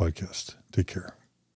Stories Podcast. Take care.